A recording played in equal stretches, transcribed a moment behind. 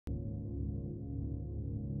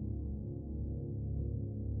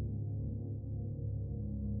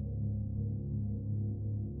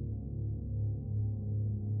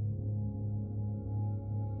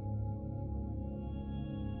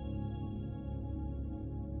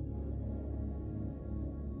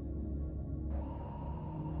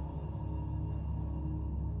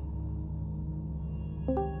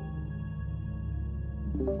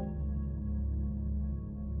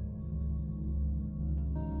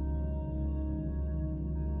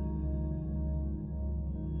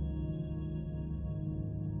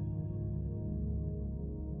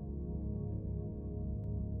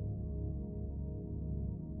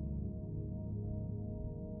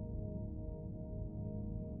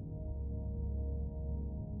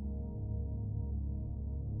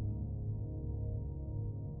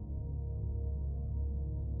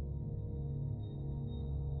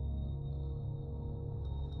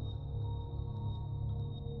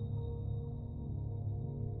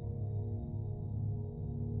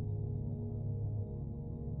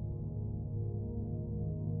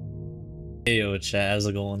Yo, chat, how's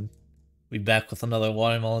it going? We back with another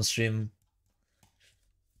watermelon stream.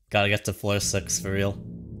 Gotta get to floor 6 for real.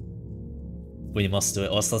 We must do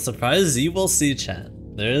it. What's the surprise? You will see, chat.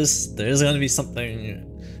 There is gonna be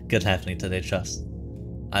something good happening today, trust.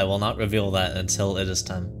 I will not reveal that until it is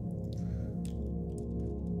time.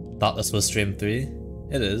 Thought this was stream 3?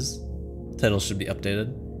 It is. Title should be updated.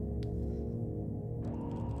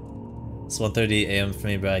 It's 1:30 AM for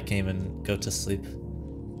me, but I can't even go to sleep.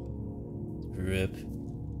 RIP.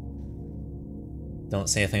 Don't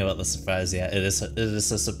say anything about the surprise yet. It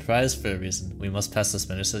is a surprise for a reason. We must pass the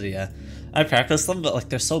Spinner City, yeah. I practiced them, but like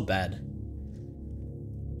they're so bad.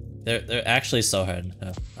 They're actually so hard.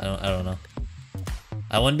 Oh, I don't know.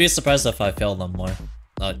 I wouldn't be surprised if I failed them more.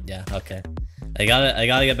 Oh yeah, okay. I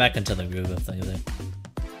gotta get back into the groove of things there.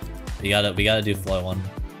 We gotta do floor 1.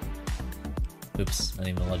 Oops, I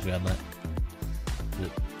didn't even let you grab that.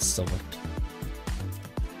 It still worked.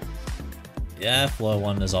 Yeah, floor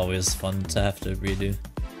 1 is always fun to have to redo.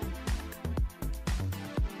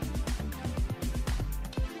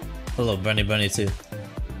 Hello, Bunny too.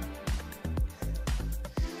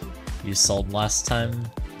 You sold last time?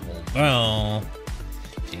 Well,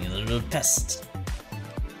 being a little pest.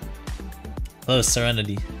 Hello,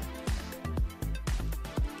 Serenity.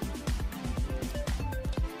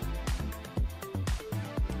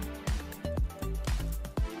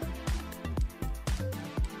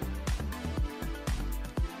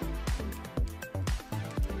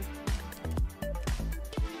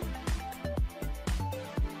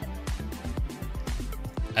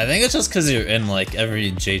 I think it's just because you're in like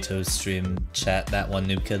every JTO stream chat, that one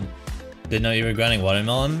noob kid. Didn't know you were grinding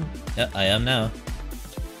watermelon? Yeah, I am now.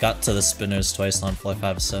 Got to the spinners twice on floor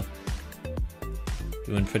 5, so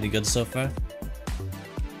doing pretty good so far.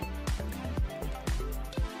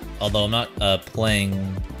 Although I'm not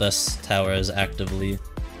playing this tower as actively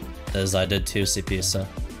as I did 2 CP, so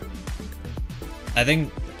I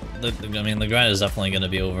think the grind is definitely going to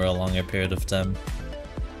be over a longer period of time.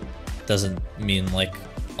 Doesn't mean like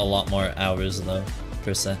a lot more hours though,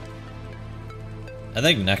 per se. I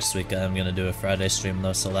think next week I'm gonna do a Friday stream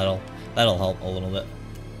though, so that'll help a little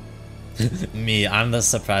bit. Me, I'm the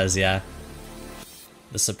surprise, yeah.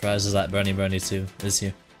 The surprise is that Bernie 2 is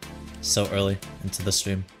here. So early into the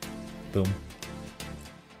stream. Boom.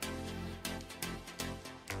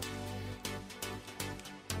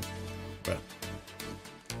 Bro.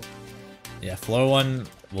 Yeah, floor 1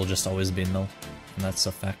 will just always be null, and that's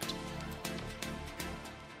a fact.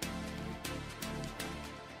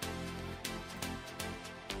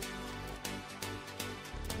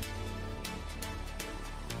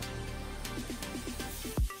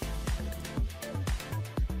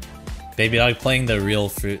 Baby dog playing the real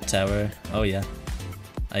fruit tower. Oh yeah.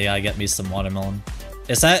 I gotta get me some watermelon.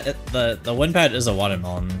 Is that the wind pad is a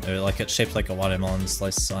watermelon, or like it's shaped like a watermelon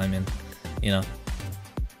slice, so I mean, you know.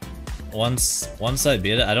 Once I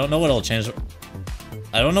beat it, I don't know what it'll change.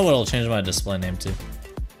 I don't know what it'll change my display name to.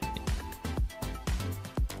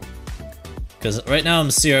 Cause right now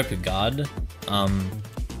I'm Syrup God.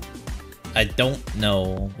 I don't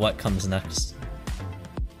know what comes next.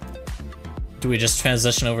 Do we just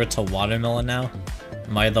transition over to watermelon now?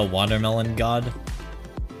 Am I the watermelon god?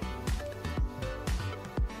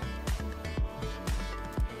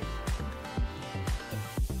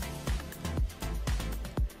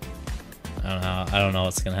 I don't know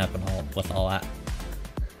what's gonna happen with all that.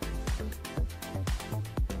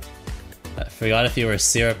 I forgot if you were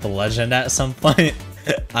Syrup Legend at some point.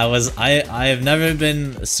 I have never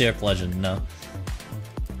been a Syrup Legend, no.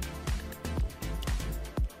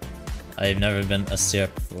 I've never been a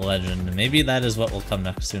Syrup Legend. Maybe that is what will come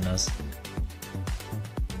next, who knows.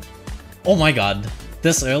 Oh my god.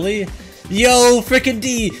 This early? Yo, frickin'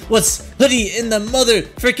 D! What's hoodie in the mother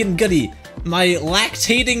frickin' goodie? My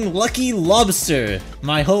lactating lucky lobster!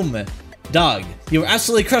 My home dog. You are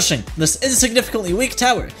absolutely crushing this insignificantly weak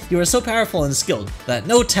tower. You are so powerful and skilled that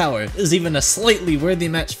no tower is even a slightly worthy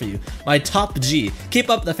match for you. My top G. Keep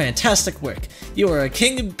up the fantastic work. You are a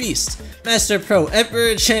king beast. Master Pro,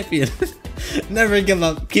 Emperor Champion. Never give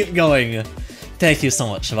up, keep going. Thank you so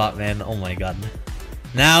much, Botman. Oh my god.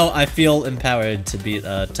 Now I feel empowered to beat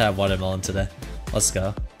Tab Watermelon today. Let's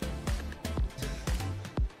go.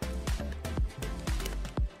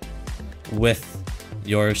 With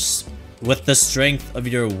the strength of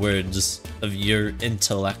your words, of your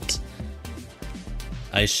intellect,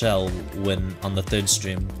 I shall win on the 3rd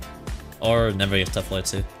stream. Or never get to floor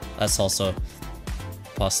 2. That's also a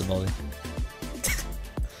possibility.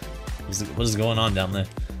 What is going on down there?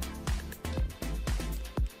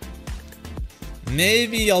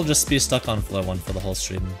 Maybe I'll just be stuck on floor 1 for the whole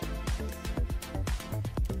stream.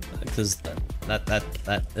 Because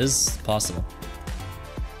that is possible.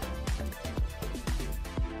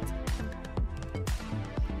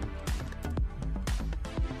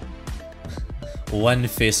 One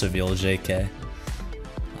face reveal, JK.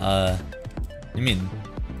 You mean?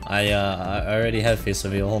 I already have face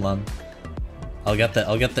reveal. Hold on. I'll get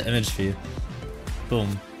the image for you.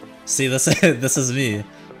 Boom. See, this this is me.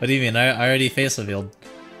 What do you mean? I already face revealed.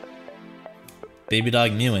 Baby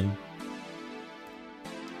dog mewing.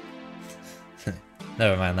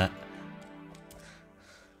 Never mind that.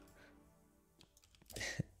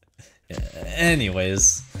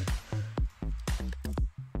 Anyways.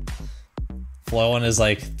 Floor 1 is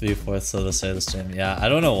like 3/4 of the start of the stream. Yeah, I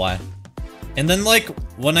don't know why. And then like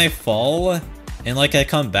when I fall and like I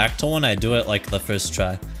come back to one, I do it like the first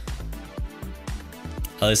try.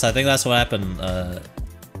 At least I think that's what happened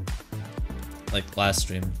like last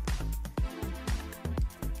stream.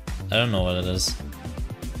 I don't know what it is.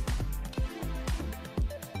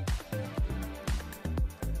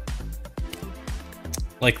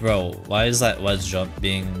 Like bro, why is that wedge jump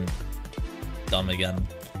being dumb again?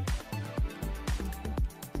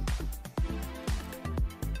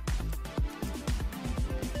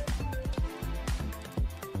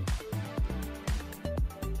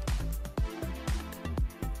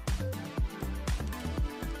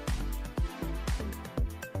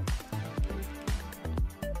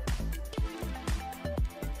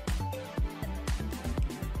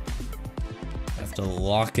 To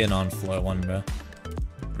lock in on floor 1, bro.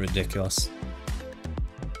 Ridiculous.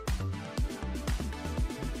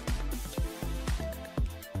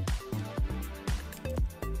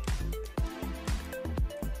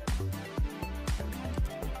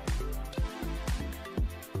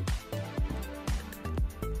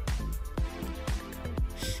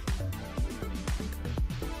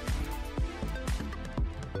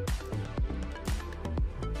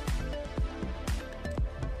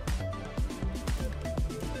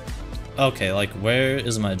 Okay, like, where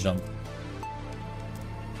is my jump?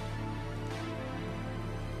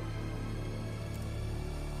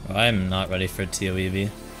 I'm not ready for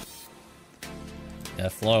TOEV. Yeah,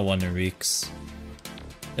 floor 1 reeks.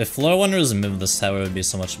 If floor 1 was removed, this tower would be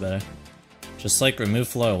so much better. Just like, remove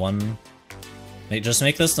floor 1. Just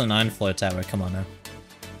make this the 9-floor tower, come on now.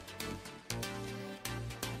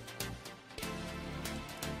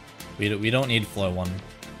 We don't need floor 1.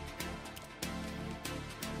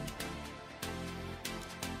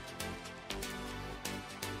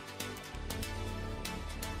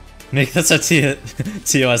 Make this a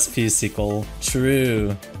TOSP sequel.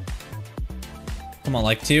 True. Come on,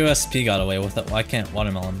 like TOSP got away with it. Why can't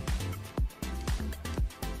Watermelon?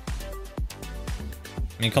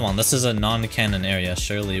 I mean, come on, this is a non-canon area.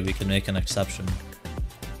 Surely we can make an exception.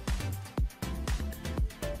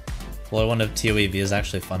 Floor 1 of TOEV is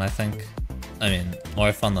actually fun, I think. I mean,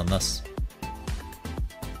 more fun than this.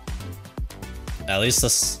 At least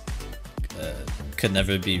this could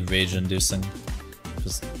never be rage-inducing.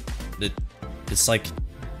 Because it's like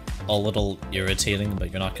a little irritating, but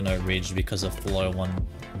you're not gonna rage because of floor 1.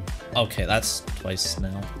 Okay, that's twice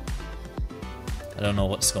now. I don't know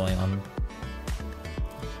what's going on.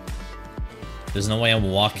 There's no way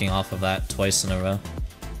I'm walking off of that twice in a row.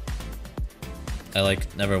 I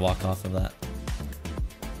like never walk off of that.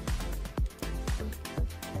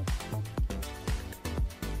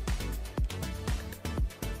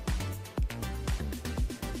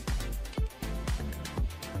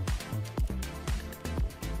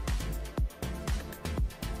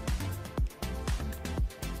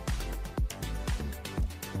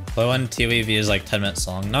 Floor 1 TOEV is like 10 minutes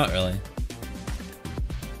long. Not really.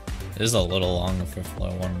 It is a little long for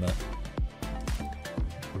floor 1, but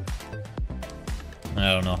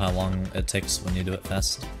I don't know how long it takes when you do it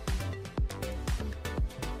fast.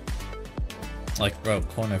 Like, bro,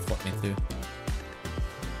 corner flip me through.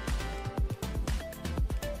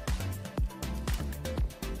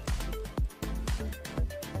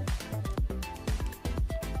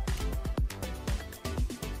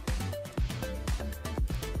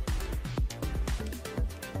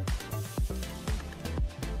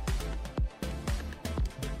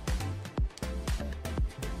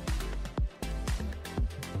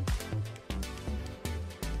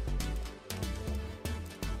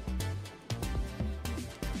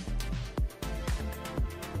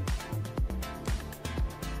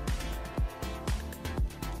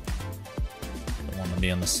 Be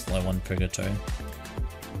on this floor 1 purgatory.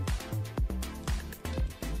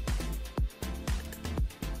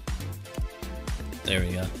 There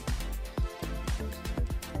we go.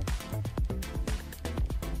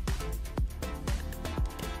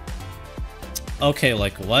 Okay,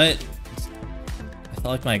 like what? I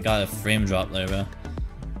felt like I got a frame drop there, bro.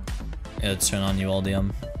 Yeah, turn on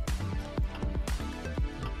ULDM.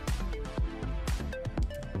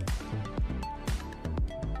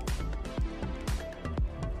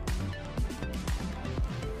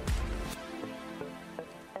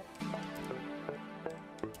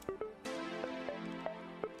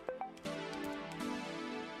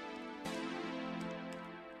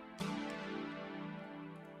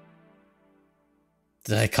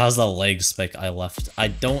 Did I cause the leg spike I left? I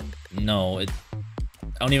don't know. I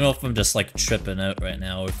don't even know if I'm just like tripping out right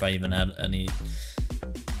now or if I even had any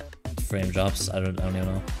frame drops. I don't even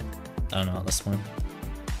know. I don't know at this point.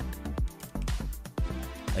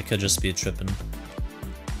 I could just be tripping.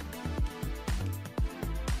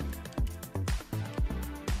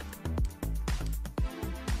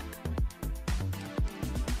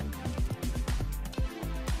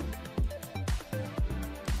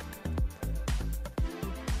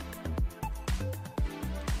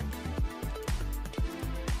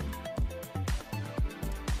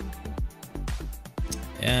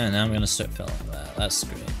 Yeah, now I'm gonna start feeling that. That's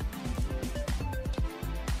great.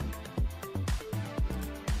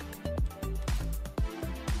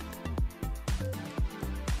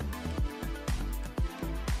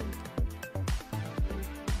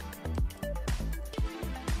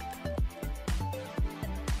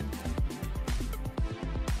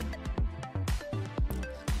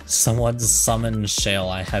 Someone summon Shale.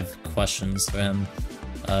 I have questions for him.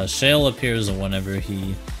 Shale appears whenever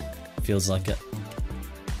he feels like it.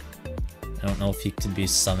 I don't know if he could be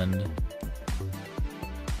summoned.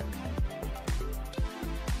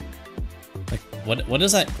 Like, what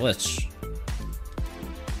is that glitch?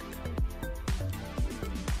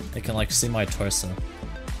 I can like see my torso.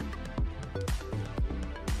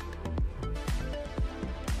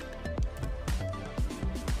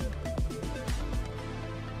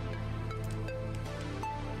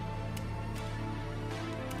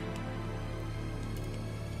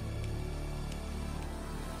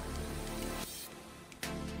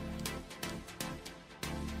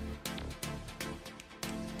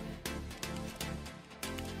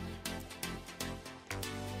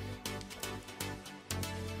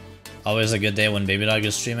 Always a good day when Baby Dog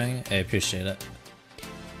is streaming. I appreciate it.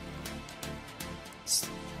 It's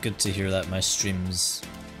good to hear that my streams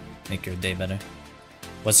make your day better.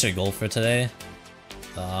 What's your goal for today?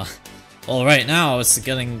 Well, right now it's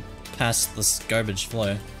getting past this garbage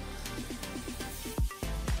floor.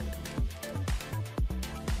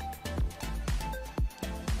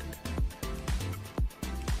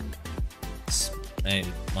 It's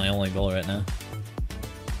my only goal right now.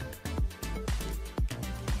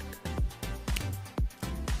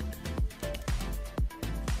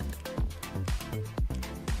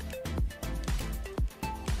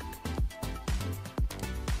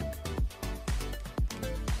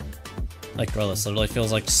 Like, bro, this literally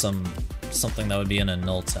feels like something that would be in a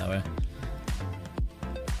null tower.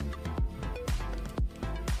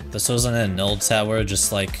 This wasn't a null tower,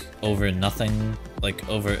 just like over nothing, like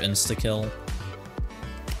over insta-kill.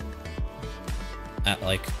 At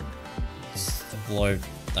like floor,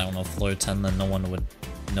 I don't know, floor 10, then no one would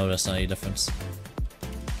notice any difference.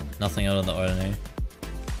 Nothing out of the ordinary.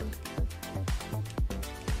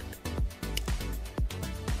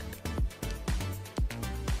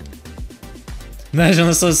 Imagine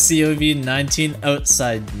this was COV 19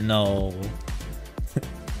 outside. No.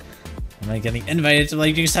 Am I getting invited to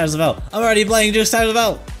play Dukes Towers of Hell? I'm already playing Dukes Towers of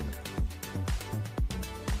Hell!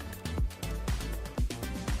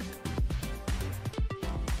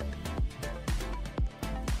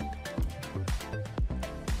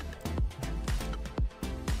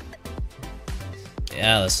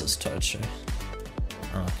 Yeah, this is torture.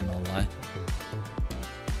 I'm not gonna lie.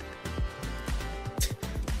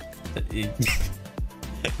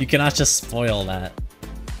 You cannot just spoil that.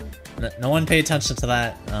 No one pay attention to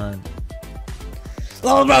that.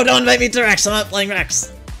 Oh, bro, don't invite me to Rex. I'm not playing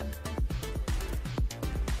Rex.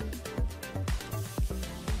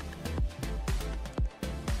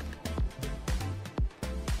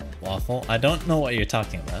 Waffle? I don't know what you're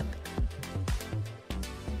talking about.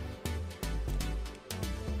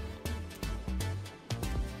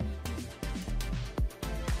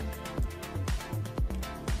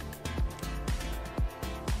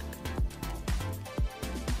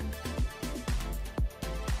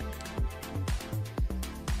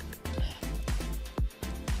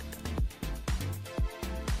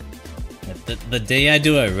 The day I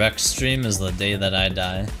do a Rex stream is the day that I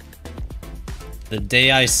die. The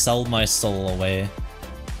day I sell my soul away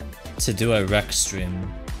to do a Rex stream.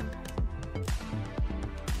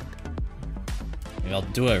 Maybe I'll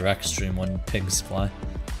do a Rex stream when pigs fly.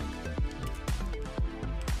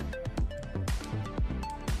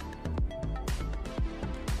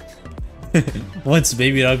 Once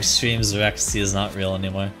Baby Dog streams, Rex, he is not real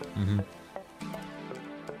anymore.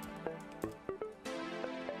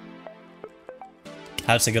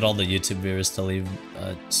 How to get all the YouTube viewers to leave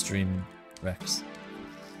stream Rex.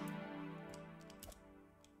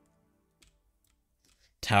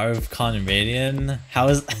 Tower of Conradian? How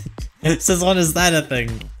is since when is that a thing?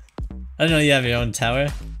 I didn't know you have your own tower.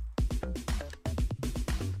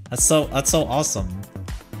 That's so awesome.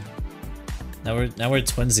 Now we're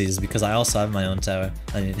twinsies because I also have my own tower.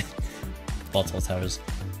 I mean multiple towers.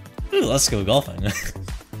 Ooh, let's go golfing.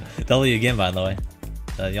 W game, by the way.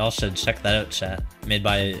 Y'all should check that out, chat. Made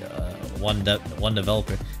by one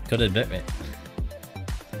developer. Coded bitrate.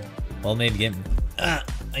 Well made game. Ah,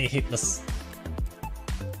 I hate this.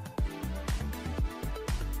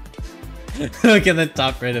 Look at the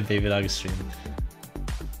top rated Baby Dog stream.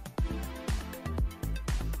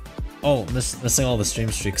 Oh, missing all the stream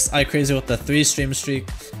streaks. I Crazy with the 3 stream streak,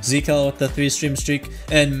 Zkel with the 3 stream streak,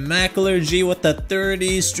 and Macular G with the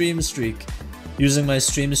 30 stream streak. Using my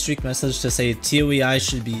stream streak message to say TOEI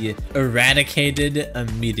should be eradicated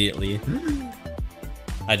immediately.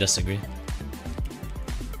 I disagree.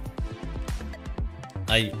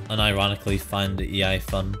 I unironically find EI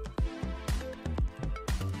fun.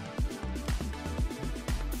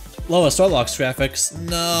 Lowest Roblox graphics.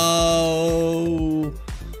 No.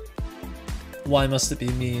 Why must it be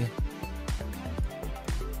me?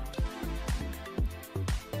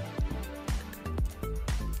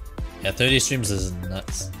 Yeah, 30 streams is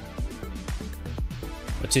nuts.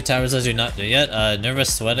 What 2 towers did you not do yet?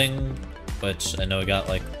 Nervous Sweating, which I know got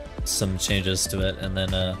like some changes to it, and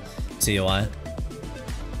then TOI.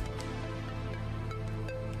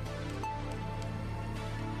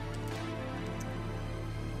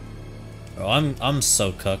 Oh, I'm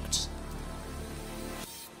so cooked.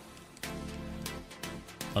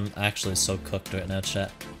 I'm actually so cooked right now, chat.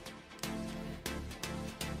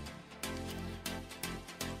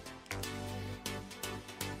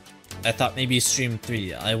 I thought maybe stream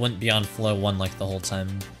 3, I wouldn't be on floor 1 like the whole time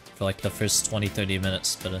for like the first 20-30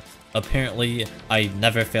 minutes, but apparently I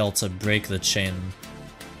never fail to break the chain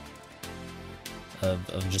of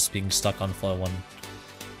just being stuck on floor 1.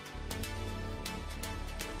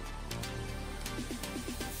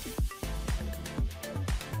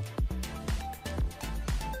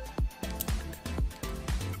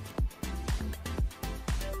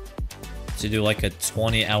 To do like a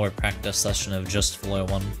 20-hour practice session of just floor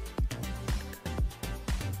 1.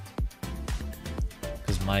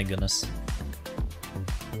 Because my goodness.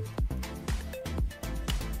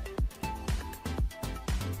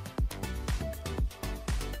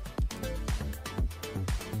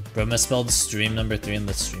 Bro, misspelled stream number 3 in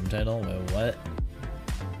the stream title? Wait, what?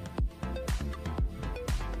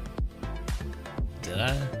 Did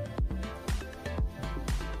I?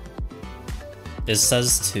 It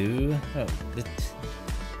says 2? Oh,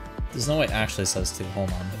 there's no way it actually says 2. Hold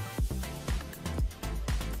on.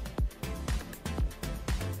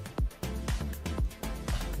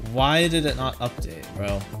 Why did it not update,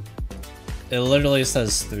 bro? It literally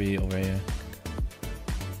says 3 over here.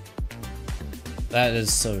 That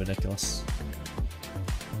is so ridiculous.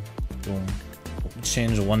 Boom.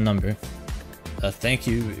 Change 1 number. Thank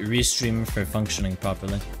you, Restream, for functioning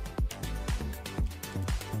properly.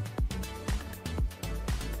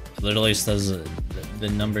 It literally says the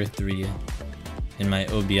number 3 in my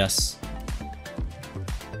OBS.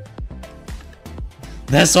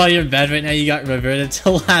 That's why you're bad right now, you got reverted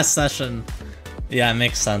to last session. Yeah, it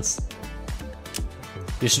makes sense.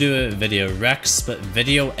 You should do a video, Rex, but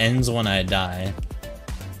video ends when I die.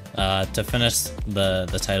 To finish the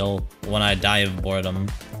title, when I die of boredom.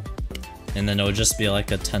 And then it would just be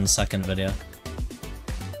like a 10-second video.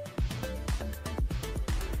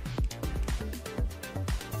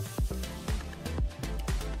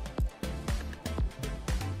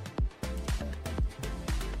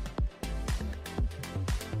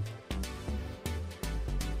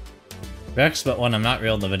 Rex, but when I'm not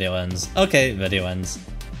real, the video ends. Okay, video ends.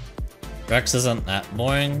 Rex isn't that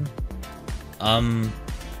boring.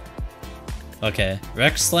 Okay,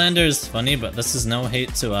 Rex slander is funny, but this is no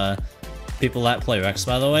hate to, people that play Rex,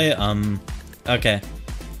 by the way. Okay.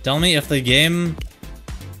 Tell me if the game...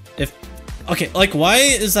 Okay, like, why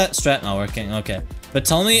is that strat not working? Okay. But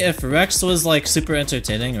tell me if Rex was, like, super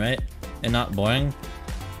entertaining, right? And not boring,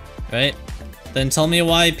 right? Then tell me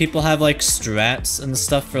why people have, like, strats and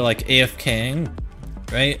stuff for, like, AFKing,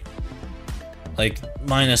 right? Like,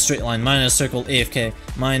 mine a straight line, mine a circle AFK,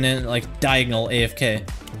 mine in, like, diagonal AFK.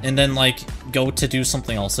 And then, like, go to do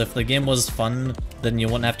something else. If the game was fun, then you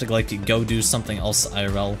wouldn't have to, like, go do something else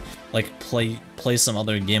IRL. Like, play some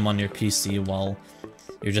other game on your PC while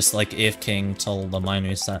You're just like AFKing till the mine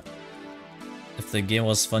reset. If the game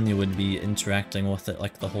was fun, you would be interacting with it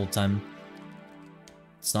like the whole time.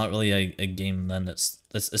 It's not really a game then, it's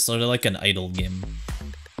sort of like an idle game.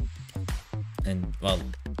 And, well,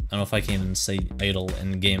 I don't know if I can even say idle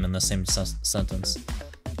and game in the same sentence.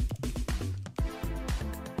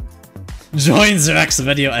 Joins Rex,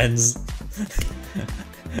 video ends.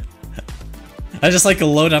 I just like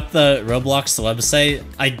load up the Roblox website,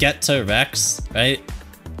 I get to Rex, right?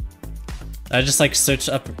 I just like search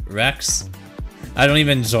up Rex. I don't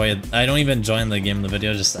even join the game, the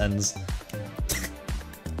video just ends.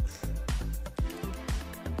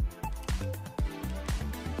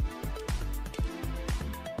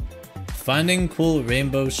 Finding cool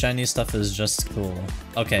rainbow shiny stuff is just cool.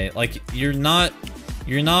 Okay, like you're not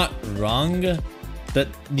wrong, but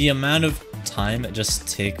the amount of time it just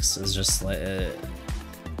takes is just like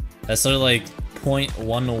that's sort of like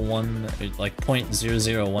 0.101, like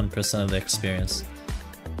 0.001% of the experience.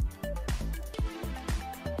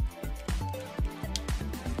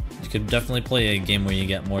 You could definitely play a game where you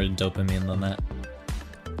get more dopamine than that.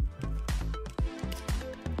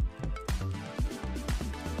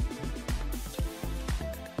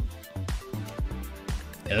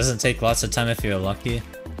 It doesn't take lots of time if you're lucky.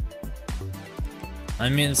 I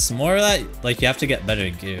mean, it's more that, like, you have to get better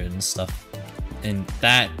gear and stuff. And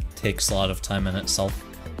that takes a lot of time in itself.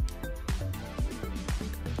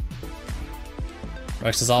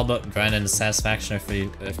 Rex is all about grind and satisfaction for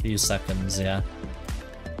a few seconds, yeah.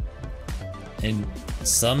 And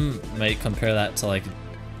some might compare that to like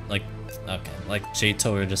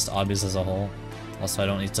J-To or just obbies as a whole. Also, I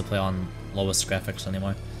don't need to play on lowest graphics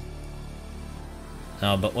anymore.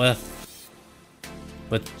 No, but with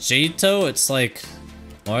J-To, it's like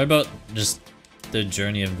more about just the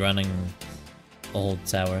journey of grinding a whole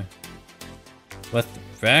tower. With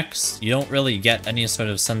Rex, you don't really get any sort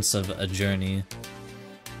of sense of a journey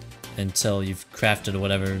until you've crafted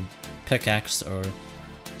whatever pickaxe or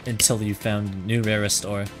until you found new rarest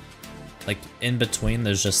ore. Like, in between,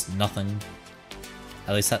 there's just nothing.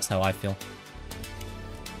 At least that's how I feel.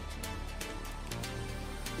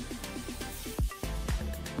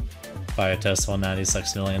 Fire Toast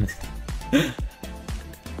 196 million.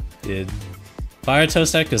 Dude. Fire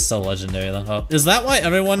Toast deck is so legendary though. Oh, is that why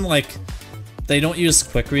everyone, like, they don't use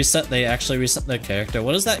quick reset, they actually reset their character?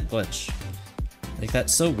 What is that glitch? Like,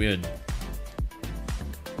 that's so weird.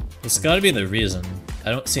 It's gotta be the reason.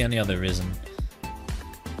 I don't see any other reason.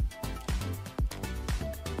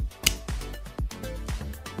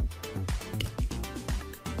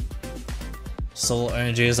 Soul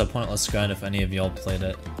RNG is a pointless grind if any of y'all played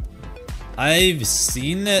it. I've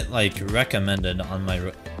seen it, like, recommended on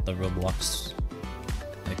the Roblox,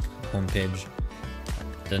 like, homepage.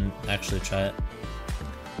 Didn't actually try it.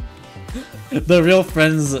 The real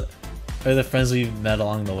friends are the friends we've met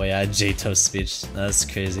along the way. I had J-To speech. That's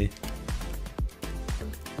crazy.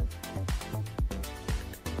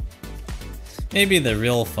 Maybe the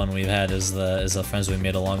real fun we've had is the friends we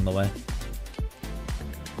made along the way.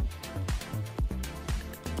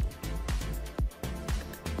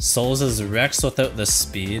 Souls is Rex without the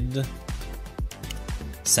speed.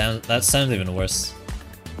 That sounds even worse.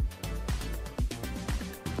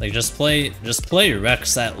 Like, just play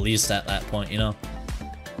Rex at least at that point, you know?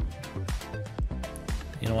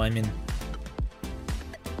 You know what I mean?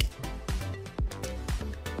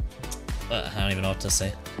 I don't even know what to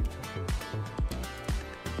say.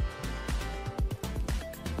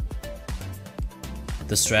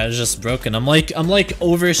 The strategy's broken. I'm like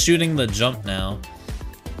overshooting the jump now.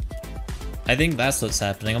 I think that's what's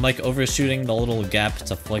happening. I'm like overshooting the little gap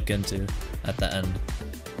to flick into at the end.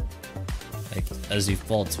 Like, as you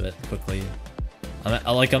fall to it quickly.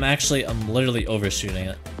 I'm literally overshooting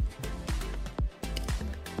it.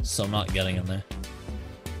 So I'm not getting in there.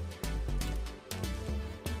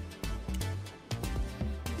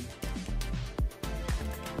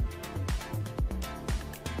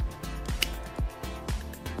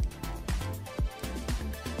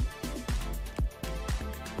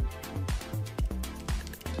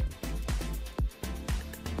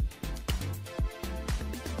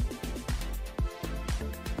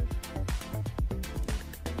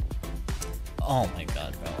 Oh my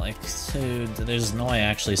god, bro, like, dude, there's no way I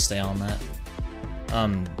actually stay on that.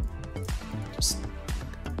 Just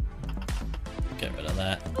get rid of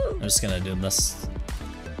that. I'm just gonna do this.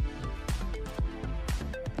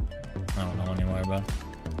 I don't know anymore, bro.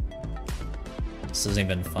 This isn't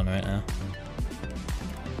even fun right now.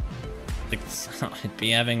 Like, I'd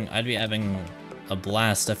be having a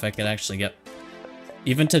blast if I could actually get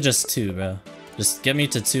even to just 2, bro. Just get me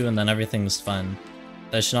to 2 and then everything's fine.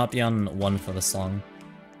 I should not be on 1 for this long.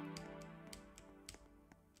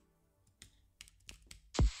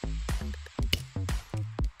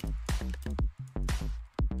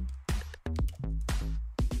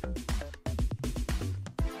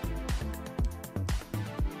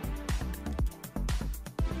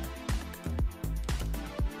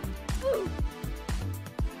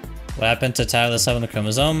 What happened to Tower of the 7th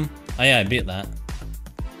Chromosome? Oh yeah, I beat that.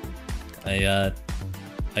 I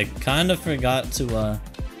kind of forgot to,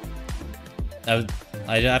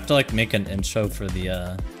 I'd have to like make an intro for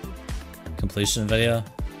the, completion video.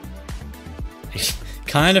 I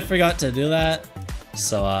kind of forgot to do that,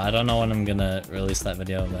 so I don't know when I'm gonna release that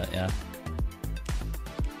video, but yeah.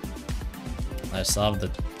 I still have the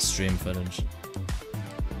stream footage.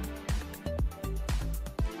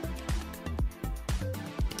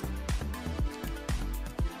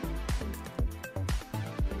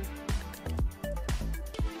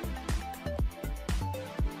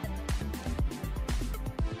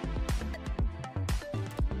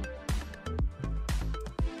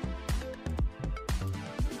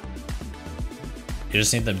 You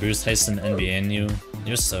just need the Bruce Tyson NBA in you.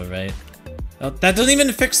 You're so right. Oh, that doesn't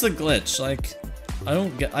even fix the glitch. Like, I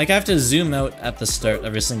don't get. Like, I have to zoom out at the start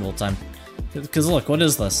every single time. Because look, what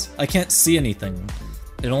is this? I can't see anything.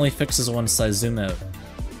 It only fixes once I zoom out.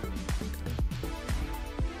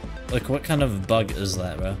 Like, what kind of bug is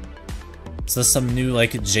that, bro? Is this some new,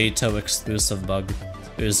 like, JTO exclusive bug?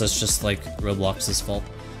 Or is this just, like, Roblox's fault?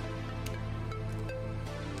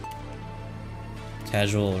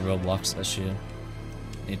 Casual Roblox issue.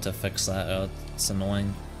 Need to fix that out. It's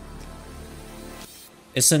annoying.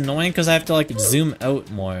 It's annoying because I have to like zoom out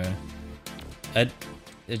more. It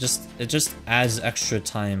just adds extra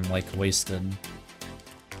time like wasted.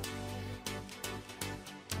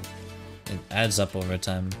 It adds up over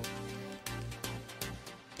time.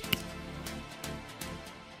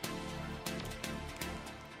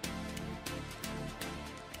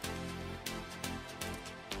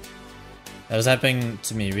 That was happening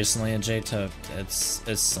to me recently at JTO.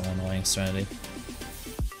 It's so annoying, Serenity.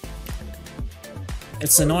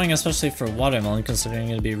 It's annoying especially for Watermelon considering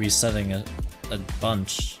it'll be resetting a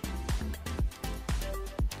bunch.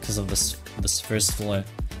 Because of this first floor.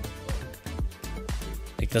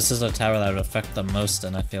 Like this is a tower that would affect the most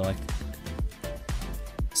and I feel like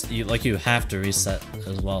so you have to reset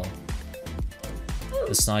as well.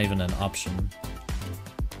 It's not even an option.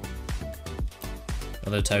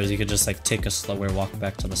 Other towers you could just like take a slower walk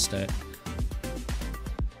back to the start.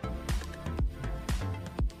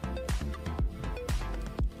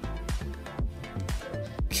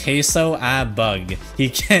 Queso bug. He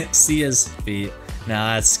can't see his feet.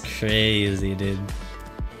 Nah, that's crazy, dude.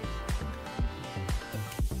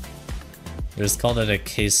 They just called it a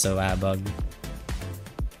queso bug.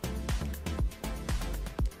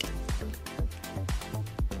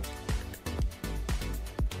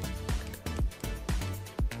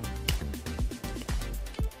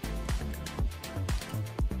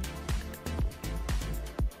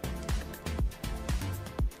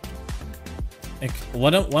 Like,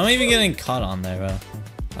 what am I even getting caught on there,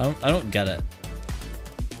 bro? I don't get it.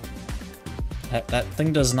 That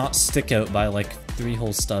thing does not stick out by like 3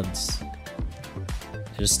 whole studs.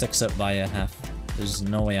 It just sticks out by a half. There's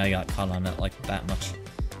no way I got caught on it like that much.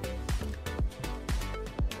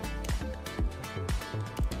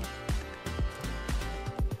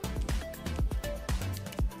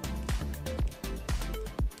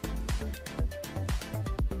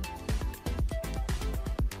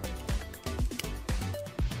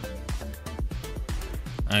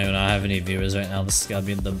 I don't even know, I have any viewers right now. This is gotta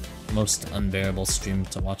be the most unbearable stream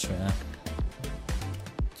to watch right now.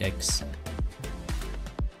 Yikes.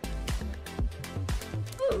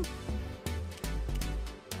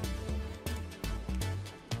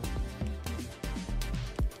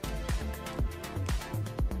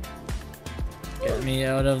 Get me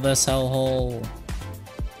out of this hellhole.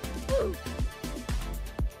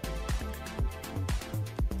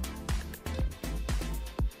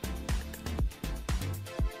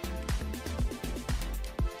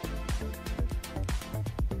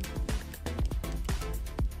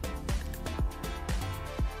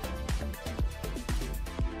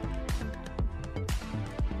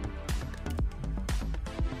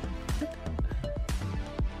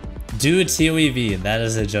 Do TOEV, that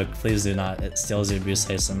is a joke, please do not, it steals your Bruce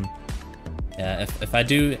Tyson. Yeah, if I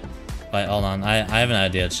do, wait, hold on, I have an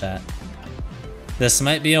idea, chat. This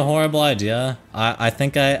might be a horrible idea. I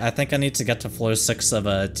think I need to get to floor 6 of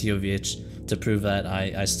a TOVH to prove that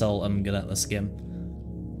I still am good at this game.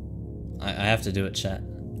 I have to do it, chat.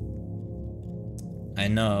 I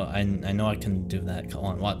know I can do that, come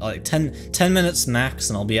on, what, like 10 minutes max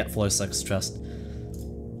and I'll be at floor 6, trust.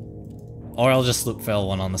 Or I'll just loop for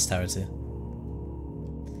L1 on this tower too.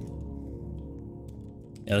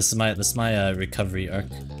 Yeah, this is my recovery arc,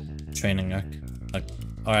 training arc.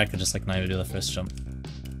 Or I could just like not even do the first jump.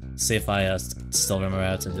 See if I still remember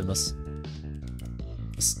how to do this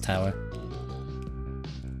tower.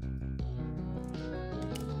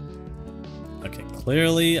 Okay,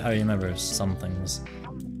 clearly I remember some things.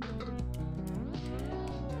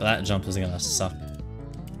 But that jump is gonna suck.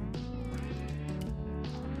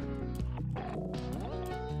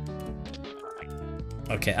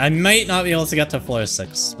 Okay, I might not be able to get to floor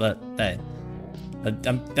 6, but hey.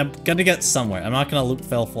 I'm gonna get somewhere. I'm not gonna loop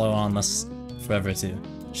fail flow on this forever too.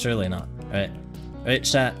 Surely not, right? Right,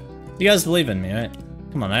 chat? You guys believe in me, right?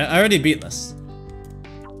 Come on, I already beat this.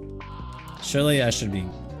 Surely I should be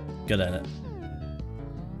good at it.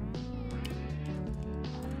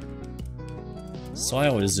 So I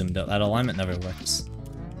always zoomed out. That alignment never works.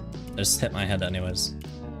 I just hit my head anyways.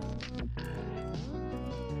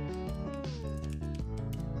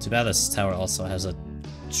 Too bad this tower also has a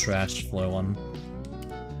trash floor 1.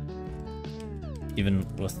 Even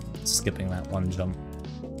with skipping that one jump.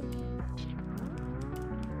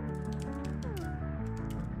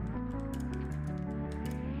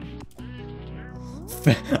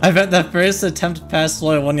 I bet the first attempt past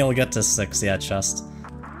floor 1 you'll get to 6, yeah, trust.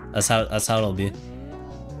 That's how it'll be.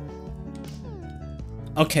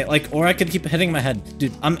 Okay, like, or I could keep hitting my head.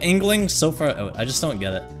 Dude, I'm angling so far out, I just don't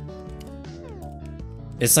get it.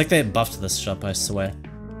 It's like they buffed this jump, I swear.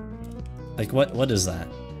 Like, what is that?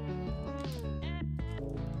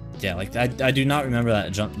 Yeah, like, I do not remember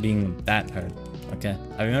that jump being that hard. Okay,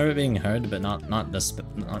 I remember it being hard, but not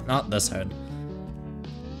this hard.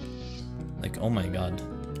 Like, oh my god.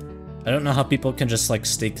 I don't know how people can just, like,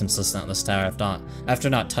 stay consistent at this tower after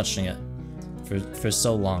not touching it for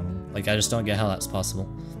so long. Like, I just don't get how that's possible.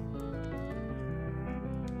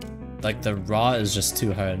 Like, the raw is just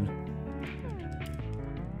too hard.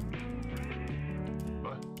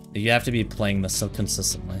 You have to be playing this so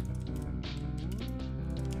consistently.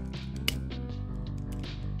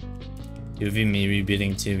 It would be me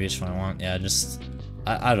rebeating 2 of each one I want. Yeah, just...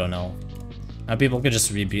 I don't know. Now people could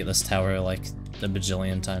just rebeat this tower like a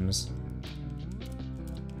bajillion times.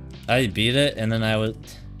 I beat it and then I would...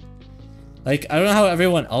 Like, I don't know how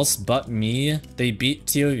everyone else but me, they beat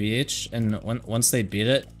TOVH and once they beat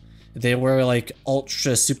it, they were like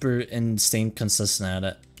ultra super insane consistent at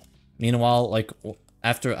it. Meanwhile, like,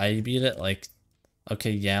 after I beat it, like, okay,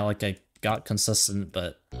 yeah, like I got consistent,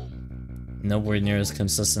 but nowhere near as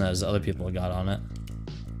consistent as other people got on it.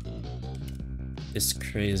 It's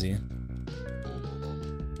crazy.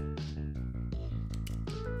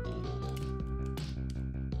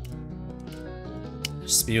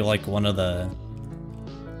 Just be like one of the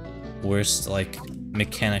worst, like,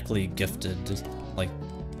 mechanically gifted, like,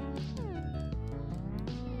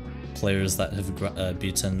 players that have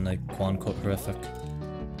beaten, like, quote-unquote horrific.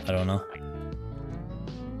 I don't know.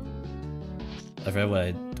 I forget what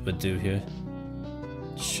I would do here.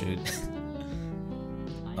 Shoot.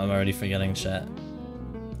 I'm already forgetting chat.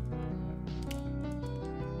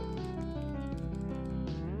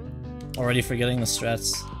 Already forgetting the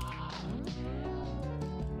strats.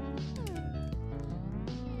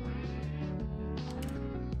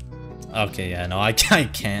 Okay, yeah, no, I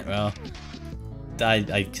can't, bro.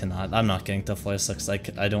 I cannot. I'm not getting to floor 6.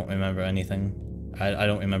 I don't remember anything. I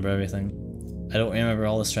don't remember everything. I don't remember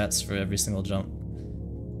all the strats for every single jump.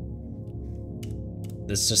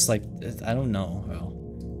 It's just like, I don't know,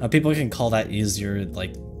 bro. Now people can call that easier,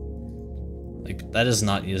 like that is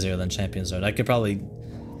not easier than Champions Road. I could probably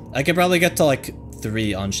get to like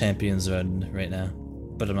 3 on Champions Road right now,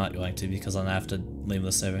 but I'm not going to because I'm gonna have to leave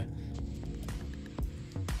the server.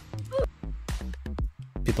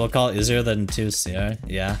 People call it easier than 2 CR?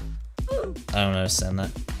 Yeah. I don't understand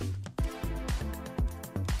that.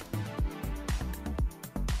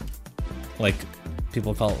 Like,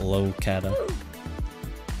 people call it low kata.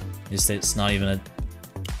 You say it's not even a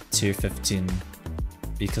tier 15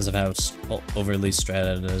 because of how overly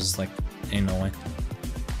stratted it is, like, ain't no way.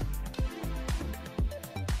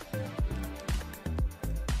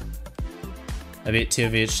 I beat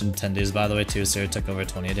TOVH in 10 days, by the way. 2 CR took over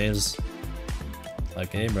 20 days.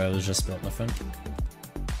 Okay, bro, it was just built different.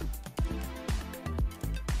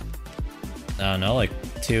 I don't know, like,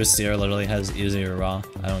 2 CR literally has easier raw.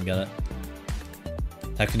 I don't get it.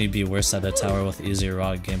 How can you be worse at a tower with easier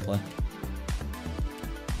raw gameplay?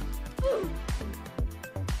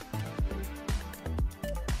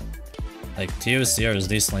 Like, TOCR is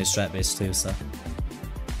decently strat-based too, so...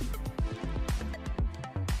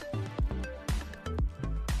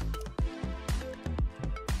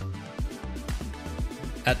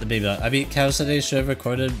 At the baby, I beat cows today, should have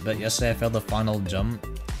recorded, but yesterday I failed the final jump.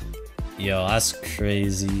 Yo, that's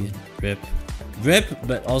crazy. Rip. Rip,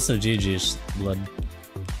 but also GG's blood.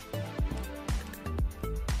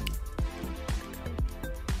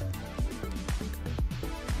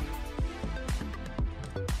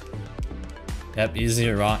 Yep, easy,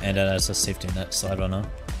 raw, and it has a safety net, so I don't know.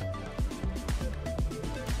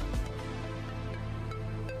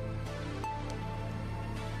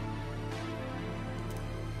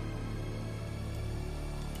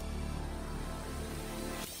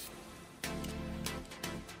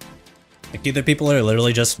 Like, either people are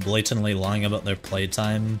literally just blatantly lying about their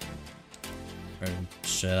playtime, or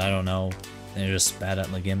shit, I don't know. They're just bad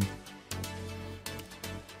at the game.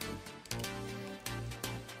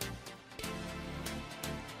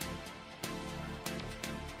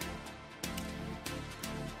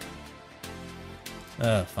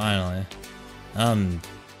 Finally.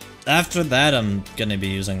 After that, I'm gonna be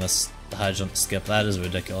using this high jump skip. That is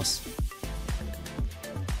ridiculous.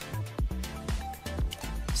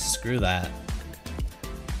 Screw that.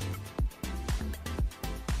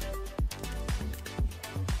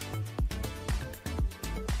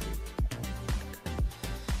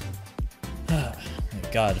 Oh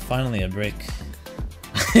my god, finally a break.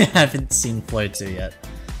 I haven't seen Floor 2 yet.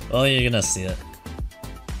 Well, you're gonna see it.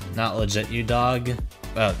 Not legit, you dog.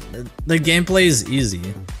 The gameplay is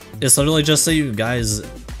easy. It's literally just so you guys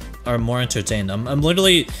are more entertained. I'm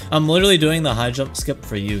literally doing the high jump skip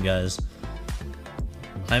for you guys.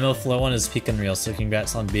 IMO Floor 1 is peak Unreal, so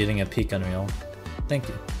congrats on beating a peak Unreal. Thank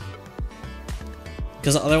you.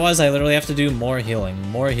 Because otherwise I literally have to do more healing.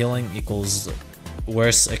 More healing equals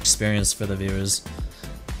worse experience for the viewers.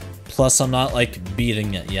 Plus I'm not like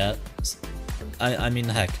beating it yet. I mean,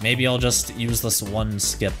 heck, maybe I'll just use this one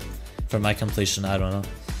skip for my completion, I don't know.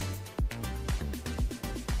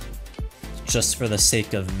 Just for the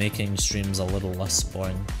sake of making streams a little less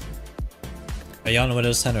boring. Are you on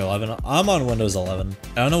Windows 10 or 11? I'm on Windows 11.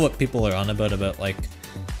 I don't know what people are on about like,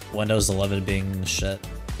 Windows 11 being shit.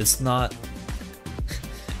 It's not...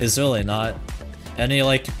 it's really not. Any,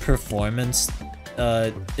 like, performance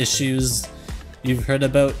issues you've heard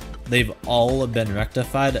about, they've all been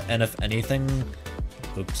rectified, and if anything,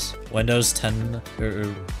 oops, Windows 10,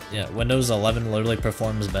 yeah, Windows 11 literally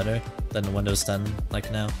performs better than Windows 10,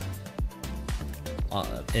 like now.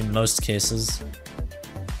 In most cases.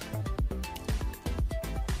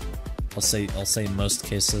 I'll say most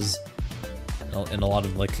cases. In a lot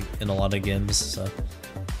of games, so.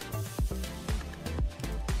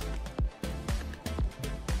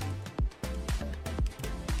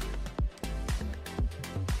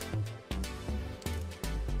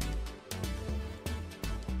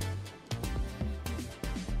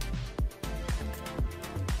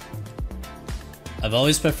 I've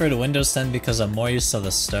always preferred Windows 10 because I'm more used to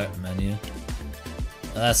the start menu.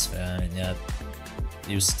 That's fair, I mean, yeah.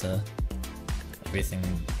 Used to everything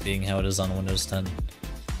being how it is on Windows 10.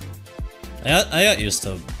 I got used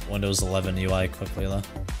to Windows 11 UI quickly though.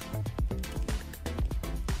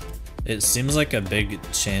 It seems like a big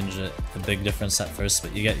change, a big difference at first,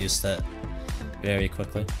 but you get used to it very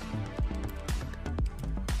quickly.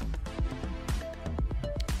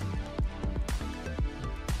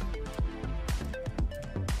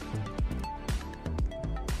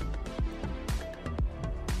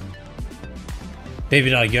 Baby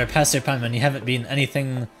dog, you're past your prime and you haven't been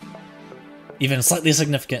anything even slightly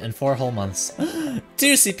significant in 4 whole months.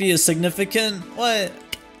 2CP is significant? What?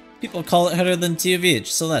 People call it harder than TOVH,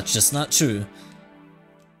 so that's just not true.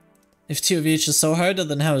 If TOVH is so hard,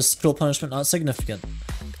 then how is cruel punishment not significant?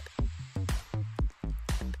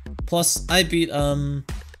 Plus, I beat Tire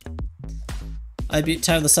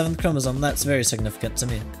the 7th chromosome, that's very significant to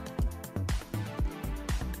me.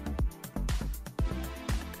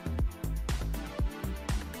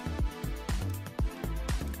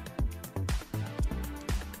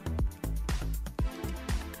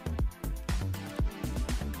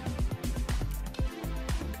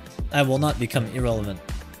 I will not become irrelevant.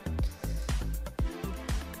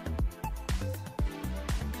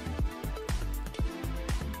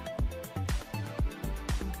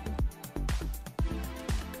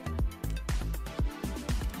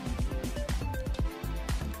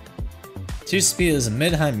 Speed is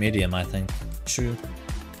mid-high medium, I think. True.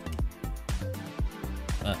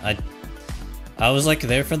 I was like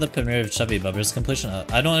there for the premiere of Chubby Bubber's completion.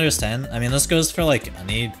 I don't understand. I mean, this goes for like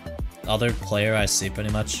any other player I see pretty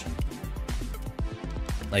much.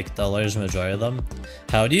 Like the large majority of them.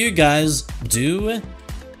 How do you guys do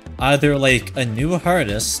either like a new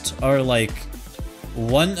hardest or like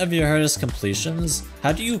one of your hardest completions?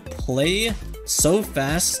 How do you play so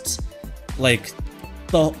fast like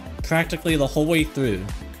practically the whole way through?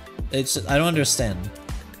 I don't understand.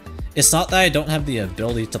 It's not that I don't have the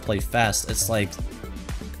ability to play fast, it's like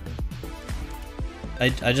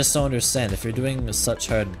I just don't understand. If you're doing such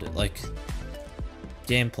hard like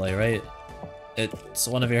gameplay, right? it's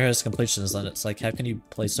one of your hardest completions, then it's like, how can you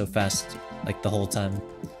play so fast, like, the whole time?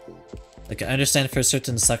 Like, I understand for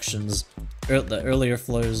certain sections, the earlier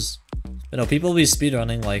floors, you know, people will be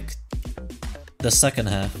speedrunning, like, the second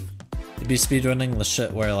half. They'd be speedrunning the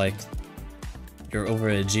shit where, like, you're over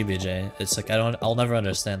a GBJ. It's like, I'll never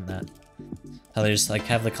understand that. How they just, like,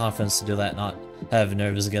 have the confidence to do that, not have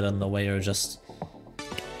nerves get in the way, or just...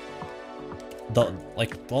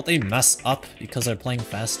 won't they mess up because they're playing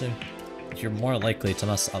faster? You're more likely to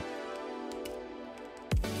mess up.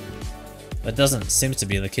 But it doesn't seem to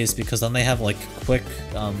be the case, because then they have, like, quick,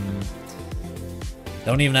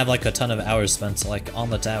 don't even have, like, a ton of hours spent, like, on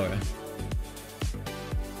the tower.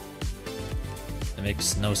 It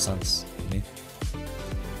makes no sense to me.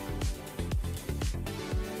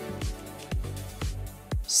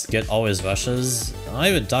 Skit always rushes? I'm not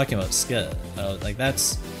even talking about Skit. Like,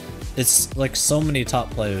 it's like so many top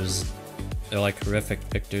players. They're like horrific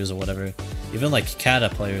pictures or whatever. Even like Kata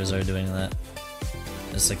players are doing that.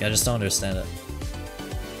 It's like, I just don't understand it.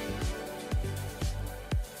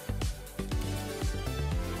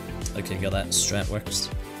 Okay, good, that strat works.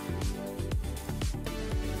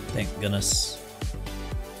 Thank goodness.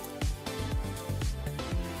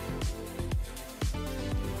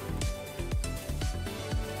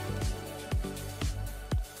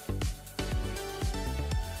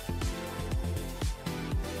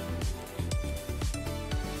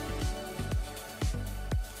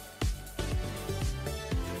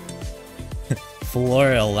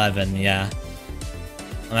 Floor 11, yeah.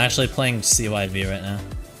 I'm actually playing CYV right now.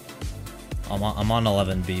 I'm on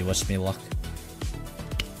 11B, wish me luck.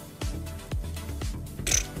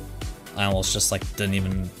 I almost just like didn't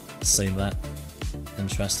even say that.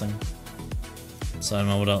 Interesting. So I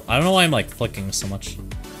don't know why I'm like flicking so much.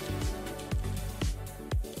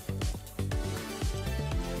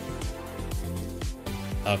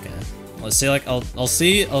 Okay. Let's see, like I'll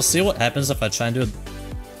see what happens if I try and do it.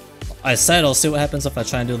 I said I'll see what happens if I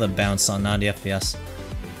try and do the bounce on 90 FPS.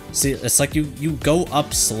 See, it's like you go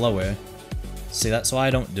up slower. See, that's why I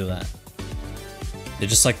don't do that. It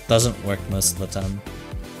just like doesn't work most of the time.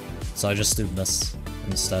 So I just do this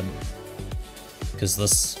instead. Because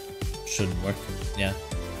this should work, yeah.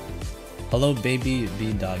 Hello baby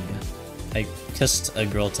B-dog. I kissed a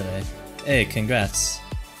girl today. Hey, congrats.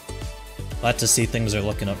 Glad to see things are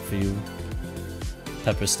looking up for you,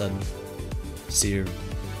 Pepperstud. See you're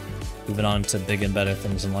moving on to big and better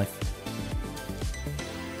things in life.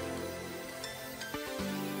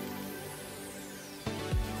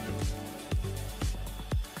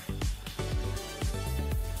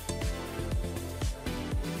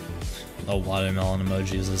 Oh, watermelon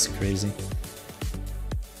emojis is crazy.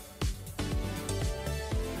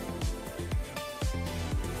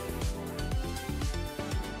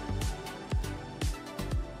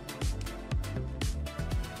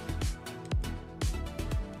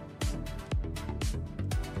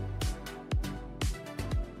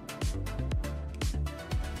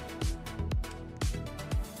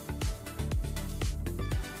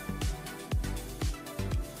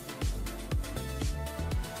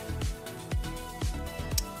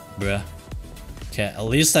 Bruh. Okay, at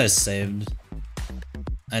least I saved.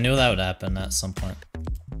 I knew that would happen at some point.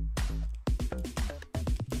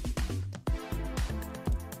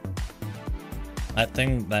 That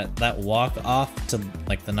thing, that walk off to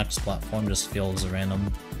like the next platform just feels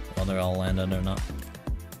random, whether I'll land it or not.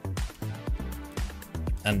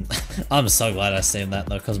 And I'm so glad I saved that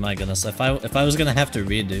though, cause my goodness, if I was gonna have to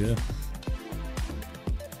redo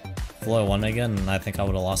floor 1 again, I think I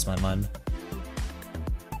would have lost my mind.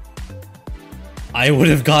 I would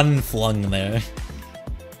have gotten flung there.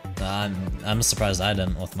 I'm surprised I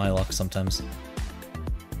didn't with my luck sometimes.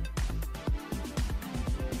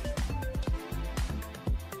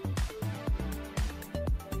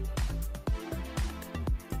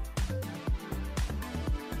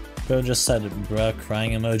 Bro just said, bruh,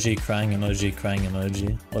 crying emoji, crying emoji, crying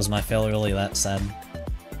emoji. Was my fail really that sad?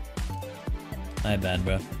 My bad,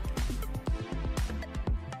 bro.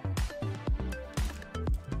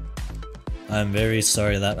 I'm very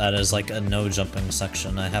sorry that is like a no jumping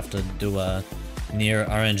section. I have to do a near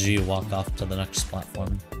RNG walk off to the next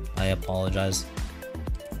platform. I apologize.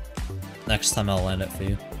 Next time I'll land it for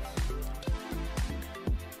you.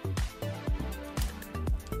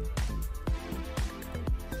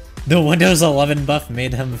 The Windows 11 buff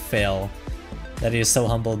made him fail. That he is so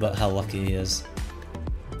humble about how lucky he is.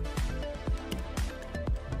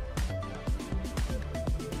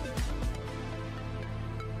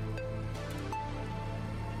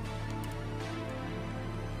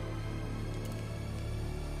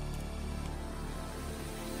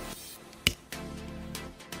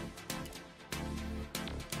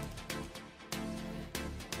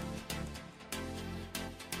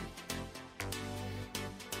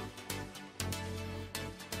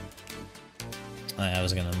 I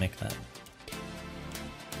was gonna make that.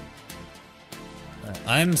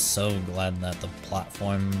 I'm so glad that the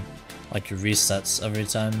platform like resets every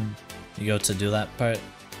time you go to do that part.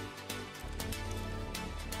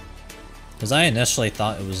 Because I initially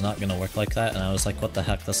thought it was not gonna work like that, and I was like, what the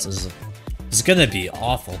heck, this is gonna be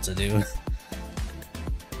awful to do.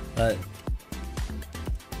 But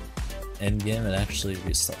end game it actually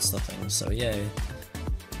resets the thing, so yay.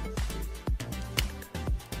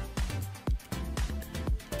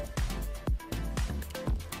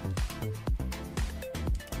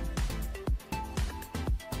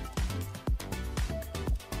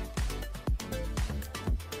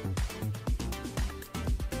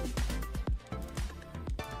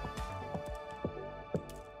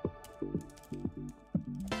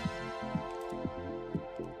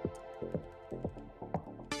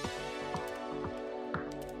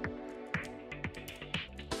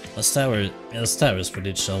 This tower is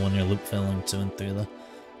pretty chill when you're loop filling 2 and 3 though.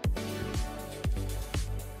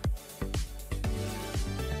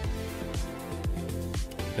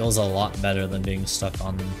 Feels a lot better than being stuck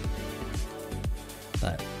on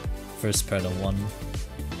that first part of 1.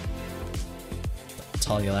 I'll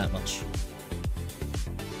tell you that much.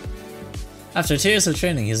 After 2 years of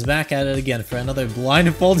training, he's back at it again for another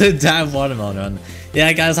blindfolded dab watermelon run.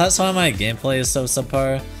 Yeah guys, that's why my gameplay is so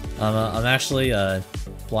subpar. I'm actually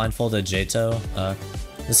blindfolded Jato.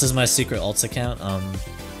 This is my secret alts account.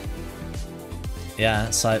 Yeah,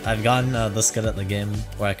 so I've gotten this good at the game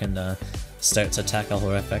where I can start to tackle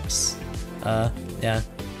horrifics. Yeah.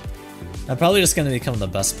 I'm probably just gonna become the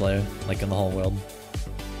best player, like in the whole world,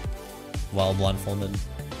 while blindfolded.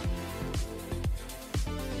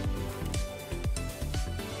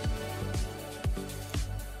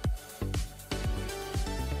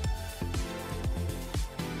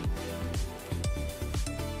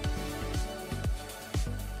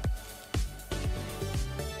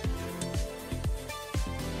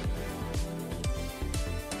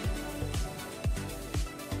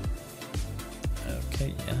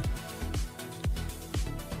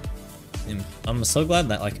 I'm so glad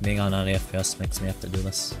that like being on 90 FPS makes me have to do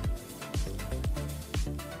this.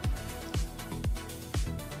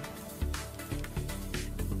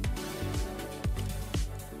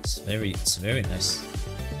 It's very nice.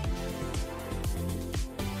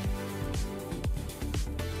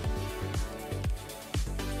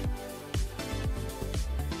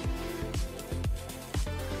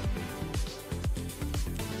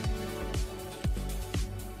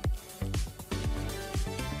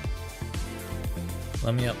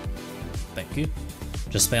 Let me up. Thank you.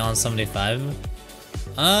 Just pay on 75?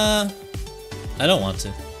 I don't want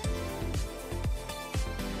to.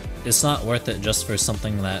 It's not worth it just for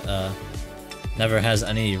something that never has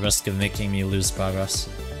any risk of making me lose progress.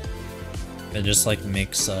 It just like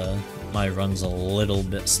makes my runs a little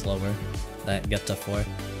bit slower that get to 4.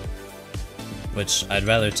 Which I'd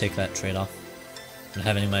rather take that trade-off and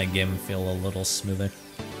having my game feel a little smoother.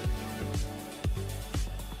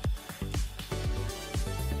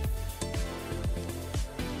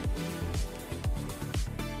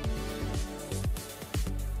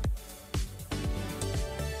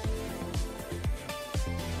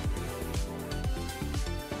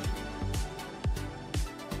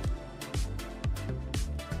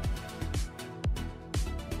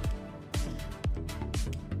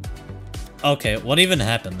 Okay, what even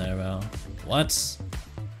happened there, bro? What?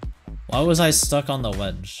 Why was I stuck on the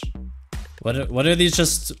wedge? What are these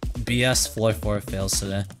just BS floor 4 fails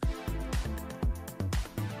today?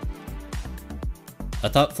 I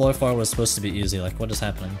thought floor 4 was supposed to be easy, like what is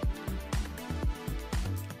happening?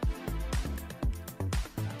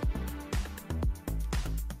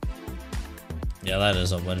 Yeah, that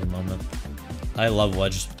is a wedge moment. I love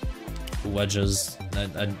wedges.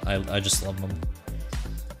 I just love them.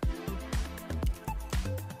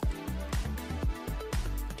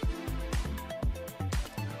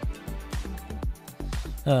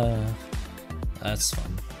 That's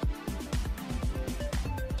fun.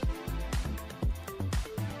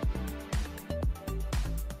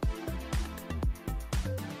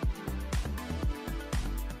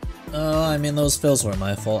 I mean those fails were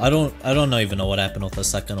my fault. I don't even know what happened with the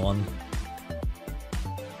second one.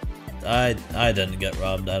 I didn't get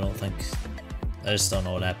robbed, I don't think. I just don't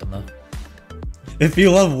know what happened though. If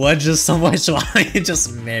you love wedges so much, why don't you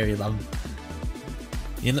just marry them?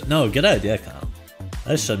 You know, no, good idea, Kyle.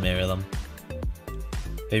 I should marry them.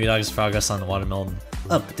 Baby dog's progress on the watermelon.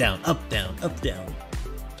 Up, down, up, down, up, down.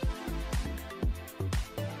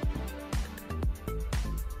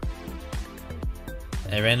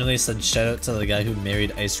 I randomly said shout out to the guy who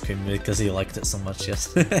married ice cream because he liked it so much,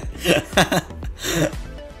 yes.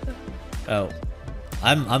 Oh.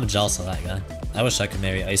 I'm jealous of that guy. I wish I could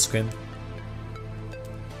marry ice cream.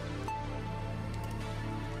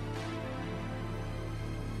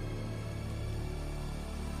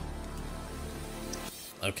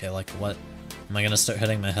 Okay, like what? Am I gonna start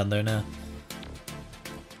hitting my head there now?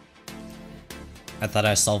 I thought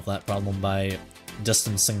I solved that problem by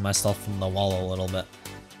distancing myself from the wall a little bit.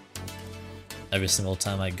 Every single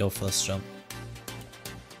time I go for this jump.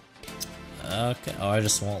 Okay, oh, I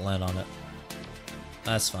just won't land on it.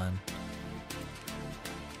 That's fine.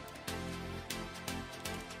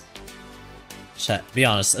 Chat, be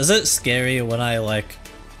honest, is it scary when I, like,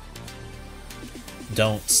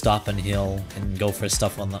 don't stop and heal and go for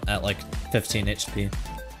stuff on at, like, 15 HP?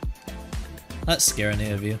 That scare any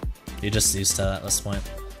of you? You're just used to that at this point.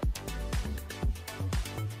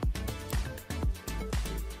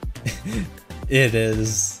 It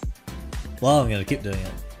is. Well, I'm gonna keep doing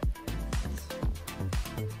it.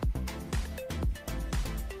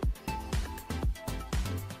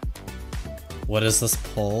 What is this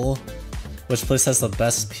poll? Which place has the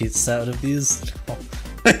best pizza out of these?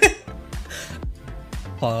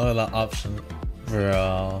 Hold on, what are the option?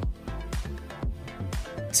 Bro.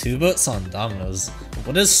 2 votes on Domino's.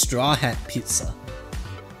 What is Straw Hat Pizza?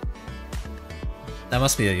 That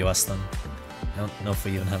must be a US thing. I don't know if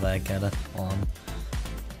we even have that in Canada. Hold on.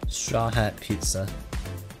 Straw Hat Pizza.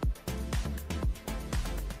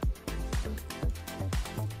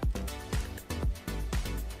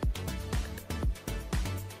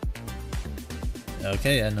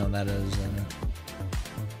 Okay, I know that is.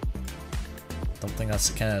 Don't think that's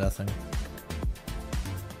a Canada thing.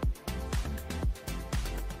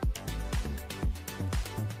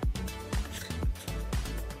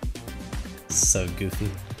 So goofy.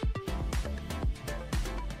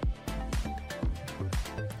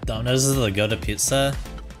 Domino's is the go-to pizza?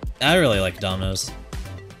 I really like Domino's.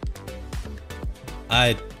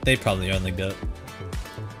 They probably are the GOAT.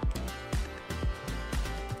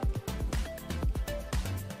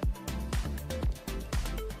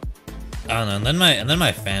 I don't know, and then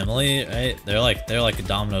my family, right? They're like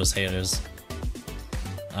Domino's haters.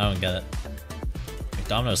 I don't get it. Like,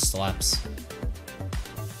 Domino's slaps.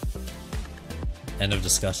 End of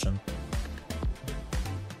discussion.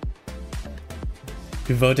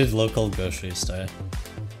 Who voted local grocery store?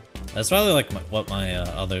 That's probably like what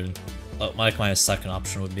my second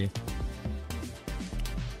option would be.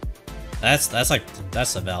 That's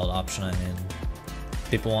a valid option. I mean,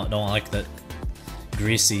 people don't like that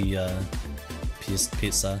greasy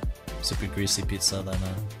pizza, super greasy pizza, then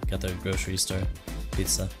get their grocery store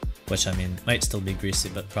pizza, which I mean might still be greasy,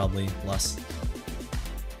 but probably less.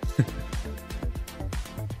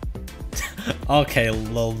 Okay,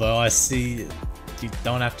 Lilbo, I see. You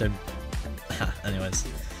don't have to. Anyways.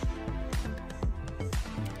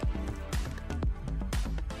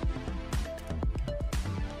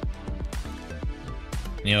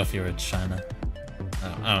 You know, if you were in China.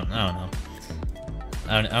 I don't know.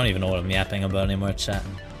 I don't even know what I'm yapping about anymore, chat.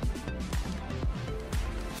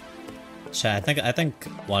 Chat, I think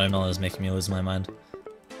watermelon is making me lose my mind.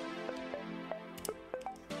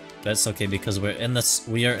 But it's okay because we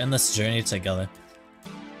are in this journey together.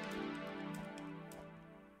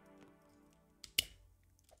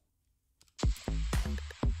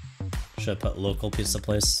 Should I put local pizza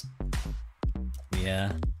place?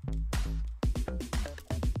 Yeah.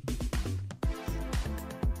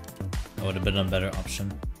 That would have been a better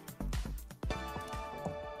option.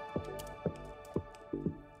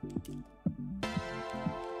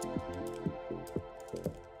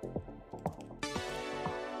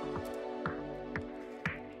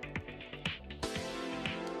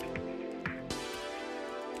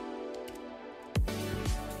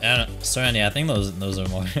 Sorry, Andy, I think those are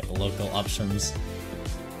more local options.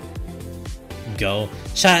 Go.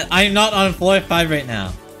 Chat, I'm not on floor 5 right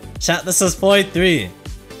now. Chat, this is floor 3.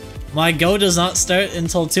 My go does not start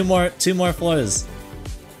until two more floors.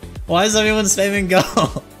 Why is everyone spamming go?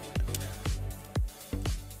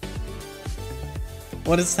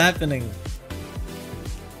 What is happening?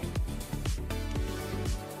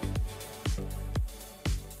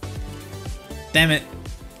 Damn it.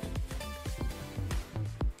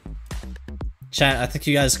 Chat, I think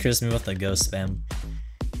you guys cursed me with the go spam.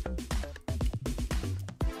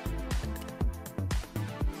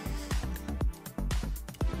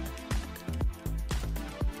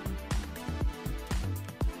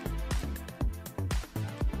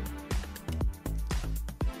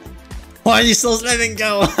 Why are you still spamming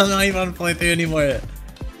go? I'm not even on play 3 anymore.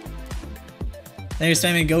 Now you're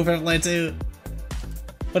spamming go for play 2.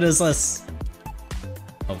 What is this?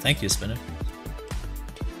 Oh, thank you, Spinner.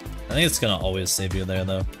 I think it's gonna always save you there,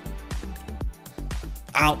 though.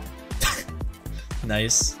 Ow!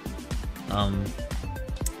 Nice.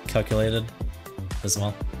 Calculated as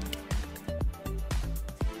well.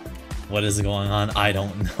 What is going on? I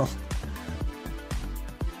don't know.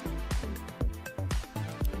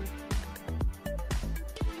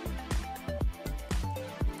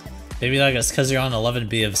 Maybe that is because you're on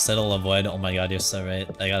 11B of Settle Avoid. Oh my god, you're so right.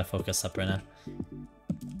 I gotta focus up right now.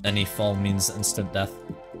 Any fall means instant death.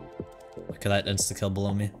 Look at that insta-kill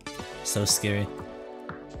below me. So scary.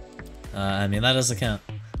 I mean, that doesn't count.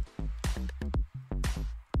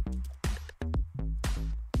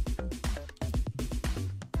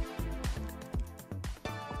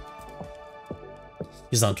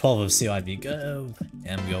 He's on 12 of CYB. Go!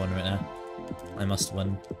 Yeah, I'm going right now. I must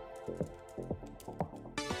win.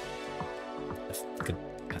 If I could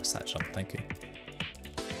pass that jump, thank you.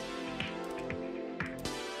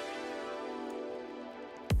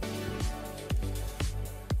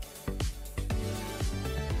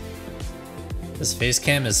 This face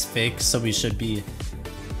cam is fake, so we should be...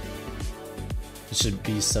 It should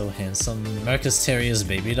be so handsome. Marcus Terry is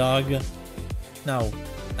baby dog? No.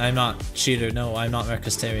 I'm not cheater. No, I'm not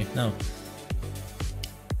Marcus Terry. No.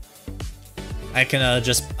 I can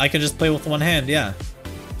just play with one hand, yeah.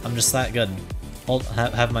 I'm just that good.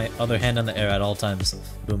 Have my other hand in the air at all times.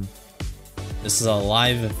 Boom. This is a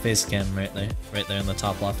live face cam right there in the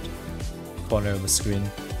top left corner of the screen.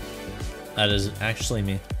 That is actually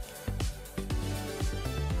me.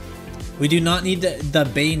 We do not need the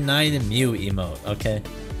Bay 9 Mew emote, okay?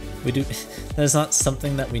 We do. That's not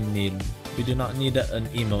something that we need. We do not need an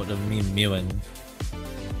emote of me mewing.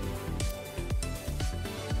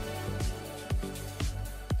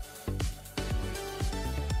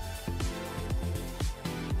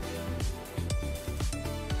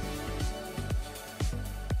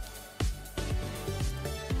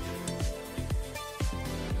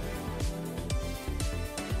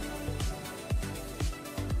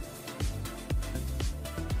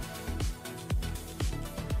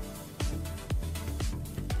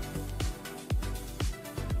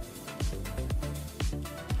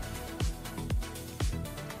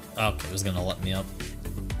 Okay, it was gonna let me up.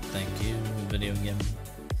 Thank you, video game.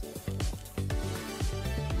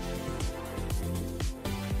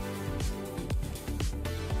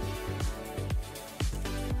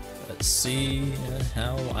 Let's see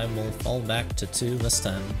how I will fall back to 2 this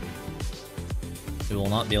time. It will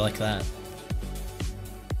not be like that.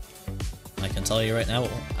 I can tell you right now,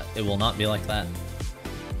 it will not be like that.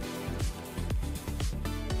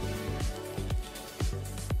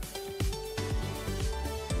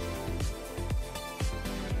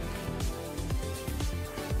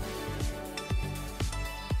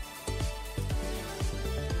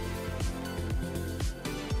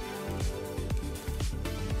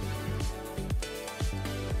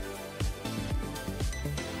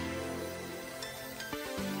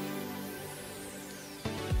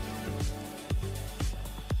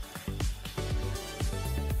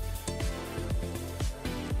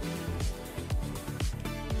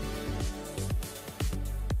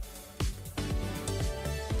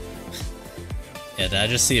 Yeah, did I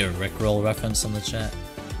just see a Rickroll reference on the chat?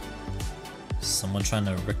 Someone trying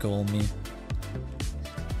to Rickroll me?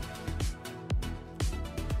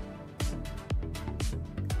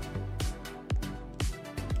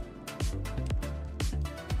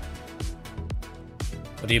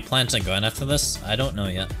 What do you plan to go in after this? I don't know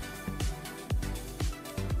yet.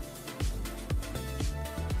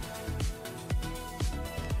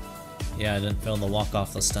 Yeah, I didn't fail the walk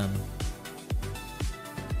off the stem.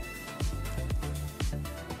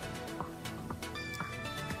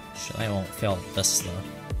 I won't fail this though.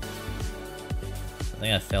 I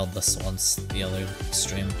think I failed this once the other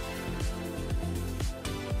stream.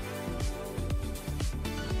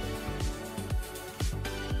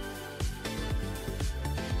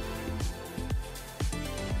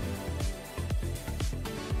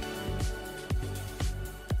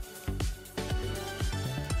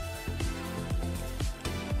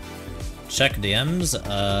 Check DMs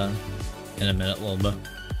in a minute, little bit.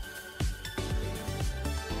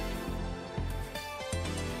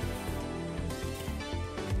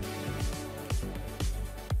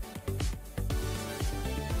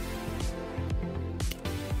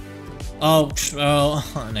 Oh,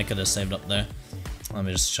 and I could have saved up there. Let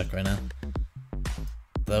me just check right now.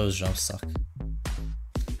 Those jumps suck.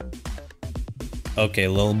 Okay,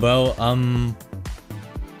 lil bro,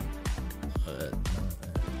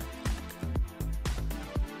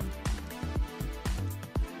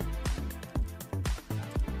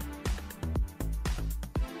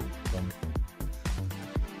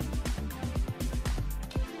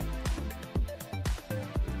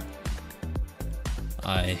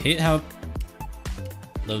 I hate how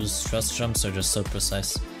those stress jumps are just so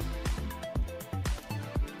precise.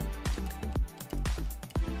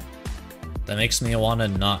 That makes me want to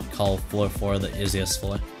not call floor 4 the easiest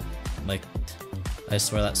floor. Like, I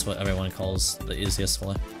swear that's what everyone calls the easiest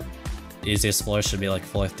floor. The easiest floor should be like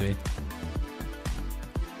floor 3.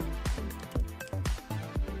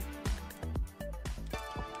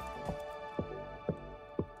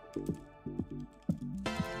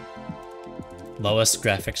 Lowest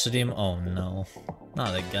graphics redeem? Oh no.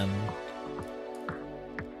 Not again.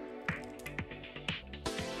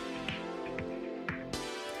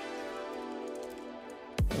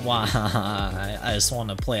 Why? I just want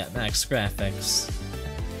to play at max graphics.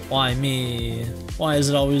 Why me? Why is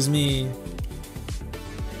it always me?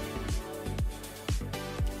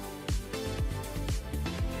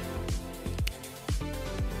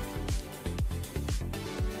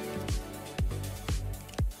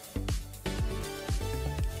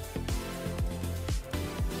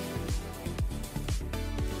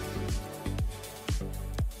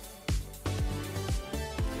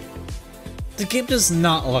 The game does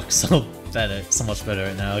not look so much better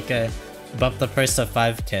right now, okay? Bump the price to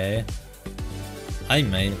 5K. I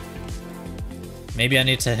might. Maybe I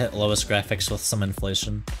need to hit lowest graphics with some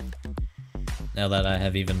inflation. Now that I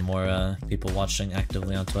have even more people watching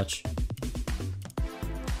actively on Twitch.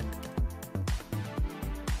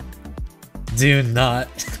 Do not.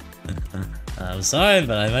 I'm sorry,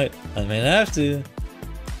 but I might have to.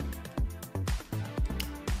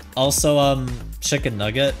 Also, chicken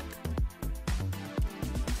nugget.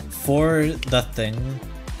 For the thing,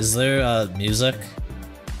 is there music?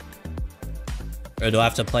 Or do I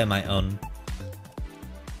have to play my own?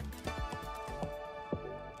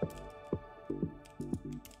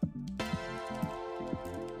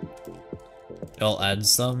 I'll add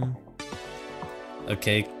some.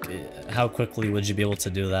 Okay, how quickly would you be able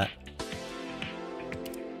to do that?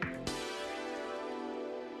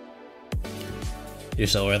 You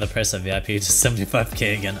shall lower the price of VIP to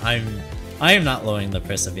 75K again. I am not lowering the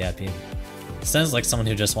price of VIP. Sounds like someone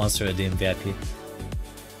who just wants to redeem VIP.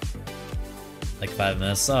 Like 5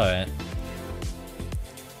 minutes, alright.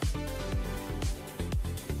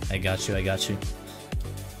 I got you, I got you.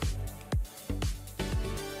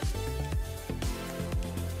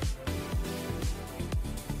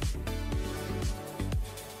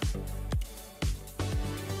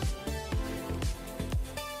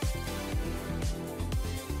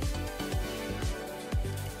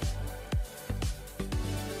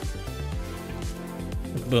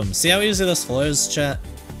 Boom. See how easy this floor is, chat?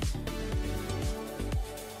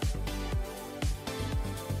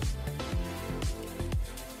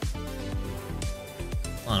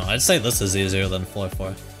 I don't know, I'd say this is easier than floor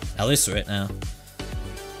 4. At least right now.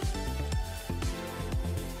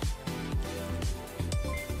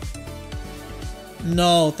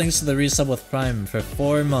 No, thanks to the resub with Prime for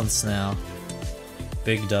 4 months now.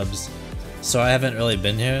 Big dubs. So I haven't really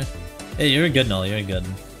been here? Hey, you're good, Null, you're good.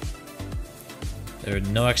 There are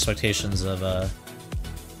no expectations of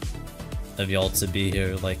y'all to be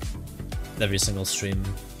here like every single stream.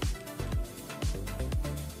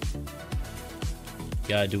 You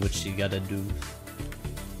gotta do what you gotta do.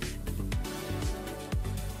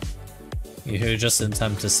 You're here just in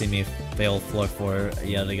time to see me fail floor 4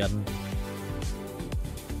 yet again.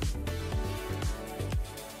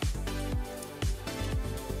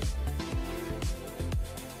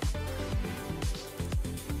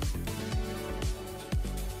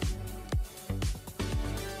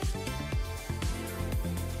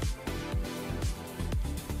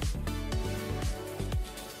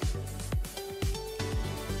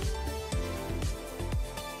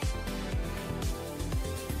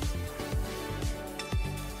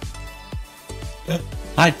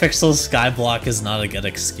 Hypixel skyblock is not a good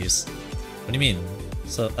excuse. What do you mean?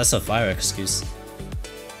 So that's a fire excuse.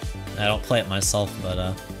 I don't play it myself,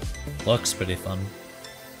 but looks pretty fun.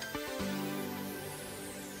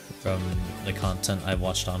 From the content I've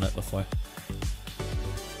watched on it before.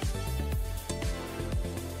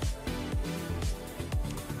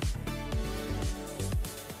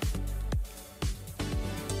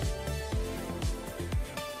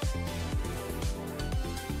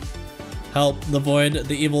 Help, the void,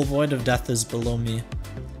 the evil void of death is below me.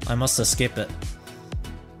 I must escape it.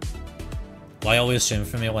 Why always stream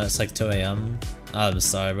for me when it's like 2 AM? I'm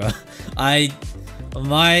sorry, bro.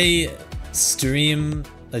 My stream,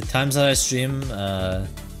 the times that I stream,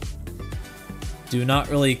 do not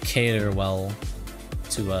really cater well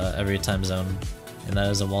to every time zone. And that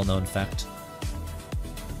is a well-known fact.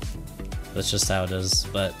 That's just how it is,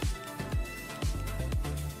 but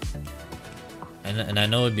And I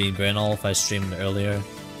know it'd be great all if I streamed earlier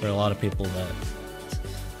for a lot of people, but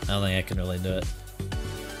I don't think I can really do it.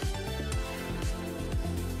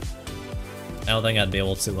 I don't think I'd be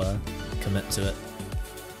able to commit to it.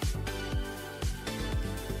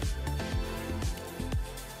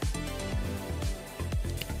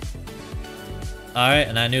 Alright,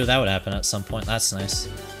 and I knew that would happen at some point. That's nice.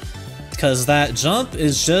 Because that jump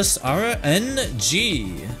is just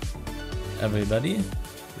RNG. Everybody,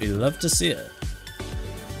 we love to see it.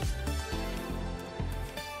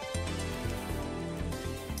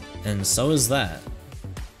 And so is that.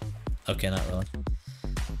 Okay, not really.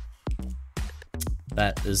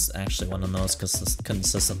 That is actually one of the most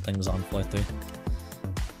consistent things on floor 3.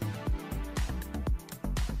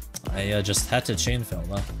 I just had to chain fail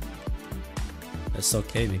though. It's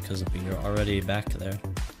okay because you're already back there.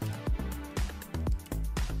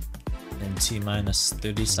 In T-minus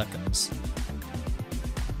 30 seconds.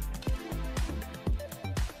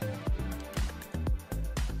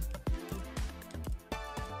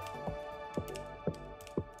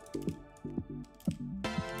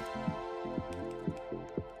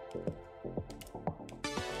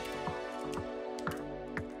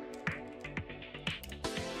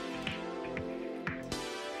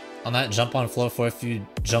 On that jump on floor 4, if you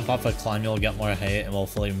jump off a climb, you'll get more height and will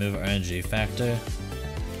fully remove RNG factor.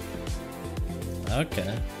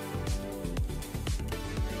 Okay.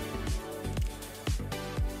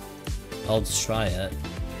 I'll try it.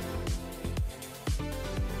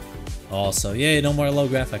 Also, yay, no more low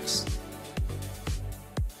graphics.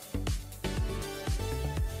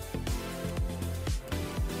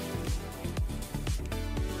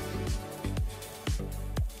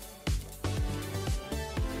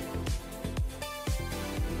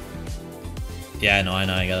 Yeah, I know,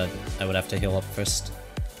 I would have to heal up first.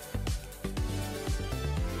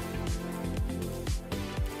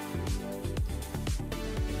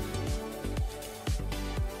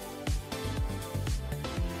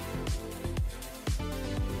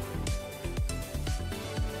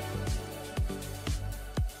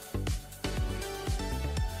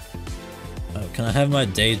 Oh, can I have my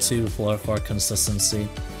day 2 floor 4 consistency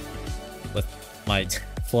with my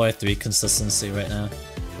floor 3 consistency right now?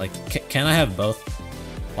 Like, can I have both?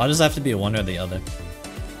 Why does it have to be one or the other?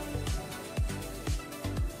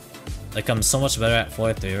 Like, I'm so much better at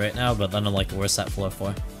floor 3 right now, but then I'm like worse at floor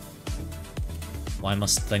 4. Why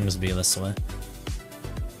must things be this way?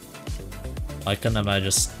 Why couldn't I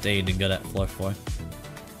just stayed good at floor 4?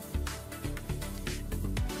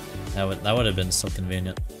 That would have been so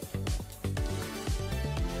convenient.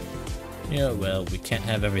 Yeah, well, we can't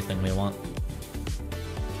have everything we want.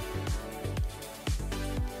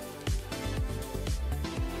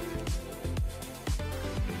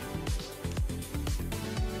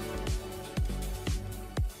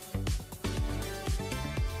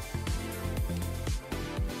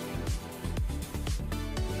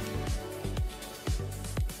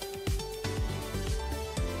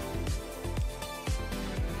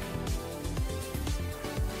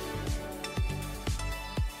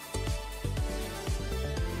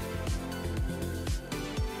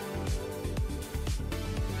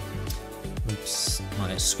 Oops,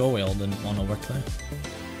 my scroll wheel didn't want to work there.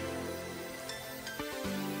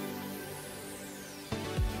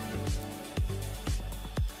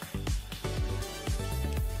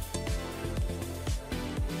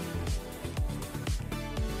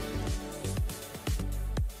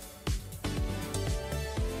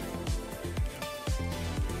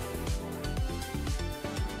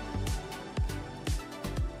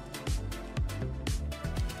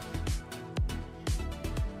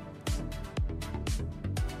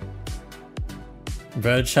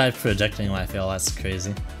 Bro tried predicting my fail, that's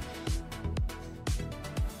crazy.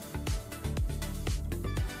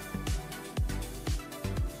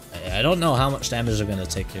 I don't know how much damage they're gonna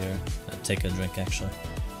take here. Take a drink actually.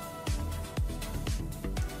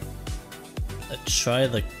 Let's try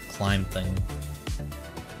the climb thing.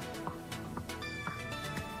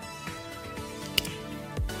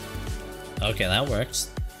 Okay, that works.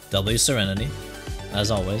 W Serenity, as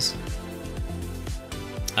always.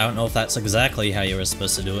 I don't know if that's exactly how you were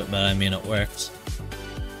supposed to do it, but I mean it worked.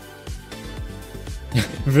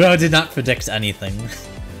 Bro did not predict anything.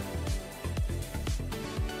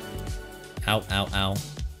 Ow, ow, ow.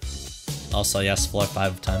 Also, yes, floor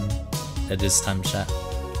 510. It is time chat.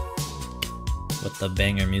 With the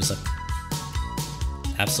banger music.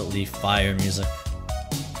 Absolutely fire music.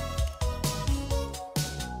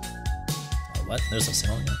 Oh, what? There's a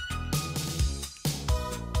song?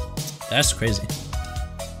 That's crazy.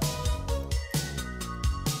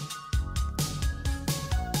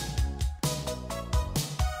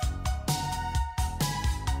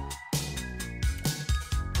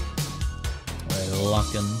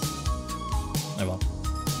 locked in. Or well,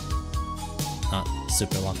 not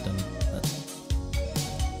super locked in, but...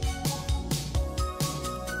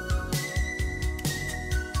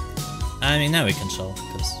 I mean, now we can chill,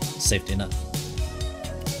 because safety net.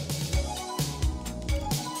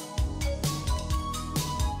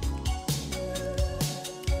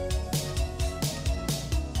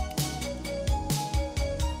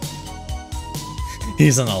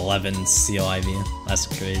 He's an 11 COIV. That's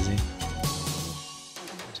crazy.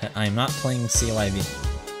 I'm not playing COIV.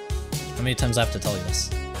 How many times I have to tell you this?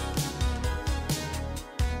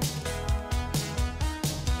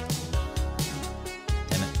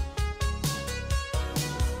 Damn it.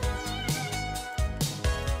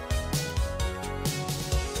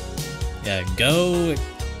 Yeah, Go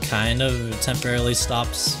kind of temporarily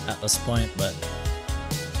stops at this point, but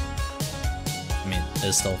I mean,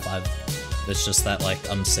 it's still 5. It's just that, like,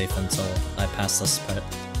 I'm safe until I pass this part.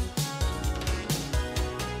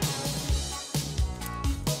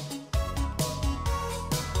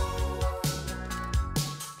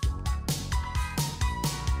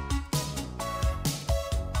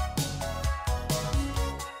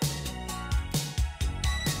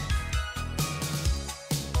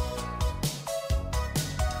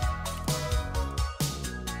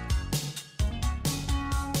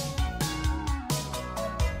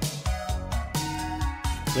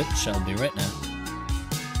 Which I'll do right now.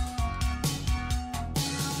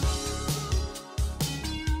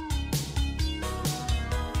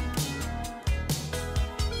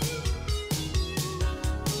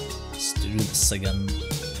 Let's do this again.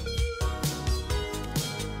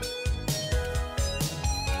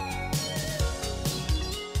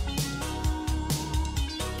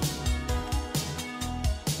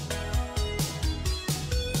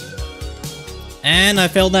 And I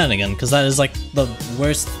failed that again, because that is like the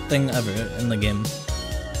worst thing ever in the game.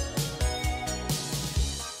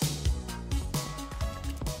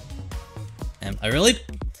 And I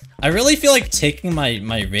really feel like taking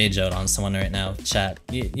my rage out on someone right now, chat.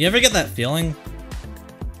 You ever get that feeling?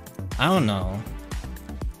 I don't know.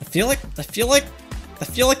 I feel like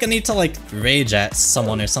I need to like rage at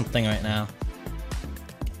someone or something right now.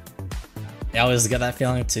 I always get that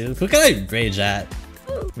feeling too. Who can I rage at?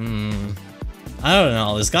 I don't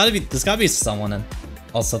know. There's gotta be someone. And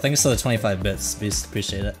also, thanks for the 25 bits. Beast,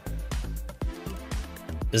 appreciate it.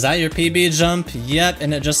 Is that your PB jump? Yep,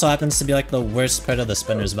 and it just so happens to be like the worst part of the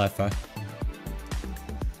spinners by far.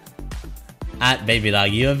 At Baby Dog,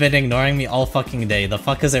 you have been ignoring me all fucking day. The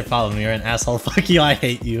fuck is your problem? You're an asshole. Fuck you. I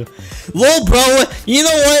hate you. Lol, bro. You know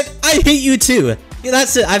what? I hate you too. Yeah,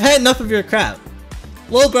 that's it. I've had enough of your crap.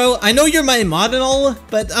 Lol, bro. I know you're my mod and all,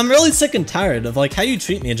 but I'm really sick and tired of like how you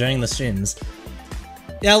treat me during the streams.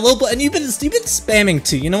 Yeah, Lil Bro, and you've been spamming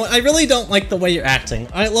too. You know what? I really don't like the way you're acting.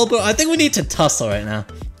 Alright, Lil Bro, I think we need to tussle right now.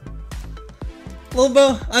 Lil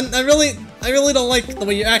Bro, I really don't like the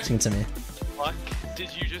way you're acting to me. Fuck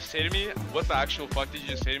did you just say to me? What the actual fuck did you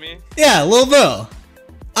just say to me? Yeah, Lil Bro.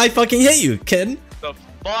 I fucking hate you, kid. The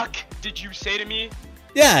fuck did you say to me?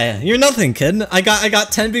 Yeah, you're nothing, kid. I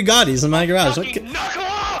got 10 Bugattis in my garage. Fucking knuckle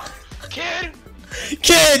off, kid!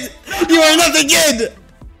 Kid! You are nothing, kid!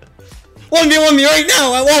 1v1 me right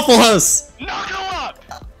now at Waffle House! Knuckle up!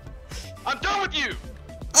 I'm done with you!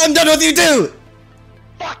 I'm done with you too!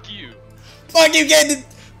 Fuck you! Fuck you, kid!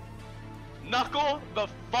 Knuckle the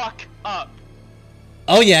fuck up!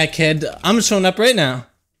 Oh yeah, kid. I'm showing up right now.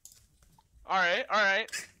 Alright, alright.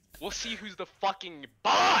 We'll see who's the fucking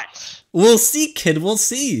boss! We'll see, kid. We'll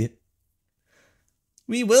see.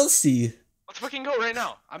 We will see. Let's fucking go right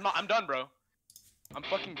now. I'm done, bro. I'm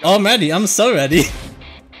fucking done. Oh, I'm ready. I'm so ready.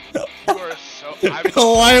 You are so...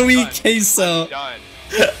 Why are we queso? I'm done.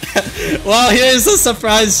 Well, here's a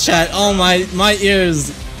surprise chat. Oh my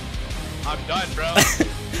ears. I'm done, bro.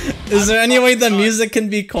 Is there any way the music can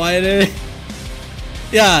be quieter?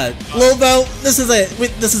 Yeah, Lil Bro, this is it.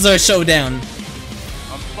 This is our showdown.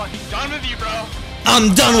 I'm fucking done with you, bro.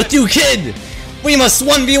 I'm done with you, kid. We must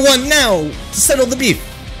 1v1 now to settle the beef.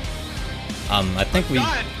 I think we.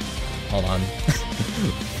 Done. Hold on.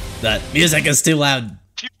 That music is too loud.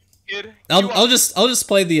 I'll just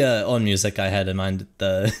play the own music I had in mind,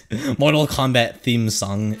 the Mortal Kombat theme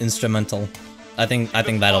song instrumental. I think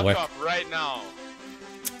that'll work. Right now.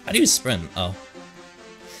 How do you sprint? Oh.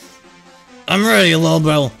 I'm ready, Lil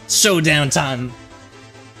Bro. Showdown time.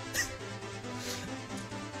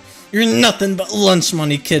 You're nothing but lunch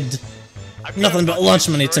money, kid. Nothing but lunch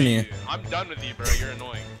money to me. I'm done with you, bro. You're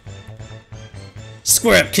annoying.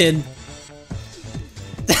 Square up, kid.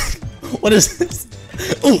 What is this?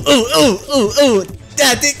 Ooh, ooh, ooh, ooh, ooh.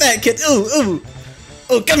 Dad, take that, kid. Ooh, ooh.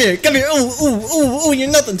 Oh, come here, come here. Ooh, ooh, ooh, ooh. You're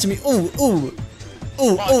nothing to me. Ooh, ooh.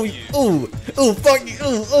 fuck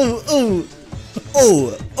you,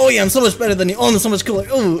 oh yeah, I'm so much better than you, oh, I'm so much cooler,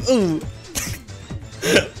 ooh.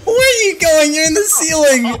 Where are you going? You're in the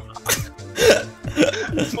ceiling!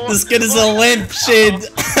 This kid is a lampshade!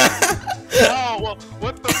 Oh,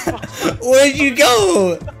 what the fuck? Where'd you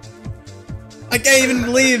go? I can't even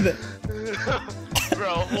believe it. Bro,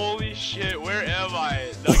 holy shit, where am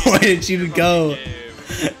I? Where did you go?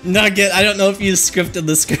 Nugget, I don't know if you scripted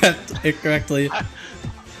the script correctly.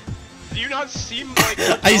 Do you not seem like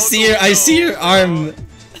I see your arm.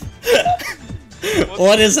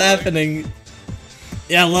 What is happening?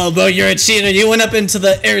 Yeah, Lobo, you're a cheater. You went up into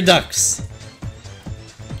the air ducts.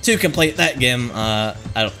 To complete that game, I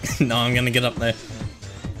don't know, I'm gonna get up there.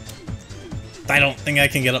 I don't think I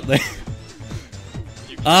can get up there.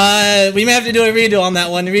 We may have to do a redo on that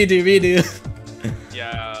one. Redo.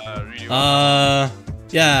 Yeah, redo.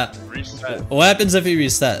 Yeah. Reset. What happens if you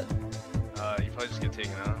reset? You probably just get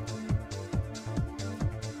taken out.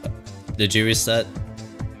 Did you reset?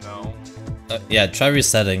 No. Yeah, try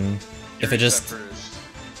resetting. If it just... First.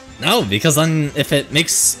 No, because then if it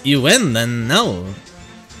makes you win, then no.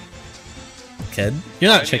 Kid,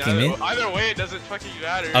 you're not tricking me. Either way, it doesn't fucking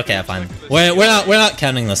matter. Okay, fine. We're not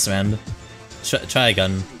counting this round. Try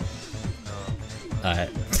again. Alright.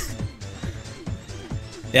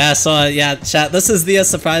 Yeah, so yeah, chat, this is the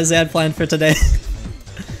surprise I had planned for today.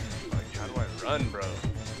 Like, how do I run, bro?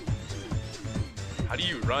 How do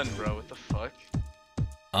you run, bro? What the fuck?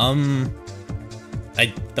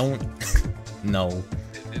 I don't know.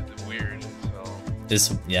 It's weird, so...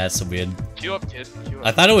 It's weird. Queue up, kid. Queue up.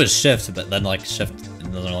 I thought it was shift, but then like shift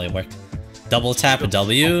doesn't really work. Double tap a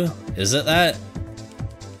W? Is it that?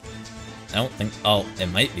 I don't think. Oh, it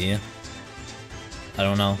might be. I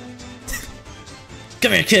don't know.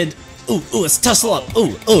 Come here, kid. Ooh, let's tussle up.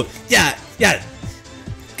 Ooh, yeah.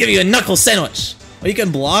 Give you a knuckle sandwich. Oh, you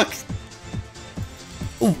can block.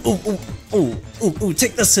 Ooh,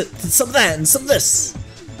 take this, some of that, and some of this.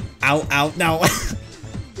 Ow, no.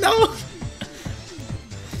 No.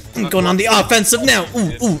 I'm going on the offensive now.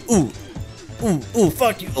 Ooh,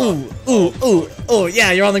 fuck you. Ooh,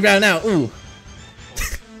 yeah, you're on the ground now. Ooh.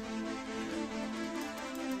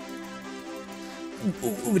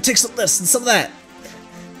 Ooh, take some of this and some of that.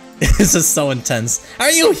 This is so intense. How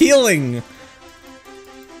are you healing?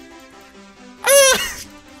 Ah!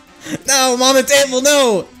 No, I'm on the table,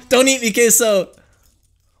 no! Don't eat me, queso!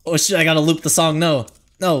 Oh shit, I gotta loop the song, no.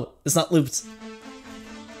 No, it's not looped.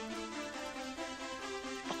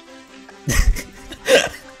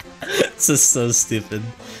 This is so stupid.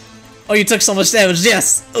 Oh, you took so much damage,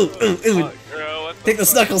 yes! Ooh. Take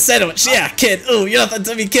the knuckle sandwich, yeah, kid! Ooh, you're nothing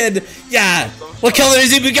to me, kid! Yeah! What color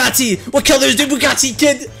is your Bugatti? What color is your Bugatti,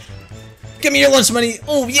 kid? Give me your lunch money!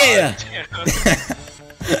 Oh, yeah!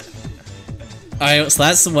 Alright, so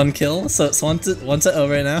that's one kill, so it's 1-0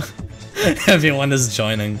 right now. Everyone is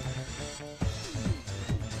joining.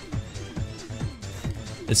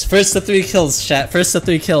 It's first to 3 kills, chat. First to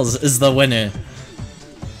 3 kills is the winner.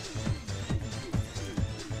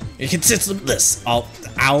 You can sit some this. Oh,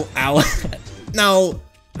 ow. No!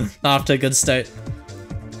 Not off to a good start.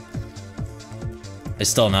 I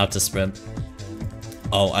still don't know how to sprint.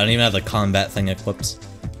 Oh, I don't even have the combat thing equipped.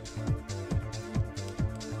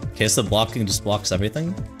 Okay, so blocking just blocks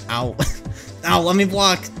everything? Ow. Ow, let me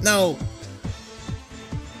block! No!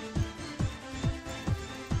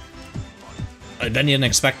 I didn't even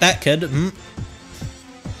expect that, kid.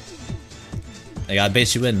 I gotta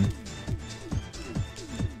bait you in.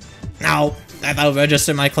 No! I thought I would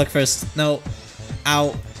register my click first. No.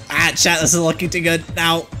 Ow. Ah, chat, this is looking too good.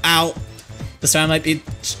 Ow. This round might be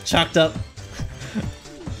chalked up.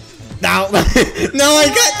 No! No,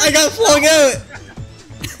 I got flung out!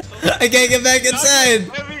 I can't get back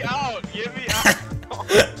inside! Get me out!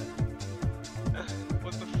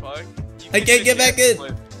 What the fuck? I can't get back in!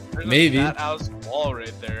 There's maybe. a fat house wall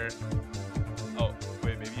right there. Oh,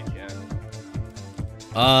 wait, maybe you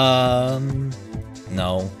can.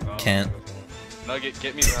 No, can't. Nugget,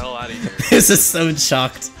 get me the hell out of here. This is so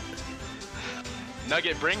shocked.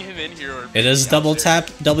 Nugget, bring him in here. Or it is double tap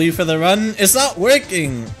W for the run. It's not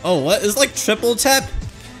working. Oh, what? It's like triple tap?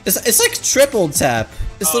 It's like triple tap.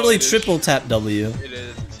 It's literally triple tap W. It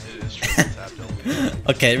is triple tap W.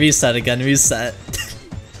 Okay, reset again, reset.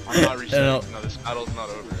 I'm not resetting. No, this battle's not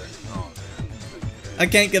over. Oh, man. Okay. I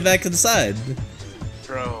can't get back inside.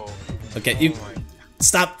 Bro. Okay, you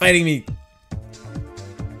stop fighting me.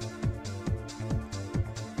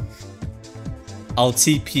 I'll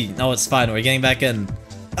TP. No, it's fine. We're getting back in.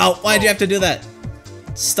 Oh, why'd you have to do that?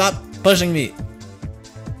 Stop pushing me.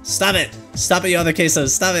 Stop it. Stop it, you other quesos.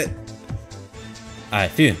 Stop it.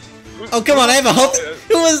 Alright, phew. Oh, come on. I have a health.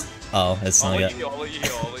 Who was? Oh, it's not yet. I'll let you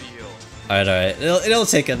heal. Alright, alright. It'll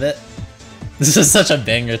take a bit. This is such a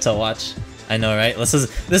banger to watch. I know, right? This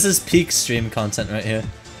is peak stream content right here.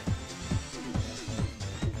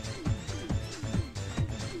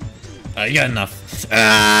 You got enough.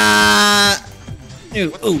 Ah!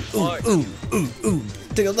 Ooh, ooh.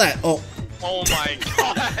 Take out that. Oh. Oh my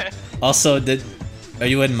god. Also, are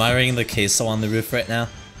you admiring the queso on the roof right now?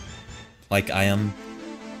 Like I am.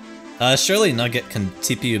 Surely Nugget can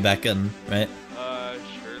TP you back in, right?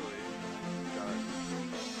 Surely. God.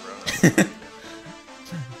 Bro.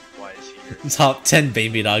 Why is he here? Top 10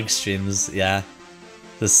 baby dog streams, yeah.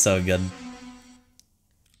 This is so good.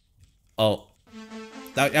 Oh.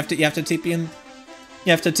 You have to TP in?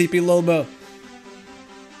 You have to TP Lobo.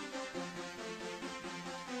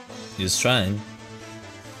 He's trying.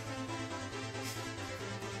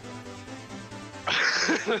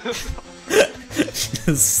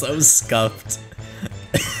 It's so scuffed.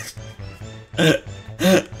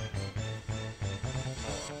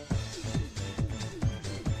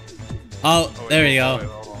 Oh, there we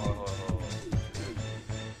go.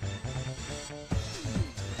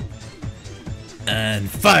 And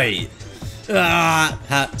fight! Ah!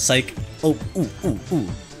 Ha! Psych! Oh! Ooh! Ooh! Ooh!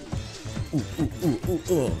 Ooh! Ooh! Ooh! Ooh!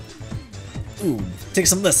 Ooh! Ooh! Take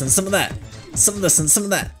some of this and some of that. Some of this and some of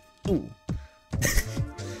that. Ooh!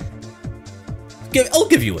 I'll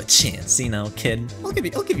give you a chance, you know, kid. I'll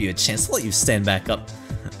give you a chance. I'll let you stand back up.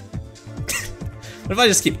 What if I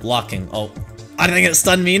just keep blocking? Oh! I think it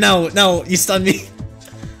stunned me. No! No! You stunned me.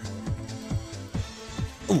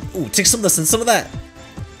 Ooh! Ooh! Take some of this and some of that.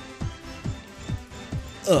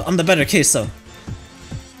 I'm the better queso.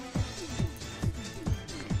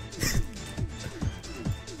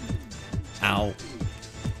 Ow.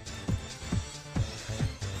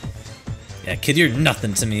 Yeah, kid, you're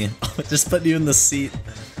nothing to me. Just put you in the seat.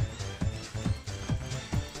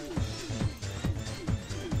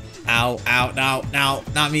 Ow, ow, ow, ow,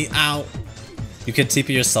 not me, ow. You can TP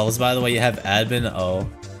yourselves, by the way, you have admin, oh.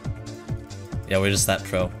 Yeah, we're just that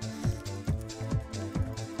pro.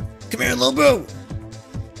 Come here, little bro!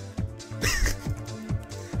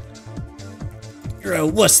 You're a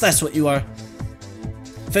wuss, that's what you are.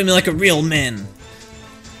 Fight me like a real man.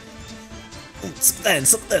 Ooh, some of that and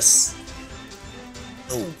some of this.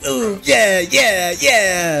 Ooh, ooh, yeah, yeah,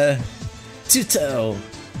 yeah! Two-toe.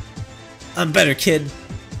 I'm better, kid.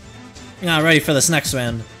 You're not ready for this next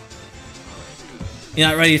round. You're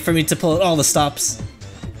not ready for me to pull out all the stops.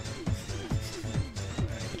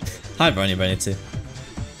 Hi, Brony Brony 2.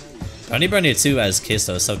 Brony Brony 2 as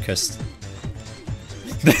queso is so cursed.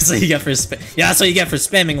 That's what you get for yeah, that's what you get for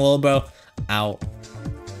spamming, little bro. Ow.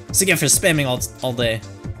 That's what you get for spamming all day.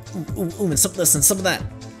 Ooh, ooh, ooh, and some of this and some of that.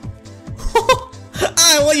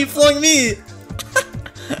 Ah, why are you flowing me?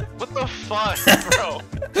 What the fuck, bro?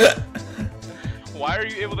 Why are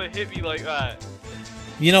you able to hit me like that?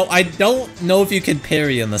 You know, I don't know if you can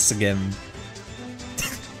parry in this again.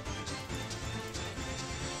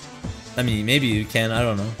 I mean, maybe you can, I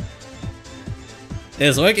don't know.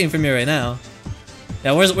 It's working for me right now.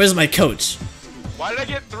 Yeah, where's my coach? Why did I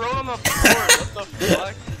get thrown on the floor? What the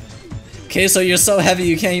fuck? Okay, so you're so heavy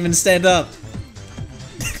you can't even stand up.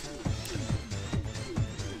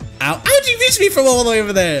 Ow. How'd you reach me from all the way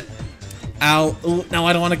over there? Ow. Ooh, now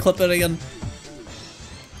I don't want to clip it again.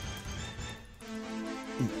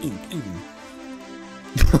 Ooh, ooh,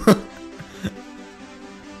 ooh.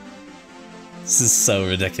 This is so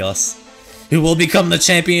ridiculous. Who will become the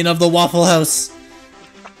champion of the Waffle House?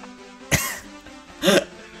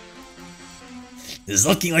 It's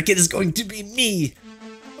looking like it is going to be me!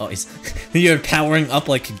 Oh, you're powering up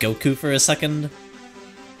like Goku for a second?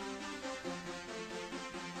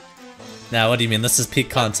 Now, what do you mean? This is peak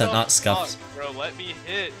content, not scuffed. Bro, let me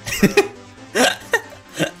hit.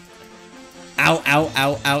 Ow, ow,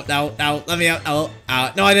 ow, ow, ow, ow, let me out, ow,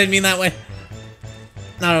 ow. No, I didn't mean that way.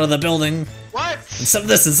 Not out of the building. What? And some of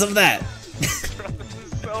this and some of that. Bro, this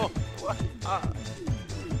is so... Ow!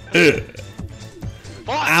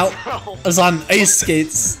 Bro. I was on ice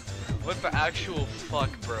skates. What the actual fuck,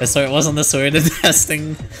 bro? I swear it wasn't this weird in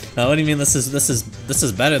testing. No, what do you mean this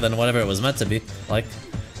is better than whatever it was meant to be? Like,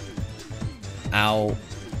 ow!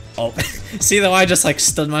 Oh, see though I just like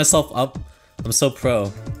stood myself up. I'm so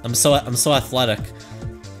pro. I'm so athletic.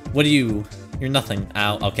 What are you? You're nothing.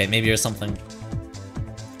 Ow. Okay, maybe you're something.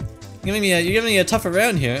 You're giving me a tougher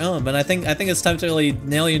round here. Oh, but I think it's time to really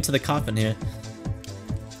nail you into the coffin here.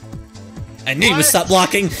 I knew you would stop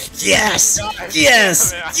blocking. Yes!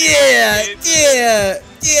 Yes! Yeah! Yeah!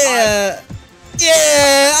 Yeah!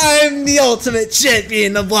 Yeah! I'm the ultimate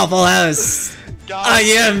champion of Waffle House! I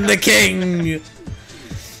am the king!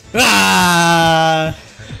 Ah!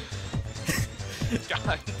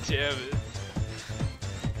 God damn it.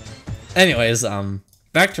 Anyways,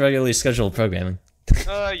 back to regularly scheduled programming.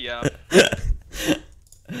 Yeah.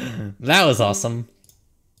 That was awesome.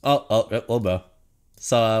 Oh, rip Lobo.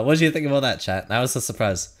 So, what did you think about that, chat? That was a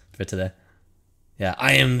surprise for today. Yeah,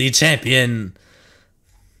 I am the champion!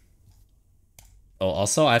 Oh,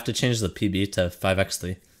 also, I have to change the PB to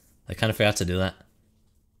 5x3. I kind of forgot to do that.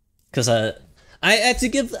 Because, I had to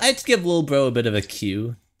give Lil Bro a bit of a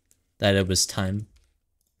cue that it was time.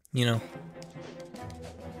 You know?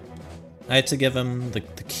 I had to give him the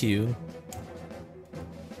cue.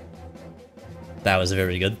 That was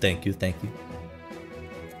very good, thank you, thank you.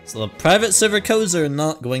 So the private server codes are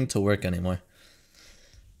not going to work anymore.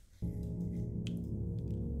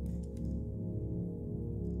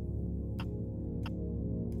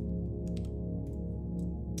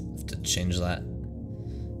 Have to change that.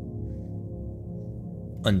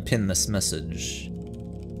 Unpin this message.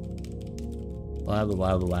 Blah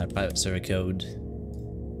blah blah blah, private server code.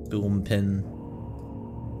 Boom pin.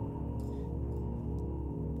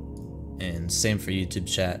 And same for YouTube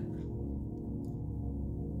chat.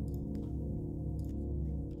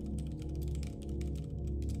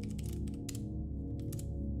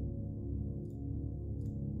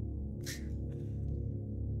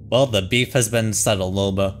 Well, the beef has been settled,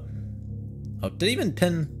 Lobo. Oh, did it even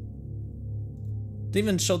pin? Did it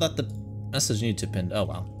even show that the message needed to pin? Oh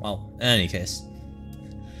wow. Well, in any case.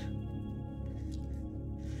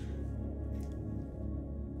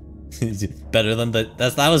 Better than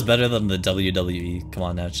that was better than the WWE. Come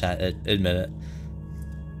on now, chat. Admit it.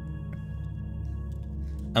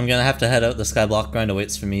 I'm gonna have to head out. The skyblock grind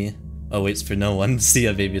awaits for me. Awaits for no one. See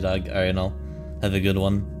ya, baby dog. Alright, I'll have a good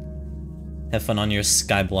one. Have fun on your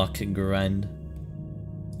skyblock grind.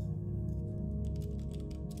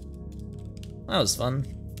 That was fun.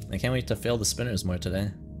 I can't wait to fail the spinners more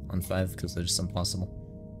today on 5 because they're just impossible,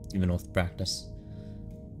 even with practice.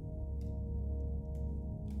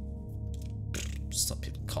 Some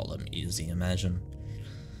people call them easy, imagine.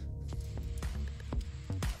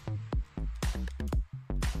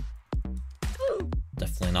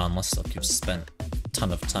 Definitely not unless like you've spent a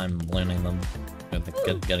ton of time learning them or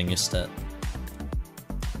getting used to it.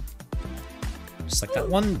 Just like that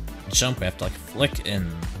one jump we have to like flick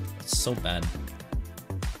in. It's so bad.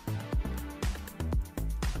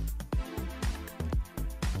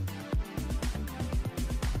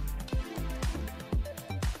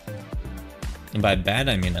 And by bad,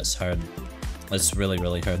 I mean it's hard. It's really,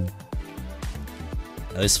 really hard.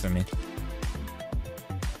 At least for me.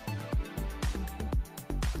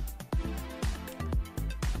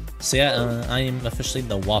 So yeah, I am officially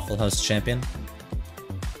the Waffle House champion.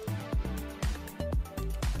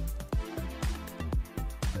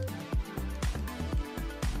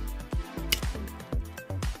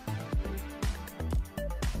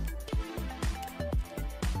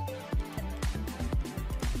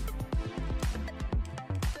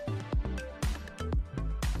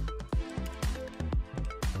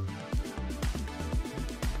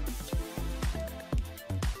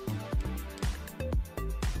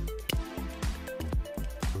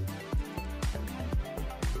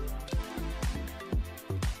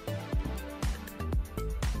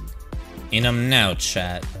 In now,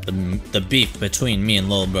 chat. The beef between me and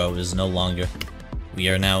Lil Bro is no longer. We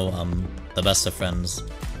are now the best of friends,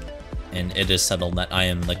 and it is settled that I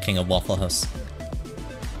am the king of Waffle House.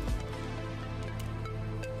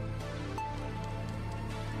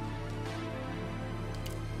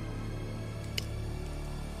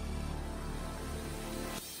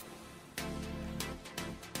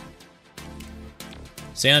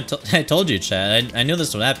 See, I told you, chat. I knew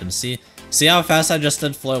this would happen. See how fast I just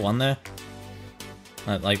did floor 1 there?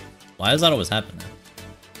 Like, why does that always happen?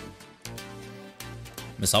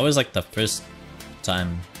 It's always like the first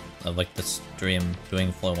time of like the stream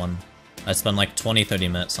doing floor 1. I spend like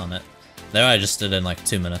 20-30 minutes on it. There I just did it in like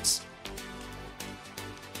 2 minutes.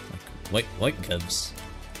 Like, what gives?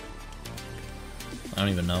 I don't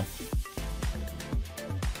even know.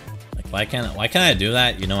 Like, why can't I do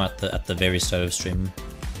that? You know, at the very start of stream.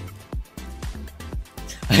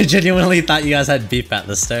 I genuinely thought you guys had beef at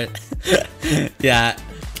the start. Yeah,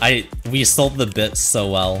 we sold the bits so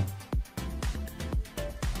well.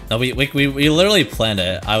 No, we literally planned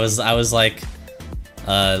it. I was like,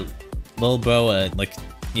 Lil Bro, like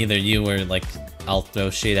either you or like I'll throw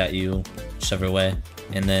shade at you, whichever way.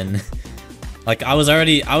 And then, like I was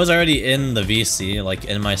already in the VC, like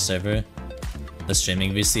in my server, the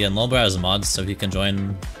streaming VC, and Lil Bro has mods, so he can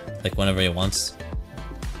join like whenever he wants.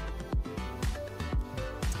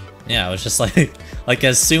 Yeah, I was just like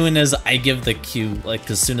as soon as I give the cue, like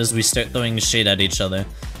as soon as we start throwing shade at each other,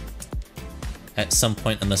 at some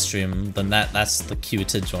point in the stream, then that's the cue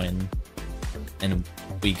to join. And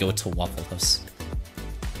we go to Waffle House.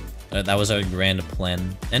 That was our grand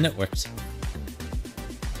plan, and it worked.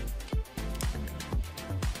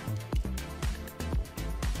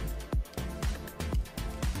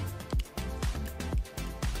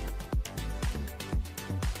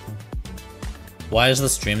 Why is the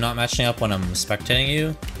stream not matching up when I'm spectating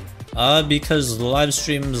you? Because the live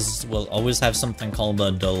streams will always have something called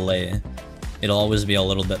a delay. It'll always be a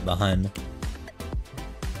little bit behind.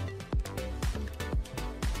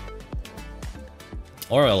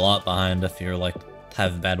 Or a lot behind if you're like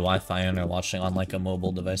have bad Wi-Fi and are watching on like a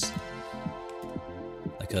mobile device.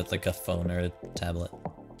 Like a phone or a tablet.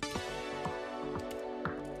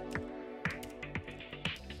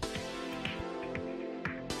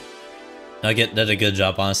 Nugget did a good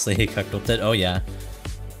job, honestly. He cooked with it. Oh yeah.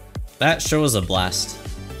 That sure was a blast.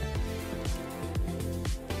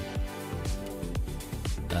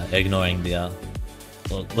 Ignoring the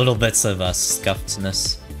little bits of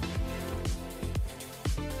scuffedness.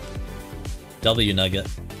 W Nugget.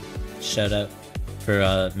 Shout out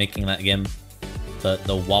for making that game.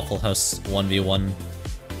 The Waffle House 1v1.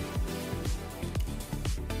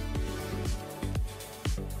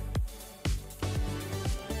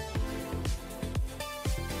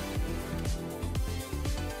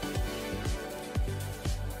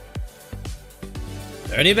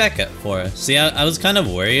 Already back at 4. See, I was kind of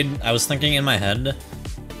worried. I was thinking in my head,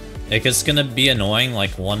 it's gonna be annoying,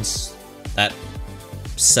 like, once that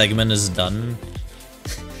segment is done.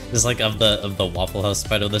 Just like of the Waffle House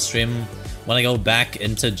part of the stream. When I go back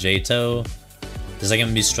into JTO, is I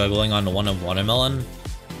gonna be struggling on one of Watermelon?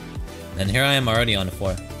 And here I am already on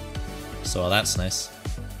 4. So that's nice.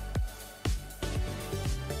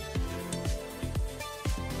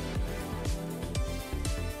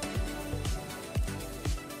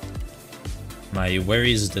 My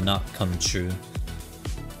worries did not come true.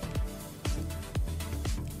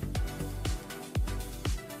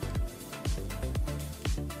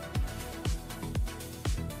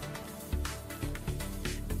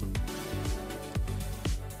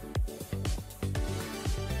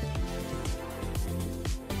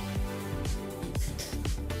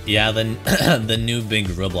 Yeah, the new big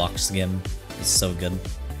Roblox game is so good.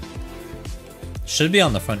 Should be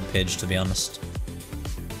on the front page, to be honest.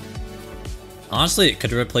 Honestly, it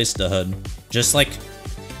could replace the hood. Just like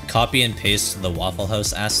copy and paste the Waffle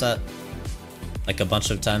House asset like a bunch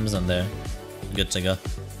of times and they're good to go.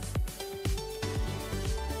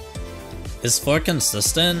 Is 4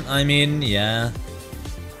 consistent? I mean, yeah.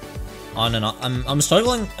 On and on. I'm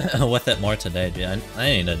struggling with it more today, dude. I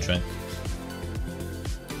need a drink.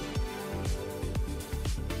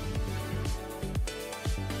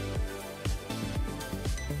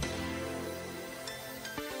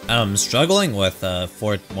 I'm struggling with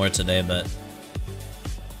 4 more today, but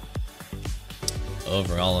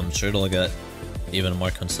overall I'm sure it'll get even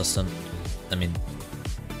more consistent. I mean,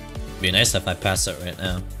 it'd be nice if I pass it right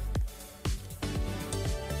now.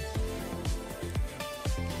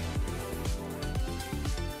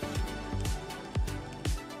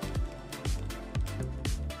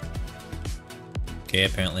 Okay,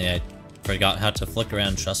 apparently I forgot how to flick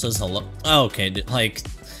around trusses. Hello? Oh, okay, like...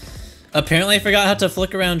 Apparently I forgot how to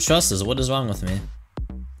flick around trusses. What is wrong with me?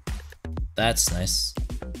 That's nice.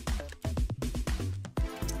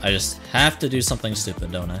 I just have to do something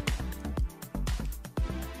stupid, don't I?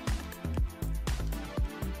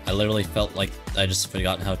 I literally felt like I just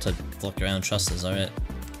forgot how to flick around trusses. Alright.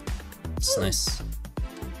 It's nice.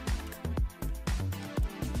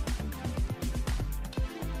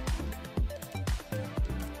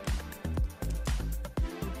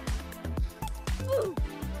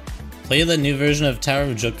 Play the new version of Tower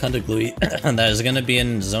of Jokunda Glooey that is gonna be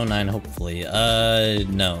in Zone 9, hopefully.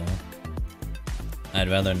 No. I'd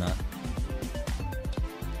rather not.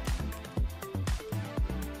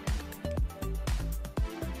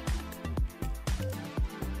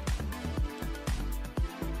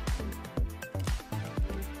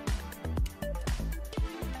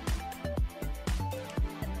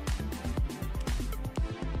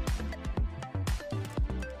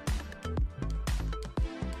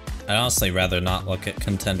 I'd honestly rather not look at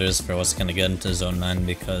contenders for what's gonna get into Zone 9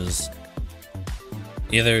 because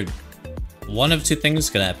either one of two things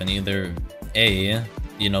could happen. Either A,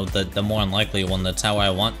 you know, the more unlikely one, the tower I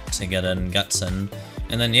want to get in gets in,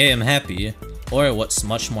 and then yay, I'm happy. Or what's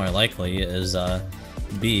much more likely is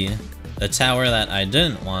B, the tower that I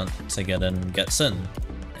didn't want to get in gets in,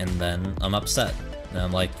 and then I'm upset. And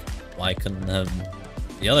I'm like, why couldn't have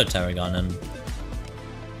the other tower gone in?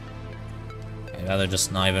 I'd rather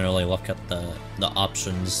just not even really look at the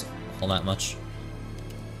options all that much.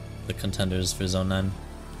 the contenders for Zone 9.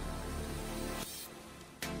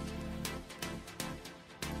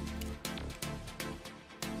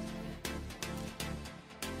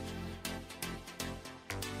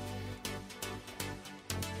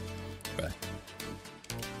 Right.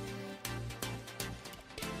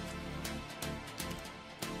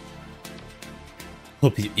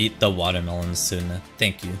 Hope you eat the watermelons soon.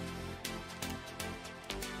 Thank you.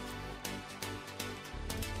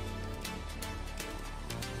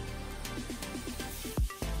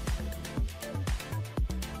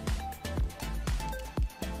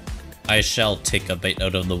 I shall take a bite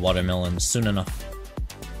out of the watermelon soon enough.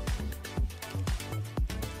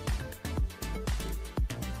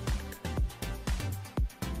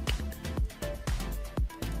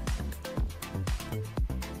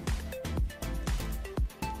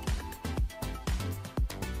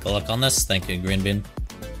 Good luck on this. Thank you, Green Bean.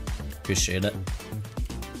 Appreciate it.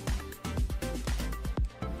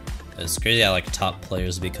 It's crazy how like top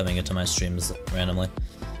players be coming into my streams randomly.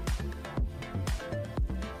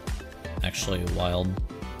 Actually wild.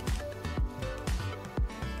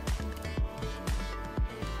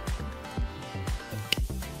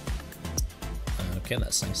 Okay,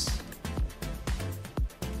 that's nice.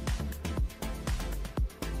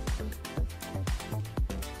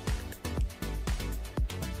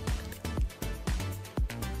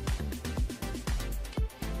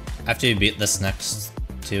 After you beat this next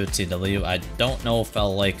 2TW, I don't know if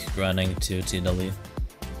I'll like grinding 2TW.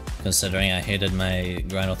 Considering I hated my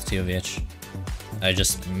grind with TOVH.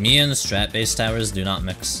 Me and strat-based towers do not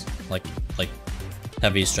mix. Like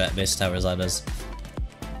heavy strat-based towers, that is.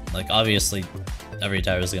 Like, obviously, every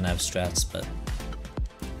tower is gonna have strats, but...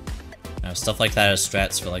 You know, stuff like that has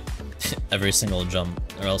strats for, like, every single jump,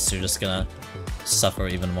 or else you're just gonna suffer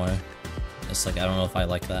even more. It's like, I don't know if I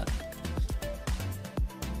like that.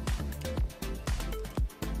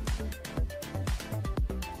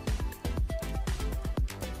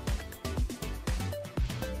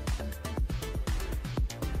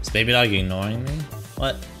 Baby dog ignoring me?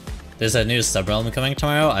 What? There's a new sub-realm coming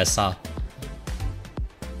tomorrow? I saw.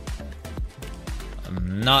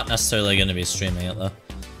 I'm not necessarily gonna be streaming it though.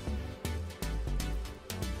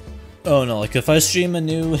 Oh no, like if I stream a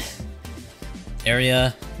new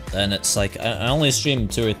area, then it's like, I only stream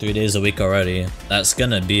 2 or 3 days a week already. That's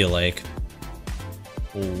gonna be like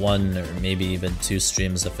 1 or maybe even 2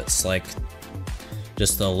 streams if it's like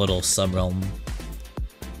just a little sub-realm.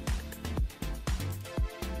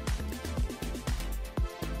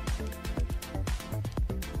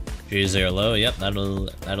 G0 low, yep,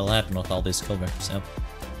 that'll happen with all these Kilbers, yep.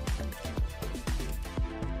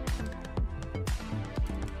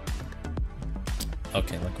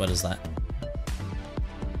 Okay, look, what is that?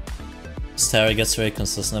 This tower gets very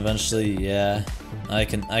consistent eventually, yeah. I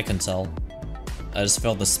can tell. I just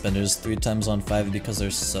failed the spinners 3 times on 5 because they're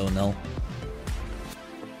so nil.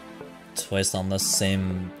 Twice on the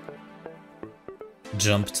same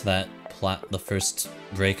jump to that the first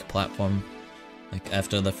break platform. Like,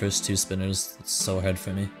 after the first 2 spinners, it's so hard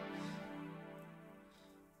for me.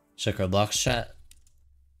 Check our blocks chat.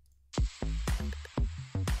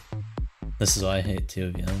 This is why I hate 2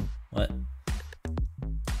 of you. What?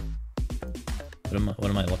 What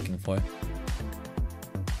am I looking for?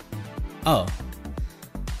 Oh.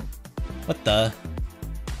 What the?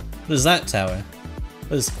 What is that tower?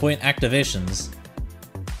 What is point activations?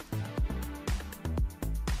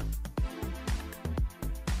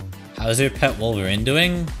 How's your pet Wolverine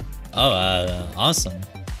doing? Oh, awesome.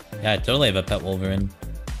 Yeah, I totally have a pet Wolverine.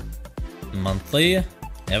 Monthly? I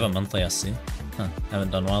have a monthly SC. Huh, haven't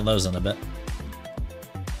done one of those in a bit.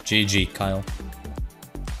 GG, Kyle.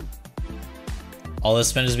 All the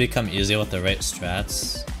spinners become easier with the right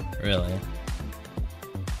strats? Really?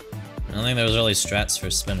 I don't think there was really strats for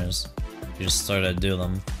spinners. You just sort of do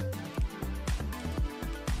them.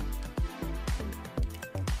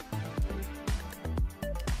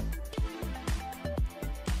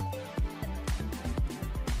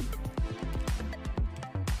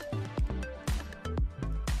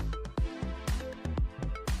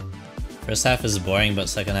 First half is boring, but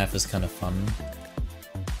second half is kind of fun.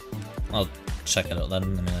 I'll check it out then. I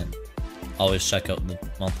mean, I always check out the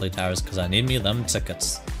monthly towers because I need me them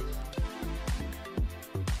tickets.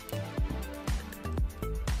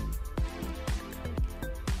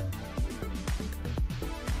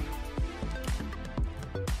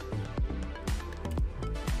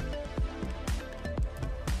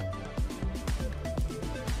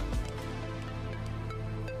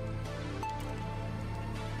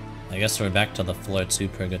 I guess we're back to the floor 2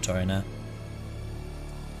 purgatory now.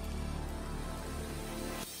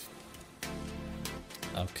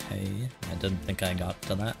 Okay, I didn't think I got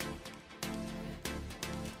to that.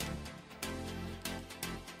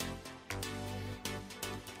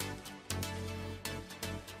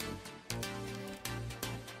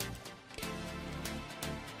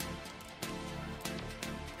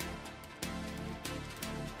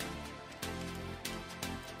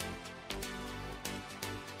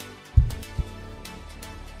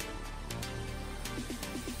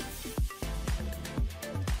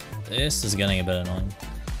 This is getting a bit annoying.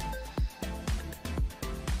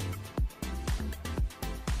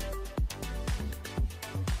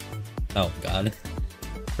 Oh god.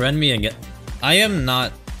 Friend me again. I am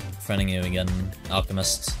not friending you again,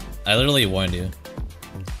 Alchemist. I literally warned you.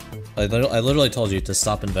 I literally told you to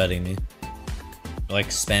stop inviting me. Like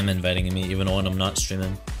spam inviting me even when I'm not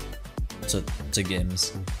streaming to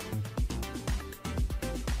games.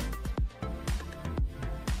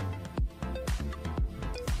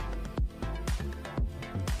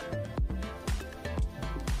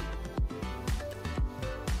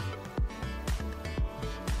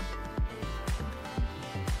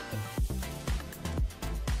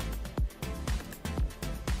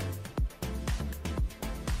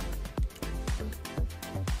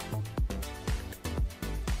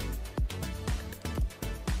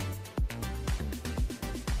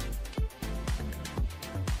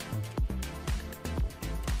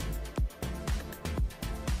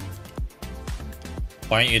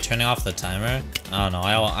 Why aren't you turning off the timer? I don't know,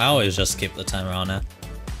 I always just keep the timer on it.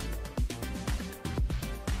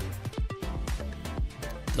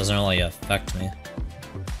 Doesn't really affect me.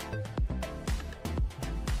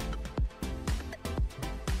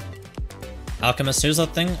 Alchemist, here's the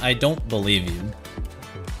thing, I don't believe you.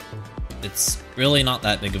 It's really not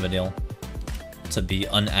that big of a deal to be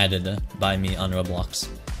unadded by me on Roblox.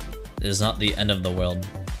 It is not the end of the world.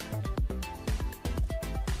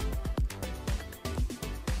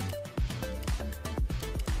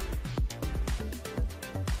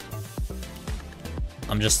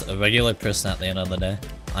 I'm just a regular person at the end of the day.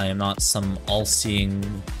 I am not some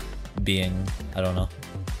all-seeing being. I don't know.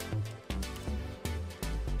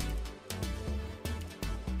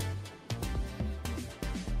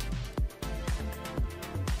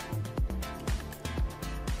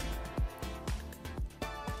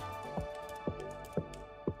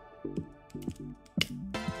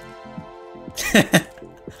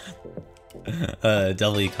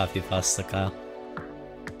 W copy pasta, Kyle.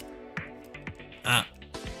 Ah.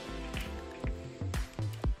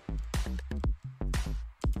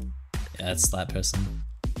 Yeah, it's that person.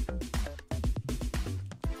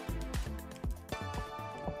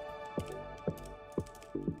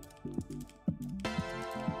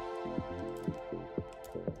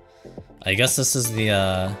 I guess this is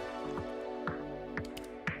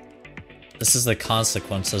the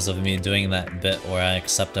consequences of me doing that bit where I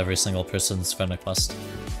accept every single person's friend request.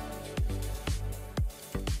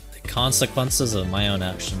 The consequences of my own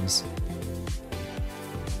actions.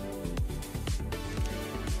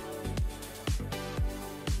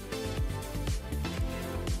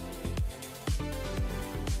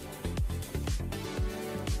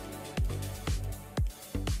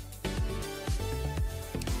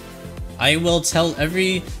 I will tell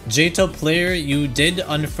every JTO player you did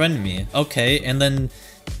unfriend me. Okay, and then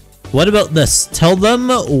what about this? Tell them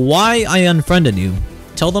why I unfriended you.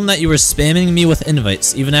 Tell them that you were spamming me with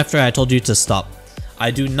invites even after I told you to stop.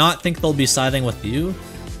 I do not think they'll be siding with you.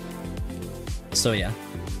 So yeah.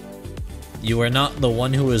 You are not the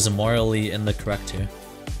one who is morally in the correct here.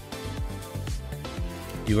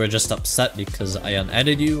 You were just upset because I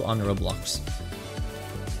unadded you on Roblox.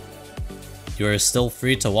 You are still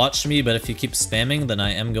free to watch me, but if you keep spamming, then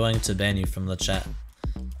I am going to ban you from the chat.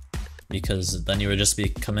 Because then you are just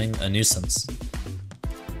becoming a nuisance.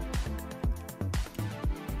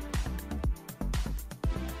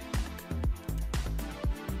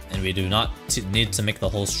 And we do not need to make the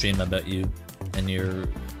whole stream about you and your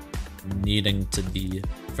needing to be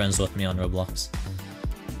friends with me on Roblox.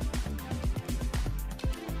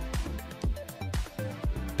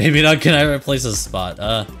 Maybe not, can I replace a spot?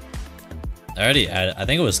 I already added, I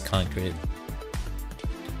think it was concrete.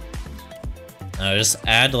 Just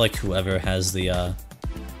add like whoever has the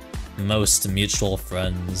most mutual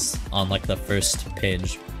friends on like the first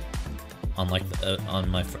page on like on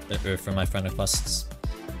my for my friend requests,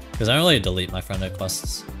 because I don't really delete my friend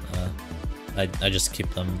requests. I just keep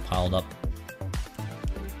them piled up.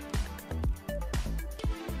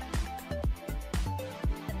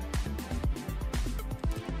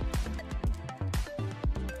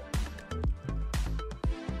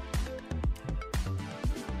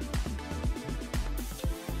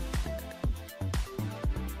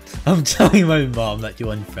 I'm telling my mom that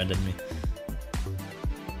you unfriended me.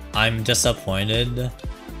 I'm disappointed.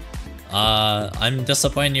 I'm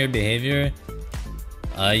disappointed in your behavior.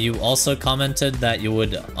 You also commented that you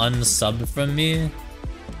would unsub from me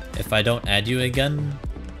if I don't add you again.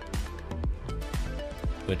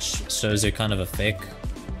 Which shows you're kind of a fake.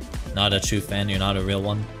 Not a true fan, you're not a real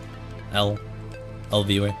one. L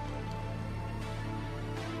viewer.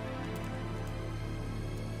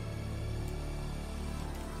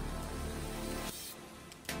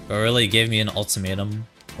 Bro really gave me an ultimatum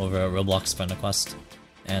over a Roblox friend request,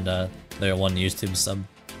 and their 1 YouTube sub,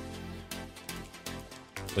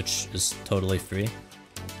 which is totally free.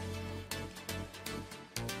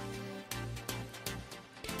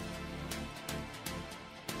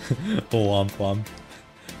 Womp womp.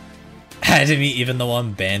 Had to meet even the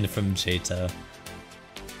one banned from Jto.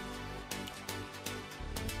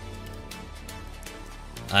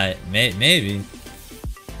 Maybe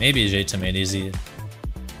Jto made easy.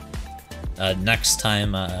 Next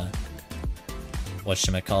time,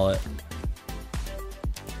 whatchamacallit?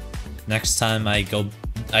 Next time I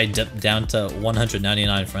dip down to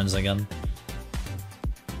 199 friends again.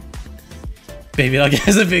 Baby Dog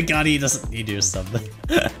has a big god, he doesn't need your sub.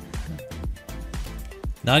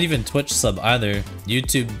 Not even Twitch sub either,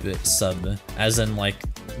 YouTube sub, as in like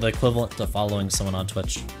the equivalent to following someone on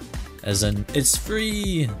Twitch. As in, it's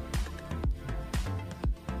free!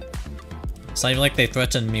 It's not even like they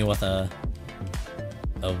threatened me with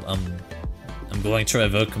I'm going to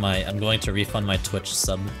I'm going to refund my Twitch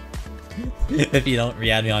sub if you don't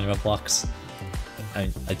re-add me on Roblox. I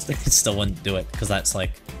still wouldn't do it, because that's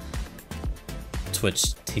like,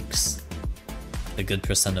 Twitch takes a good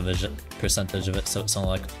percentage of it, so it's only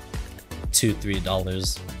like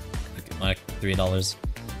 $2-3, like $3.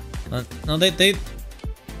 No, they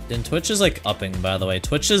and Twitch is like upping, by the way.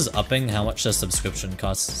 Twitch is upping how much the subscription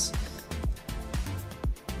costs.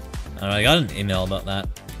 I got an email about that.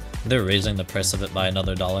 They're raising the price of it by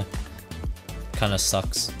another $1. Kinda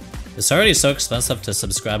sucks. It's already so expensive to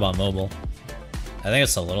subscribe on mobile. I think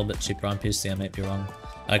it's a little bit cheaper on PC, I might be wrong.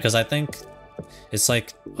 Because I think it's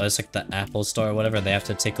like the Apple Store or whatever, they have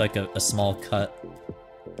to take like a small cut.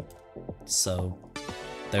 So,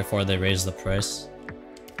 therefore they raise the price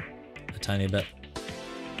a tiny bit.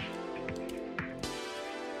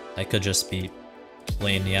 I could just be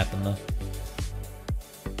playing the app in the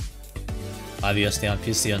obviously on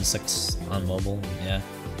PC and 6 on mobile, yeah.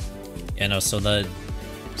 Yeah, no, so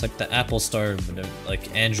it's like the Apple Store,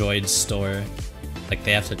 like Android store, like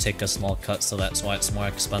they have to take a small cut, so that's why it's more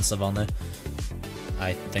expensive on there,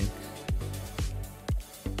 I think.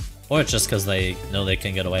 Or it's just because they know they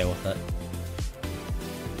can get away with it.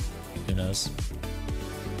 Who knows?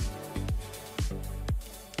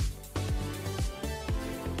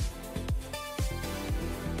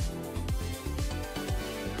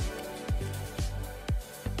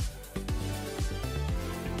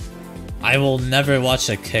 I will never watch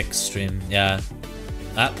a Kick stream, yeah.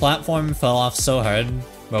 That platform fell off so hard.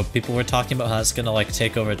 Bro, people were talking about how it's gonna like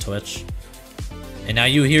take over Twitch. And now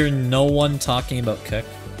you hear no one talking about Kick.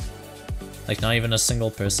 Like not even a single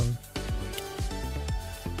person.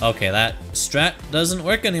 Okay, that strat doesn't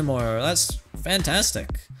work anymore. That's fantastic.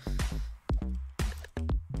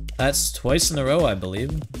 That's twice in a row, I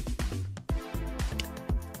believe.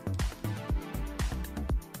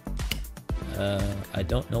 I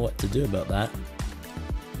don't know what to do about that.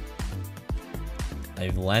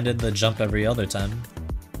 I've landed the jump every other time.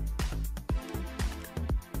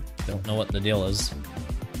 Don't know what the deal is.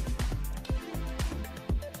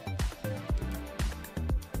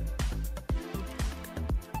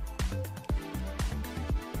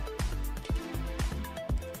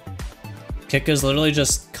 Kick is literally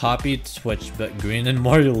just copy Twitch, but green and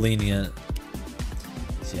more lenient.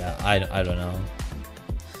 So yeah, I don't know.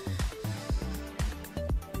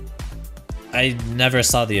 I never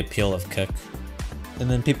saw the appeal of Kick,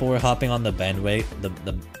 and then people were hopping on the bandwagon,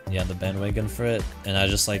 the bandwagon for it, and I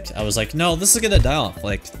was like, no, this is gonna die off,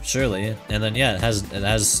 like surely, and then yeah, it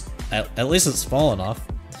has at least it's fallen off.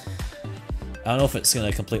 I don't know if it's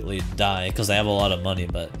gonna completely die because they have a lot of money,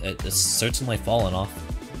 but it's certainly fallen off.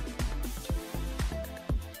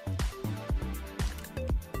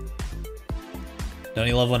 Don't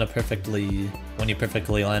you love when you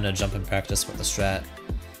perfectly land a jump in practice with the strat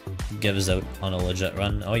gives out on a legit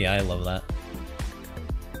run? Oh yeah, I love that.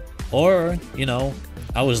 Or, you know,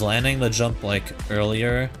 I was landing the jump like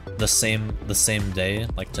earlier the same day,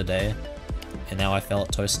 like today, and now I fail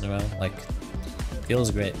it twice in a row. Like,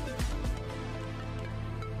 feels great.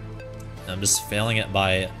 I'm just failing it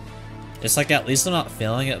by, it's like at least I'm not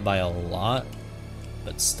failing it by a lot,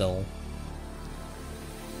 but still.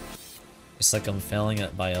 It's like I'm failing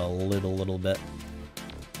it by a little bit.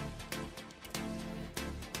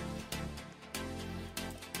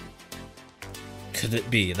 Could it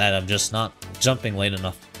be that I'm just not jumping late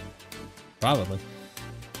enough? Probably.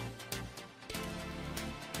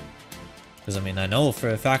 Because I mean, I know for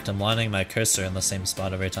a fact I'm landing my cursor in the same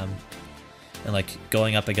spot every time. And like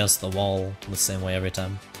going up against the wall the same way every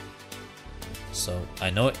time. So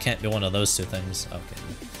I know it can't be one of those two things. Okay.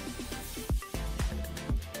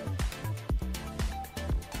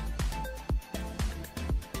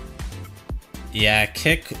 Yeah,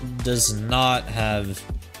 Kick does not have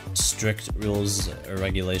strict rules or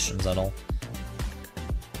regulations at all.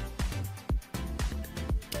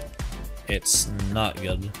 It's not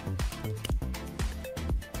good.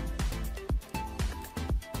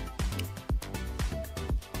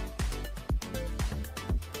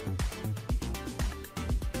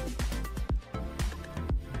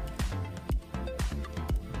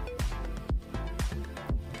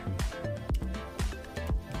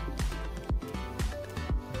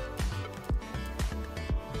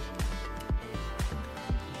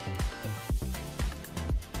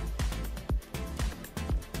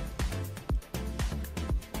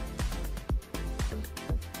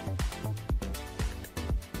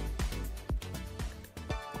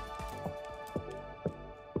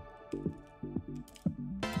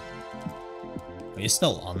 Are you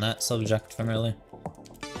still on that subject from earlier?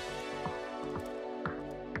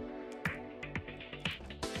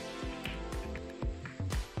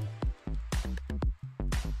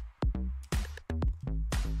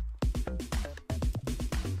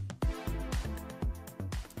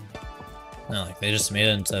 No, like they just made it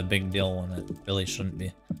into a big deal when it really shouldn't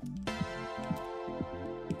be.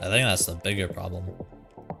 I think that's the bigger problem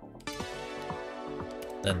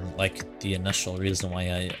than like the initial reason why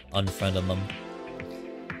I unfriended them.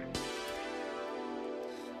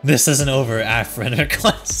 This isn't over at friend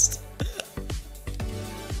request.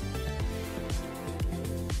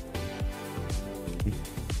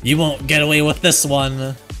 You won't get away with this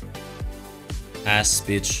one. Ass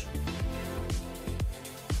speech.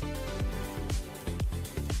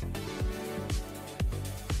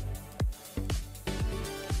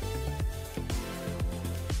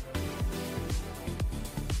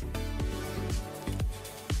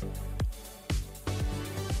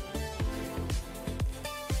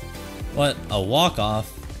 What? A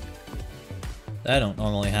walk-off? That don't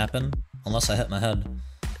normally happen, unless I hit my head.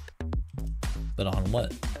 But on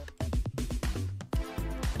what?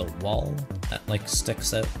 The wall that like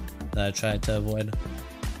sticks out that I tried to avoid.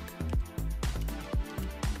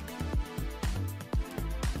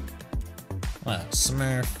 Wow,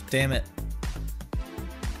 Smurf, damn it.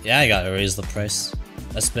 Yeah, I gotta raise the price.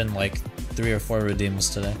 That's been like 3 or 4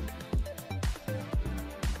 redeems today.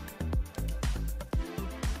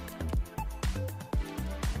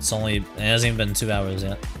 It hasn't even been 2 hours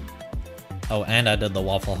yet. Oh, and I did the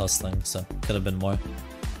Waffle House thing, so could have been more.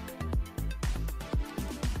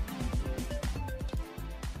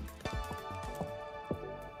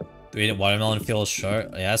 Watermelon feels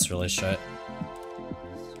short? Yeah, it's really short.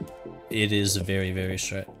 It is very, very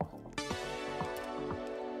short.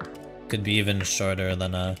 Could be even shorter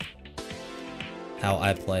than how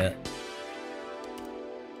I play it.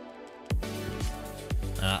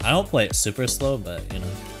 I don't play it super slow, but you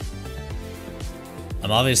know. I'm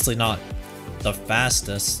obviously not the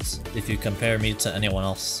fastest if you compare me to anyone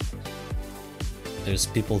else. There's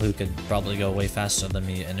people who could probably go way faster than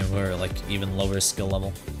me and who are like even lower skill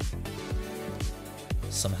level.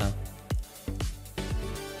 Somehow.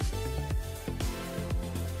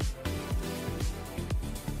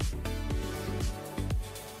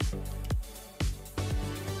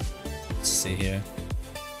 Let's see here.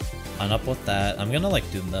 On up with that. I'm gonna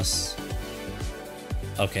like do this.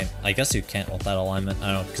 Okay, I guess you can't with that alignment.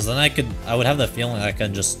 I don't know, because then I would have the feeling I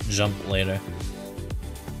could just jump later.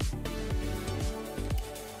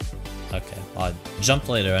 Okay, well, jump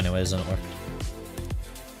later anyways, and it worked.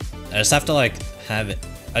 I just have to like have it.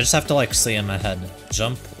 I just have to like say in my head,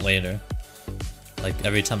 jump later. Like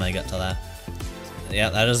every time I get to that. Yeah,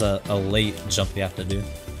 that is a late jump you have to do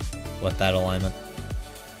with that alignment.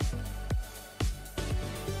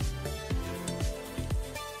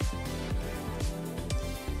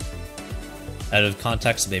 Out of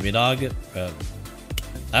context, baby dog.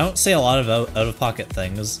 I don't say a lot of out of pocket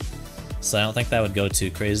things, so I don't think that would go too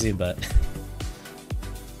crazy. But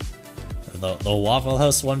the Waffle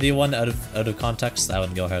House 1v1 out of context, that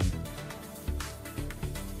would go hard.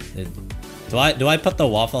 Do I put the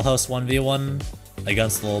Waffle House 1v1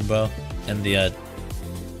 against Lil Bro in the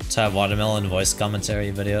Tab Watermelon voice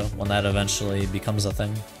commentary video when that eventually becomes a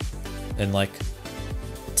thing in like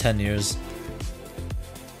 10 years?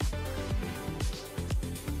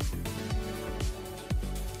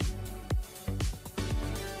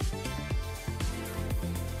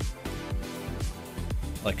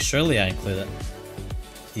 Like, surely I include it.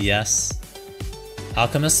 Yes.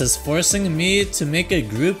 Alchemist is forcing me to make a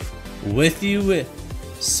group with you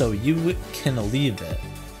so you can leave it.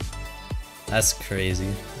 That's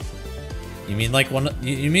crazy. You mean like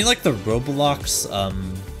you mean like the Roblox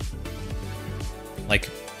like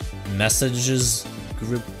messages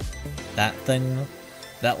group, that thing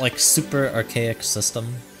That like super archaic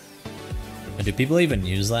system. Do people even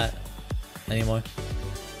use that anymore?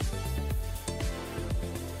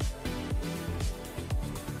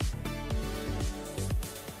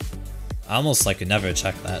 I almost like never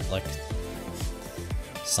check that, like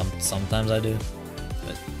sometimes I do,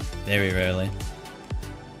 but very rarely.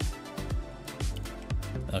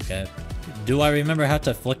 Okay. Do I remember how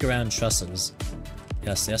to flick around trusses?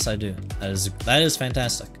 Yes I do. That is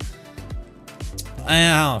fantastic.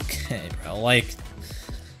 Okay, bro, like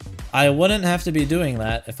I wouldn't have to be doing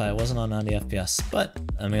that if I wasn't on 90 FPS, but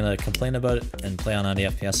I'm gonna complain about it and play on 90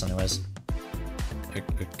 FPS anyways. Or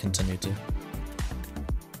continue to.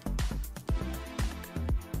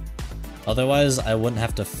 Otherwise, I wouldn't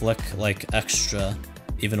have to flick like extra,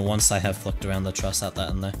 even once I have flicked around the truss at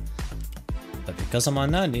that in there. But because I'm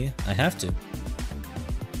on 90, I have to.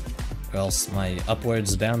 Or else my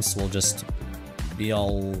upwards bounce will just be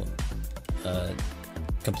all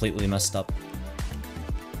completely messed up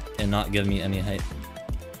and not give me any height.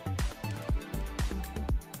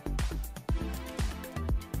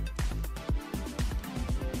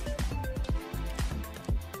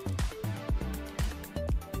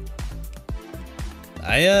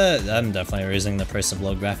 I'm definitely raising the price of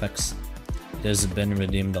low graphics. It has been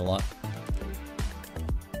redeemed a lot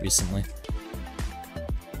recently.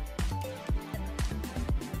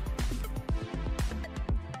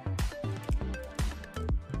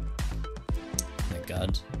 My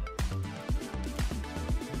god.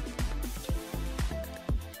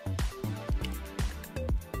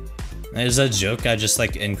 Is that a joke? I just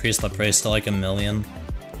like increased the price to like 1 million.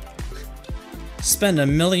 Spend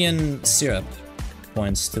 1 million syrup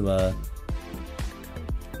points to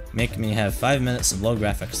make me have 5 minutes of low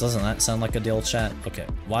graphics. Doesn't that sound like a deal, chat? Okay,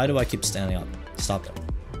 why do I keep standing up? Stop it.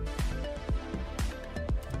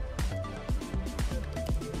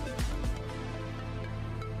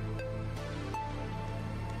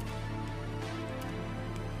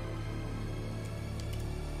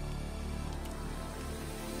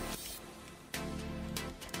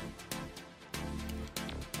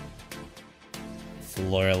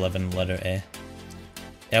 Floor 11, letter A.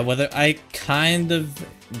 Yeah, whether I kind of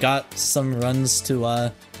got some runs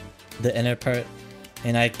to the inner part,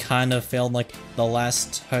 and I kind of failed like the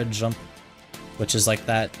last hard jump, which is like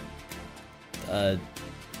that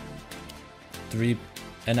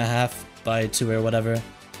 3.5 by 2 or whatever,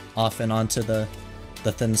 off and onto the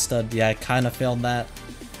thin stud. Yeah, I kind of failed that.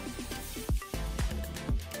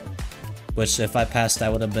 Which if I passed, I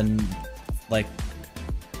would have been like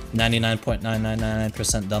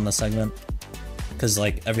 99.9999% done the segment. Because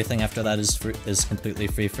like everything after that is completely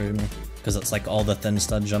free for me, because it's like all the thin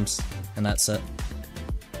stud jumps and that's it.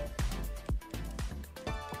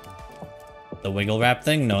 The wiggle wrap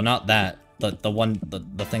thing? No, not that. The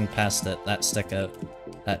thing past it, that stick out,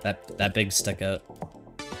 that big stick out.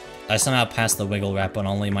 I somehow passed the wiggle wrap on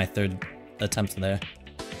only my 3rd attempt there.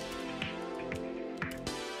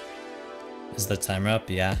 Is the timer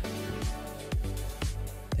up? Yeah.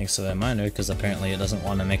 Thanks for that reminder, because apparently it doesn't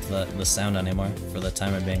want to make the sound anymore for the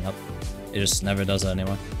timer being up. It just never does it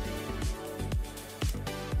anymore.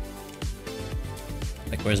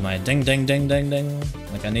 Like, where's my ding ding ding ding ding?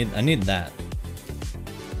 Like, I need that.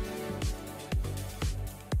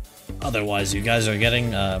 Otherwise, you guys are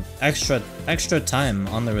getting extra time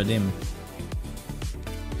on the redeem,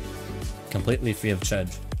 completely free of charge.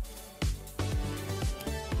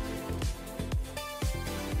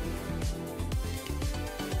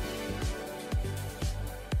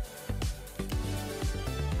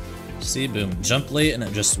 See, boom. Jump late and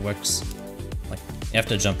it just works. Like, you have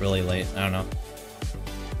to jump really late. I don't know.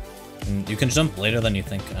 And you can jump later than you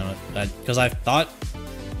think. I don't know. Because I thought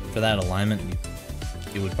for that alignment,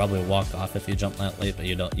 you would probably walk off if you jump that late, but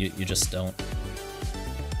you don't. You just don't.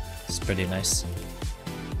 It's pretty nice.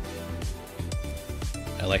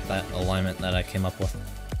 I like that alignment that I came up with.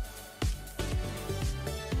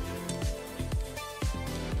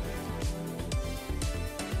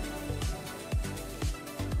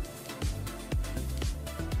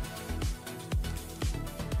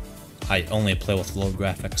 I only play with low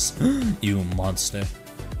graphics. You monster.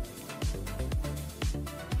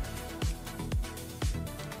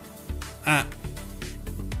 Ah.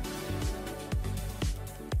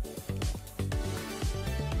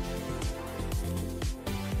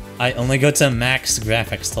 I only go to max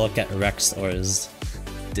graphics to look at Rex ores.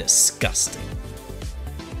 Disgusting.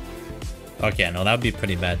 Okay, no, that would be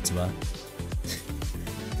pretty bad too.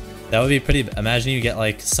 That would be pretty. Imagine you get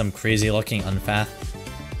like some crazy looking unfath,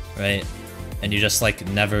 right? And you just like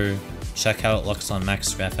never check how it looks on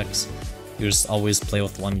max graphics. You just always play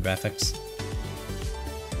with one graphics.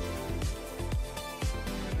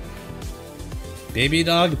 Baby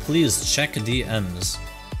dog, please check DMs.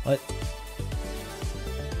 What?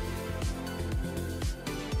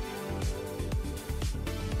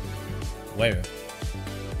 Where?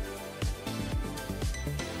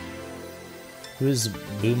 Who's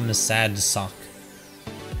Boom Sad Sock?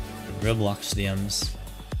 Roblox DMs.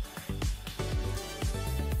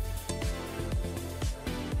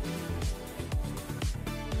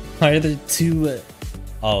 Why are there two?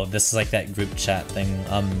 Oh, this is like that group chat thing.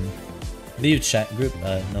 Leave chat group.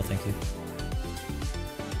 No, thank you.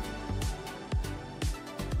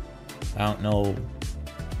 I don't know.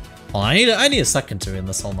 Hold on, I need a second to read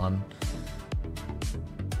this. Hold on.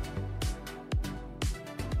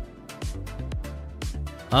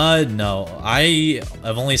 No.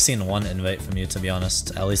 I've only seen one invite from you, to be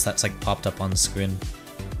honest. At least that's like popped up on the screen.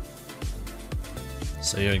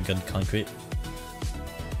 So you're in good concrete.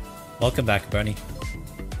 Welcome back, Bernie.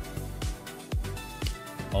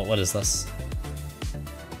 Oh, what is this?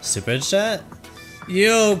 Super chat?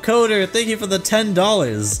 Yo, Coder, thank you for the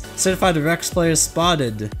 $10. Certified Rex player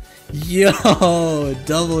spotted. Yo,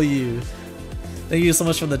 W. Thank you so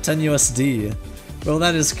much for the 10 USD. Bro,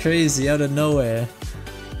 that is crazy, out of nowhere.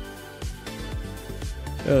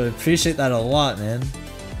 Yo, appreciate that a lot, man.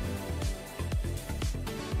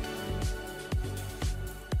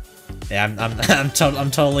 Yeah, I'm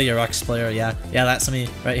totally a Rex player. Yeah, that's me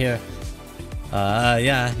right here.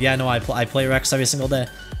 Yeah, no, I play Rex every single day.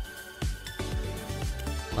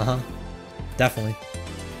 Definitely.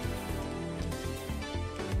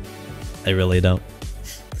 I really don't.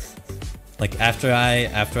 Like after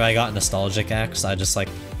I got Nostalgic Axe, I just like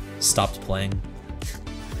stopped playing.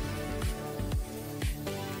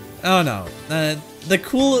 Oh no,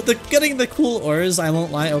 getting the cool ores, I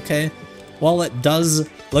won't lie, okay. While it does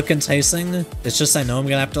look enticing, it's just I know I'm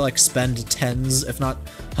gonna have to like spend tens, if not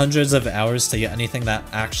hundreds of hours to get anything that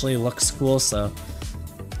actually looks cool, so.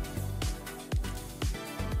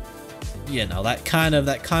 You know, that kind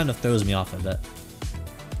of throws me off a bit.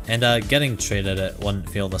 And getting traded it wouldn't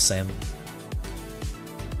feel the same.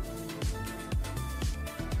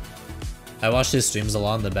 I watch these streams a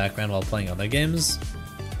lot in the background while playing other games.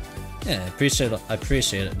 Yeah, I appreciate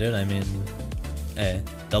it, dude. I mean, hey,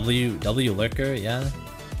 W Lurker, yeah.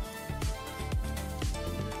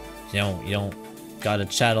 You don't gotta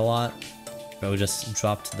chat a lot. Bro just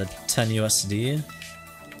dropped the 10 USD.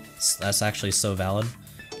 That's actually so valid.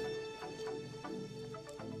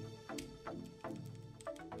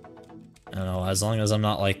 I don't know, as long as I'm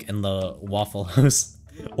not like in the Waffle House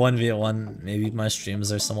 1v1, maybe my streams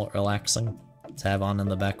are somewhat relaxing to have on in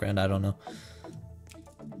the background, I don't know.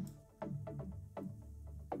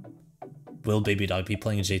 Will Baby Dog be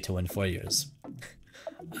playing J2 in 4 years?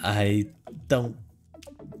 I don't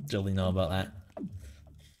really know about that.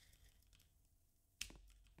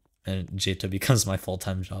 And J2 becomes my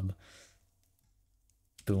full-time job.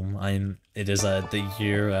 Boom, it is the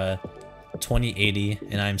year 2080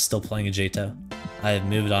 and I'm still playing a J2. I have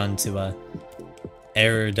moved on to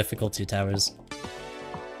error difficulty towers.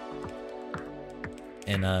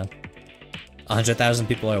 And 100,000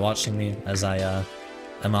 people are watching me as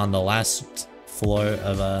I'm on the last floor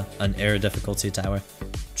of an error difficulty tower,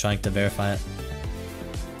 trying to verify it.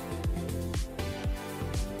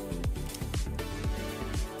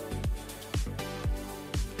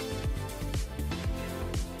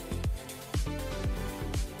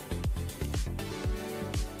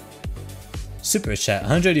 Super chat,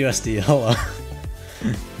 100 USD, hello.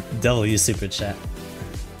 W super chat.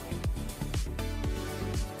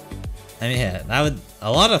 I mean, yeah,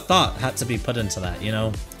 a lot of thought had to be put into that, you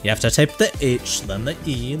know? You have to type the H, then the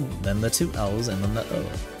E, then the 2 L's, and then the O.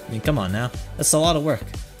 I mean, come on now. That's a lot of work.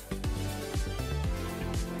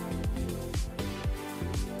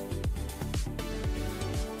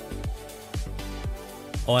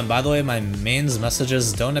 Oh, and by the way, my mains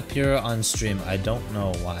messages don't appear on stream. I don't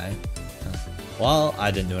know why. Well, I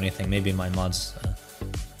didn't do anything. Maybe my mods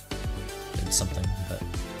did something, but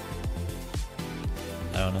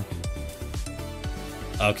I don't know.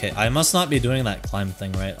 Okay, I must not be doing that climb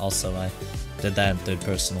thing, right? Also, I did that in third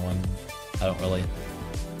person one. I don't really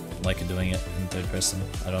like doing it in third person.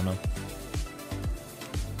 I don't know.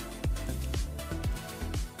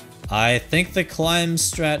 I think the climb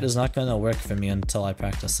strat is not gonna work for me until I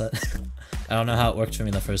practice it. I don't know how it worked for me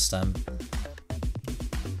the first time.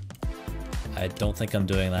 I don't think I'm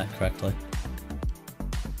doing that correctly.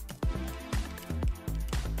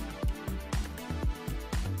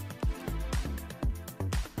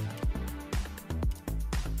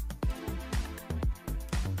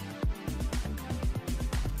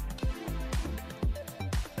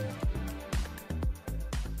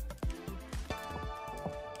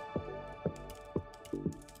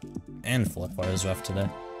 And floor 4 is rough today.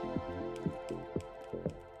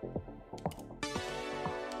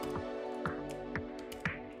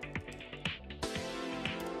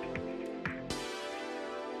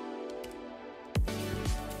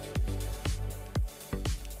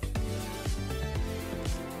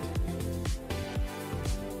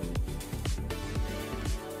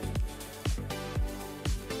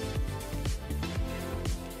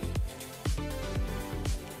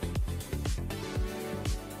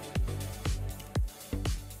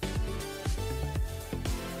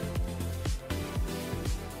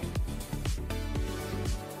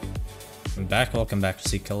 Back, welcome back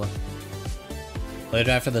to Killer.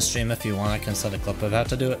 Later after the stream, if you want, I can set a clip of how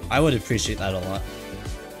to do it. I would appreciate that a lot,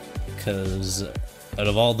 cause out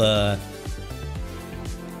of all the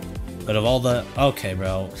okay,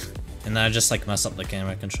 bro, and then I just like mess up the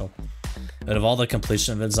camera control. Out of all the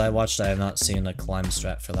completion vids I watched, I have not seen a climb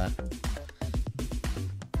strat for that.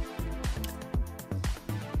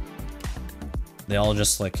 They all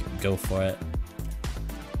just like go for it,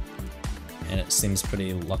 and it seems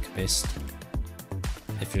pretty luck based.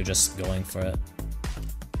 If you're just going for it.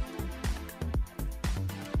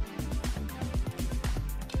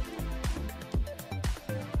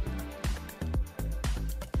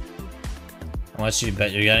 How much you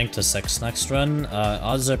bet you're getting to 6 next run?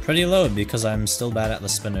 Odds are pretty low because I'm still bad at the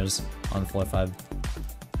spinners on floor 5.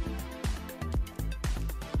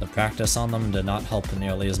 The practice on them did not help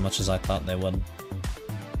nearly as much as I thought they would.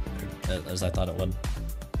 As I thought it would.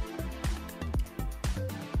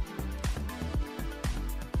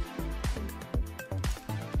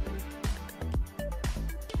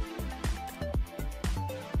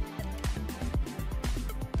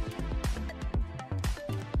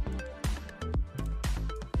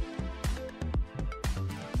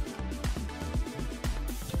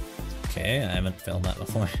 Okay, I haven't failed that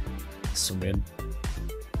before. It's so weird.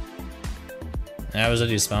 Average that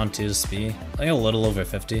you spawned to SP, like a little over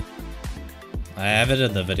 50. I have it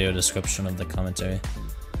in the video description of the commentary.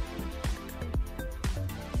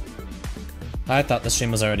 I thought the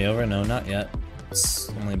stream was already over. No, not yet. It's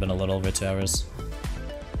only been a little over 2 hours.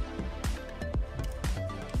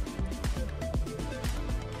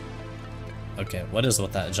 Okay, what is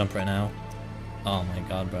with that jump right now? Oh my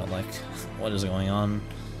god, bro, like, what is going on?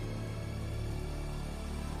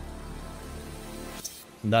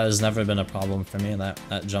 That has never been a problem for me, that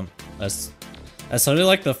jump. That's literally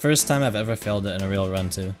like the first time I've ever failed it in a real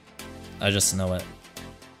run too. I just know it.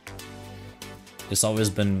 It's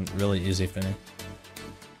always been really easy for me.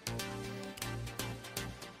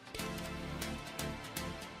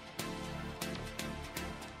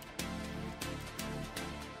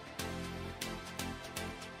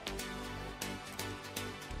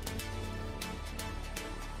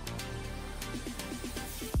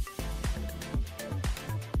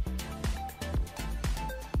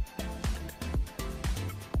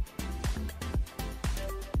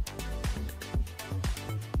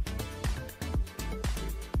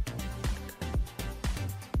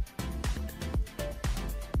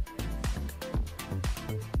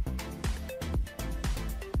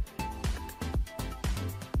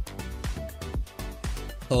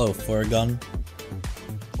 Hello, Foregun.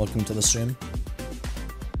 Welcome to the stream.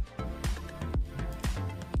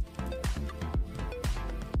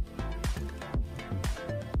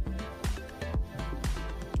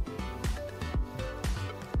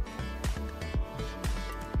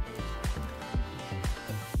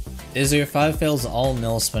 Is your 5 fails all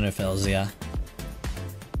mill spinner fails? Yeah.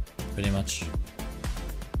 Pretty much.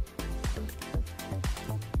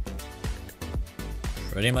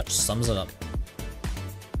 Pretty much sums it up.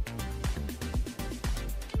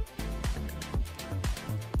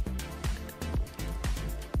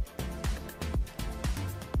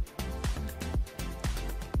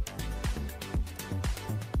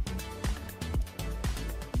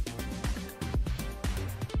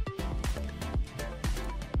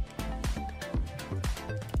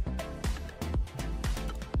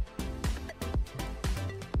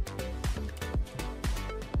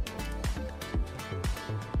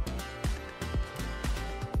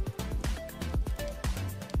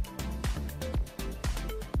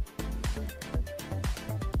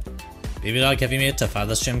 BB Dog, have you made it to 5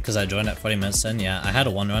 this stream? Because I joined at 40 minutes in. Yeah, I had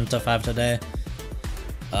a 1 run to 5 today.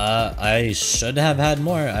 I should have had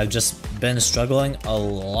more. I've just been struggling a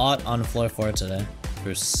lot on floor 4 today.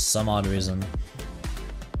 For some odd reason.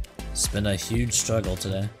 It's been a huge struggle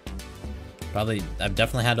today. Probably, I've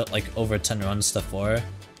definitely had like over 10 runs to 4.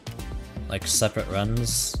 Like separate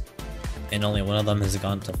runs. And only one of them has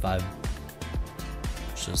gone to 5.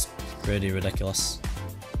 Which is pretty ridiculous.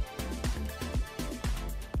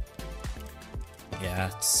 Yeah, Yeah,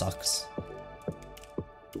 it sucks.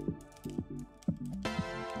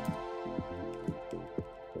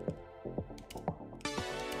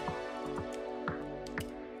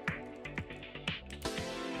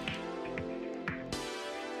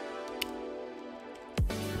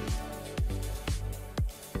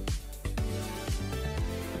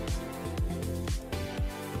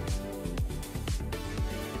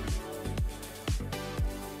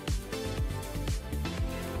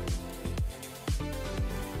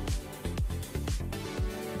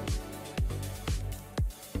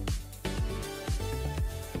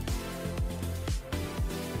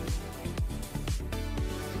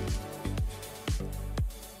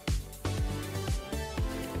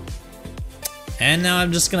 And now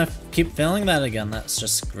I'm just gonna keep failing that again. That's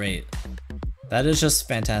just great. That is just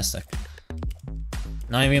fantastic.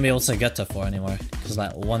 Not even gonna be able to get to 4 anymore because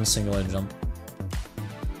that one singular jump.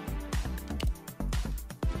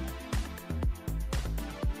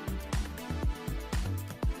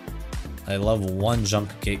 I love one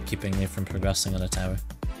jump gate keeping me from progressing on a tower.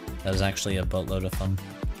 That is actually a boatload of fun.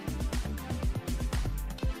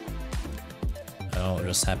 I don't know what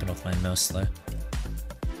just happened with my mouse there.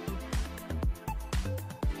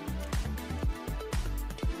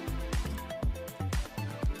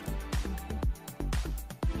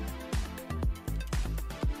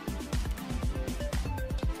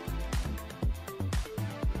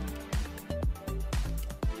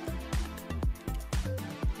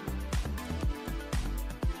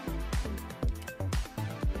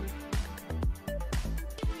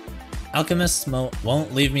 Alchemist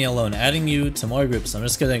won't leave me alone, adding you to more groups. I'm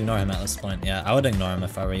just gonna ignore him at this point. Yeah, I would ignore him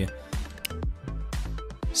if I were you.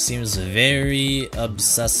 Seems very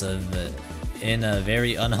obsessive in a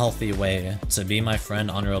very unhealthy way to be my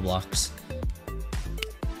friend on Roblox.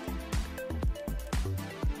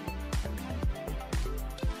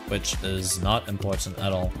 Which is not important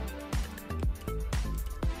at all.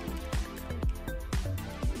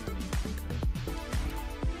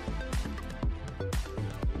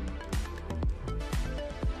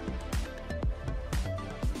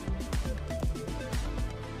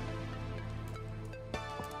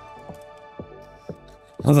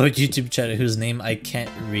 Although YouTube chat whose name I can't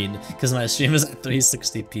read because my stream is at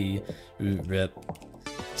 360p. Rip.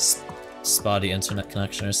 Spotty internet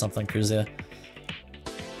connection or something, Cruzia.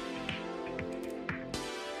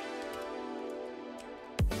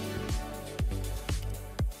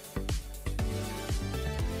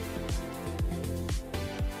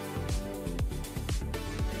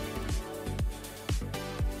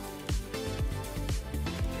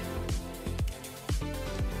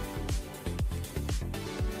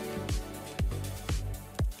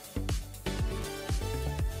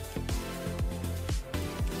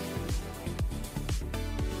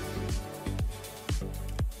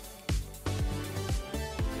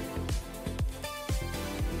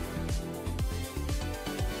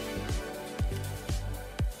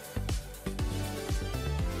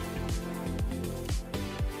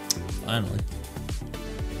 Finally.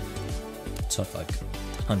 Took like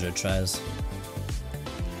 100 tries.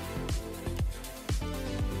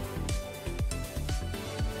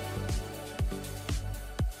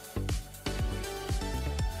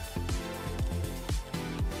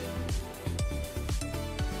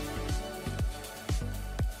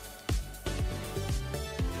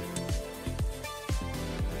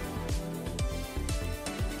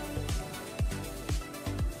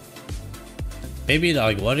 Baby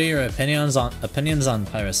Dog, what are your opinions on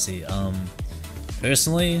piracy?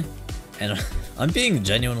 Personally, and I'm being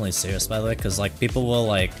genuinely serious by the way, because like people will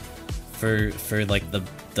like, for like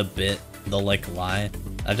the bit, they'll like lie.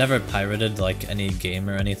 I've never pirated like any game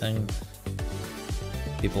or anything.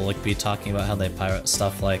 People like be talking about how they pirate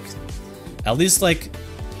stuff, like at least like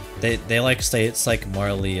they like say it's like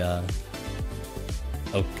morally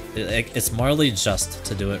it's morally just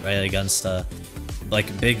to do it right against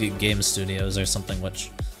like big game studios or something,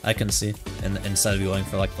 which I can see, and instead of going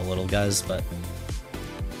for like the little guys. But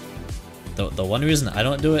the one reason I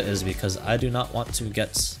don't do it is because I do not want to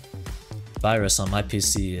get virus on my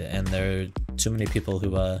PC, and there are too many people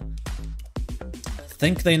who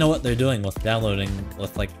think they know what they're doing with downloading,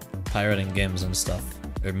 with like pirating games and stuff,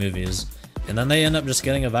 or movies, and then they end up just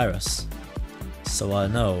getting a virus. So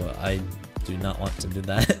no, I do not want to do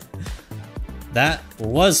that. That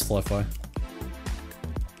was floor 4.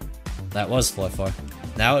 That was floor 4.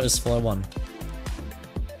 Now it is floor 1.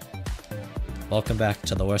 Welcome back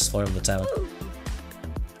to the worst floor of the tower.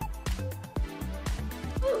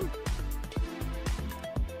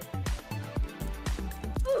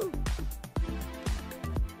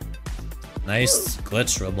 Nice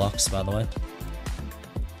glitch, Roblox, by the way.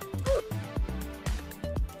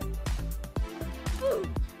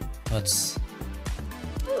 What's...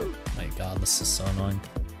 My god, this is so annoying.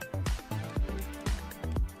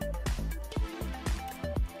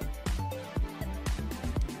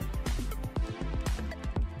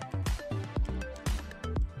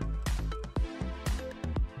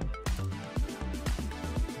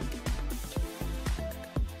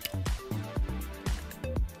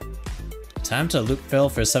 Time to loop fail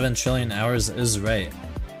for 7 trillion hours is right.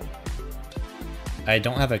 I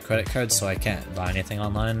don't have a credit card, so I can't buy anything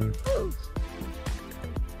online.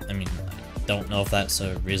 I mean, I don't know if that's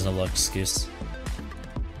a reasonable excuse.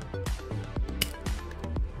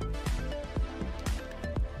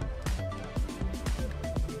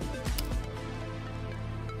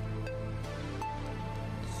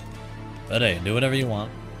 But hey, do whatever you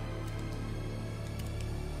want.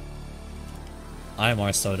 I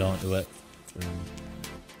more so don't do it.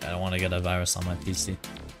 I don't want to get a virus on my PC.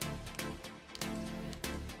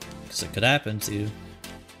 Because it could happen to you.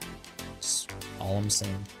 That's all I'm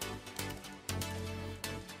saying.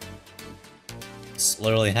 It's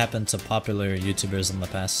literally happened to popular YouTubers in the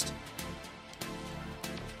past.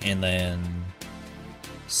 And then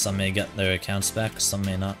some may get their accounts back, some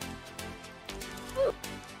may not.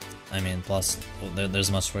 I mean, plus,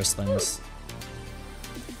 there's much worse things.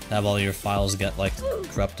 Have all your files get, like,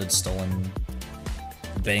 corrupted, stolen,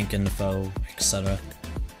 bank info, etc.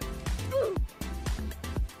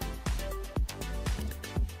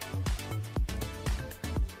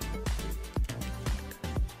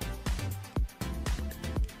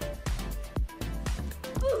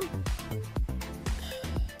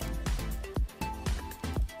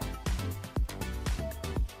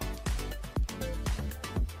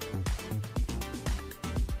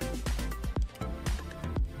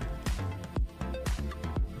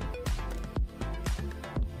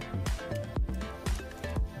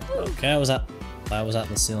 Okay, I was at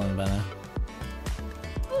the ceiling by now.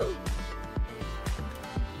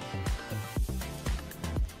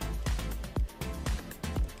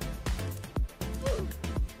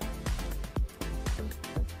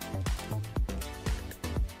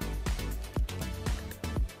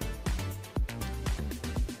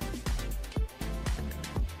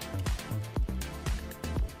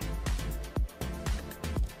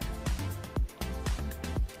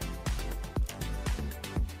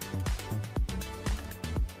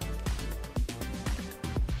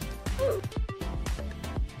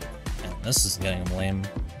 This is getting lame.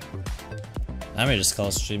 I may just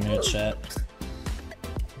call streamer chat.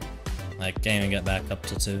 I can't even get back up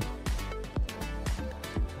to 2.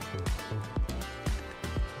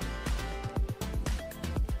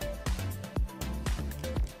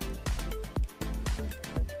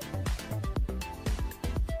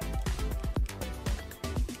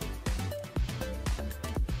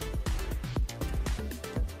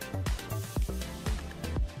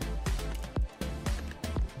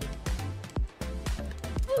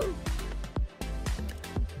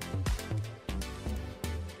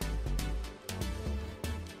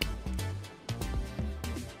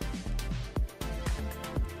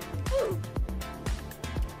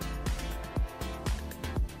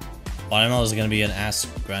 YML is gonna be an ass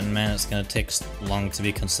grind, man. It's gonna take long to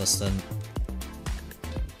be consistent.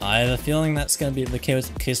 I have a feeling that's gonna be the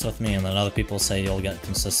case with me, and then other people say you'll get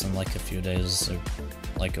consistent like a few days or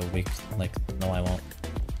like a week. Like, no, I won't.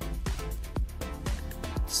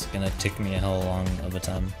 It's gonna take me a hell long of a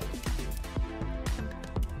time.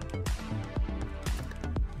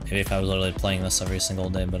 Maybe if I was literally playing this every single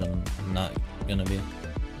day, but I'm not gonna be.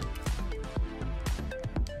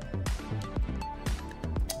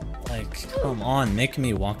 Like, come on, make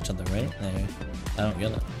me walk to the right there. I don't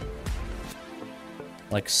get it.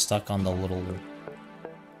 Like, stuck on the little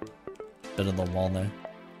bit of the wall there.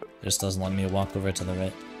 It just doesn't let me walk over to the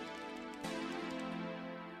right.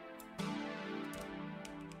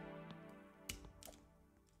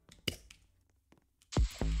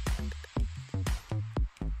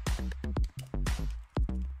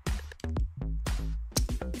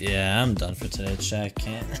 Yeah, I'm done for today, chat. I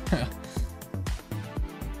can't.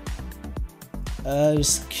 I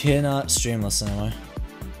just cannot stream this anymore.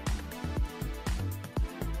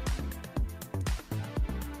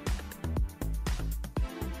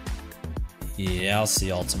 Yeah, I'll see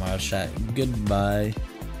y'all tomorrow, chat. Goodbye.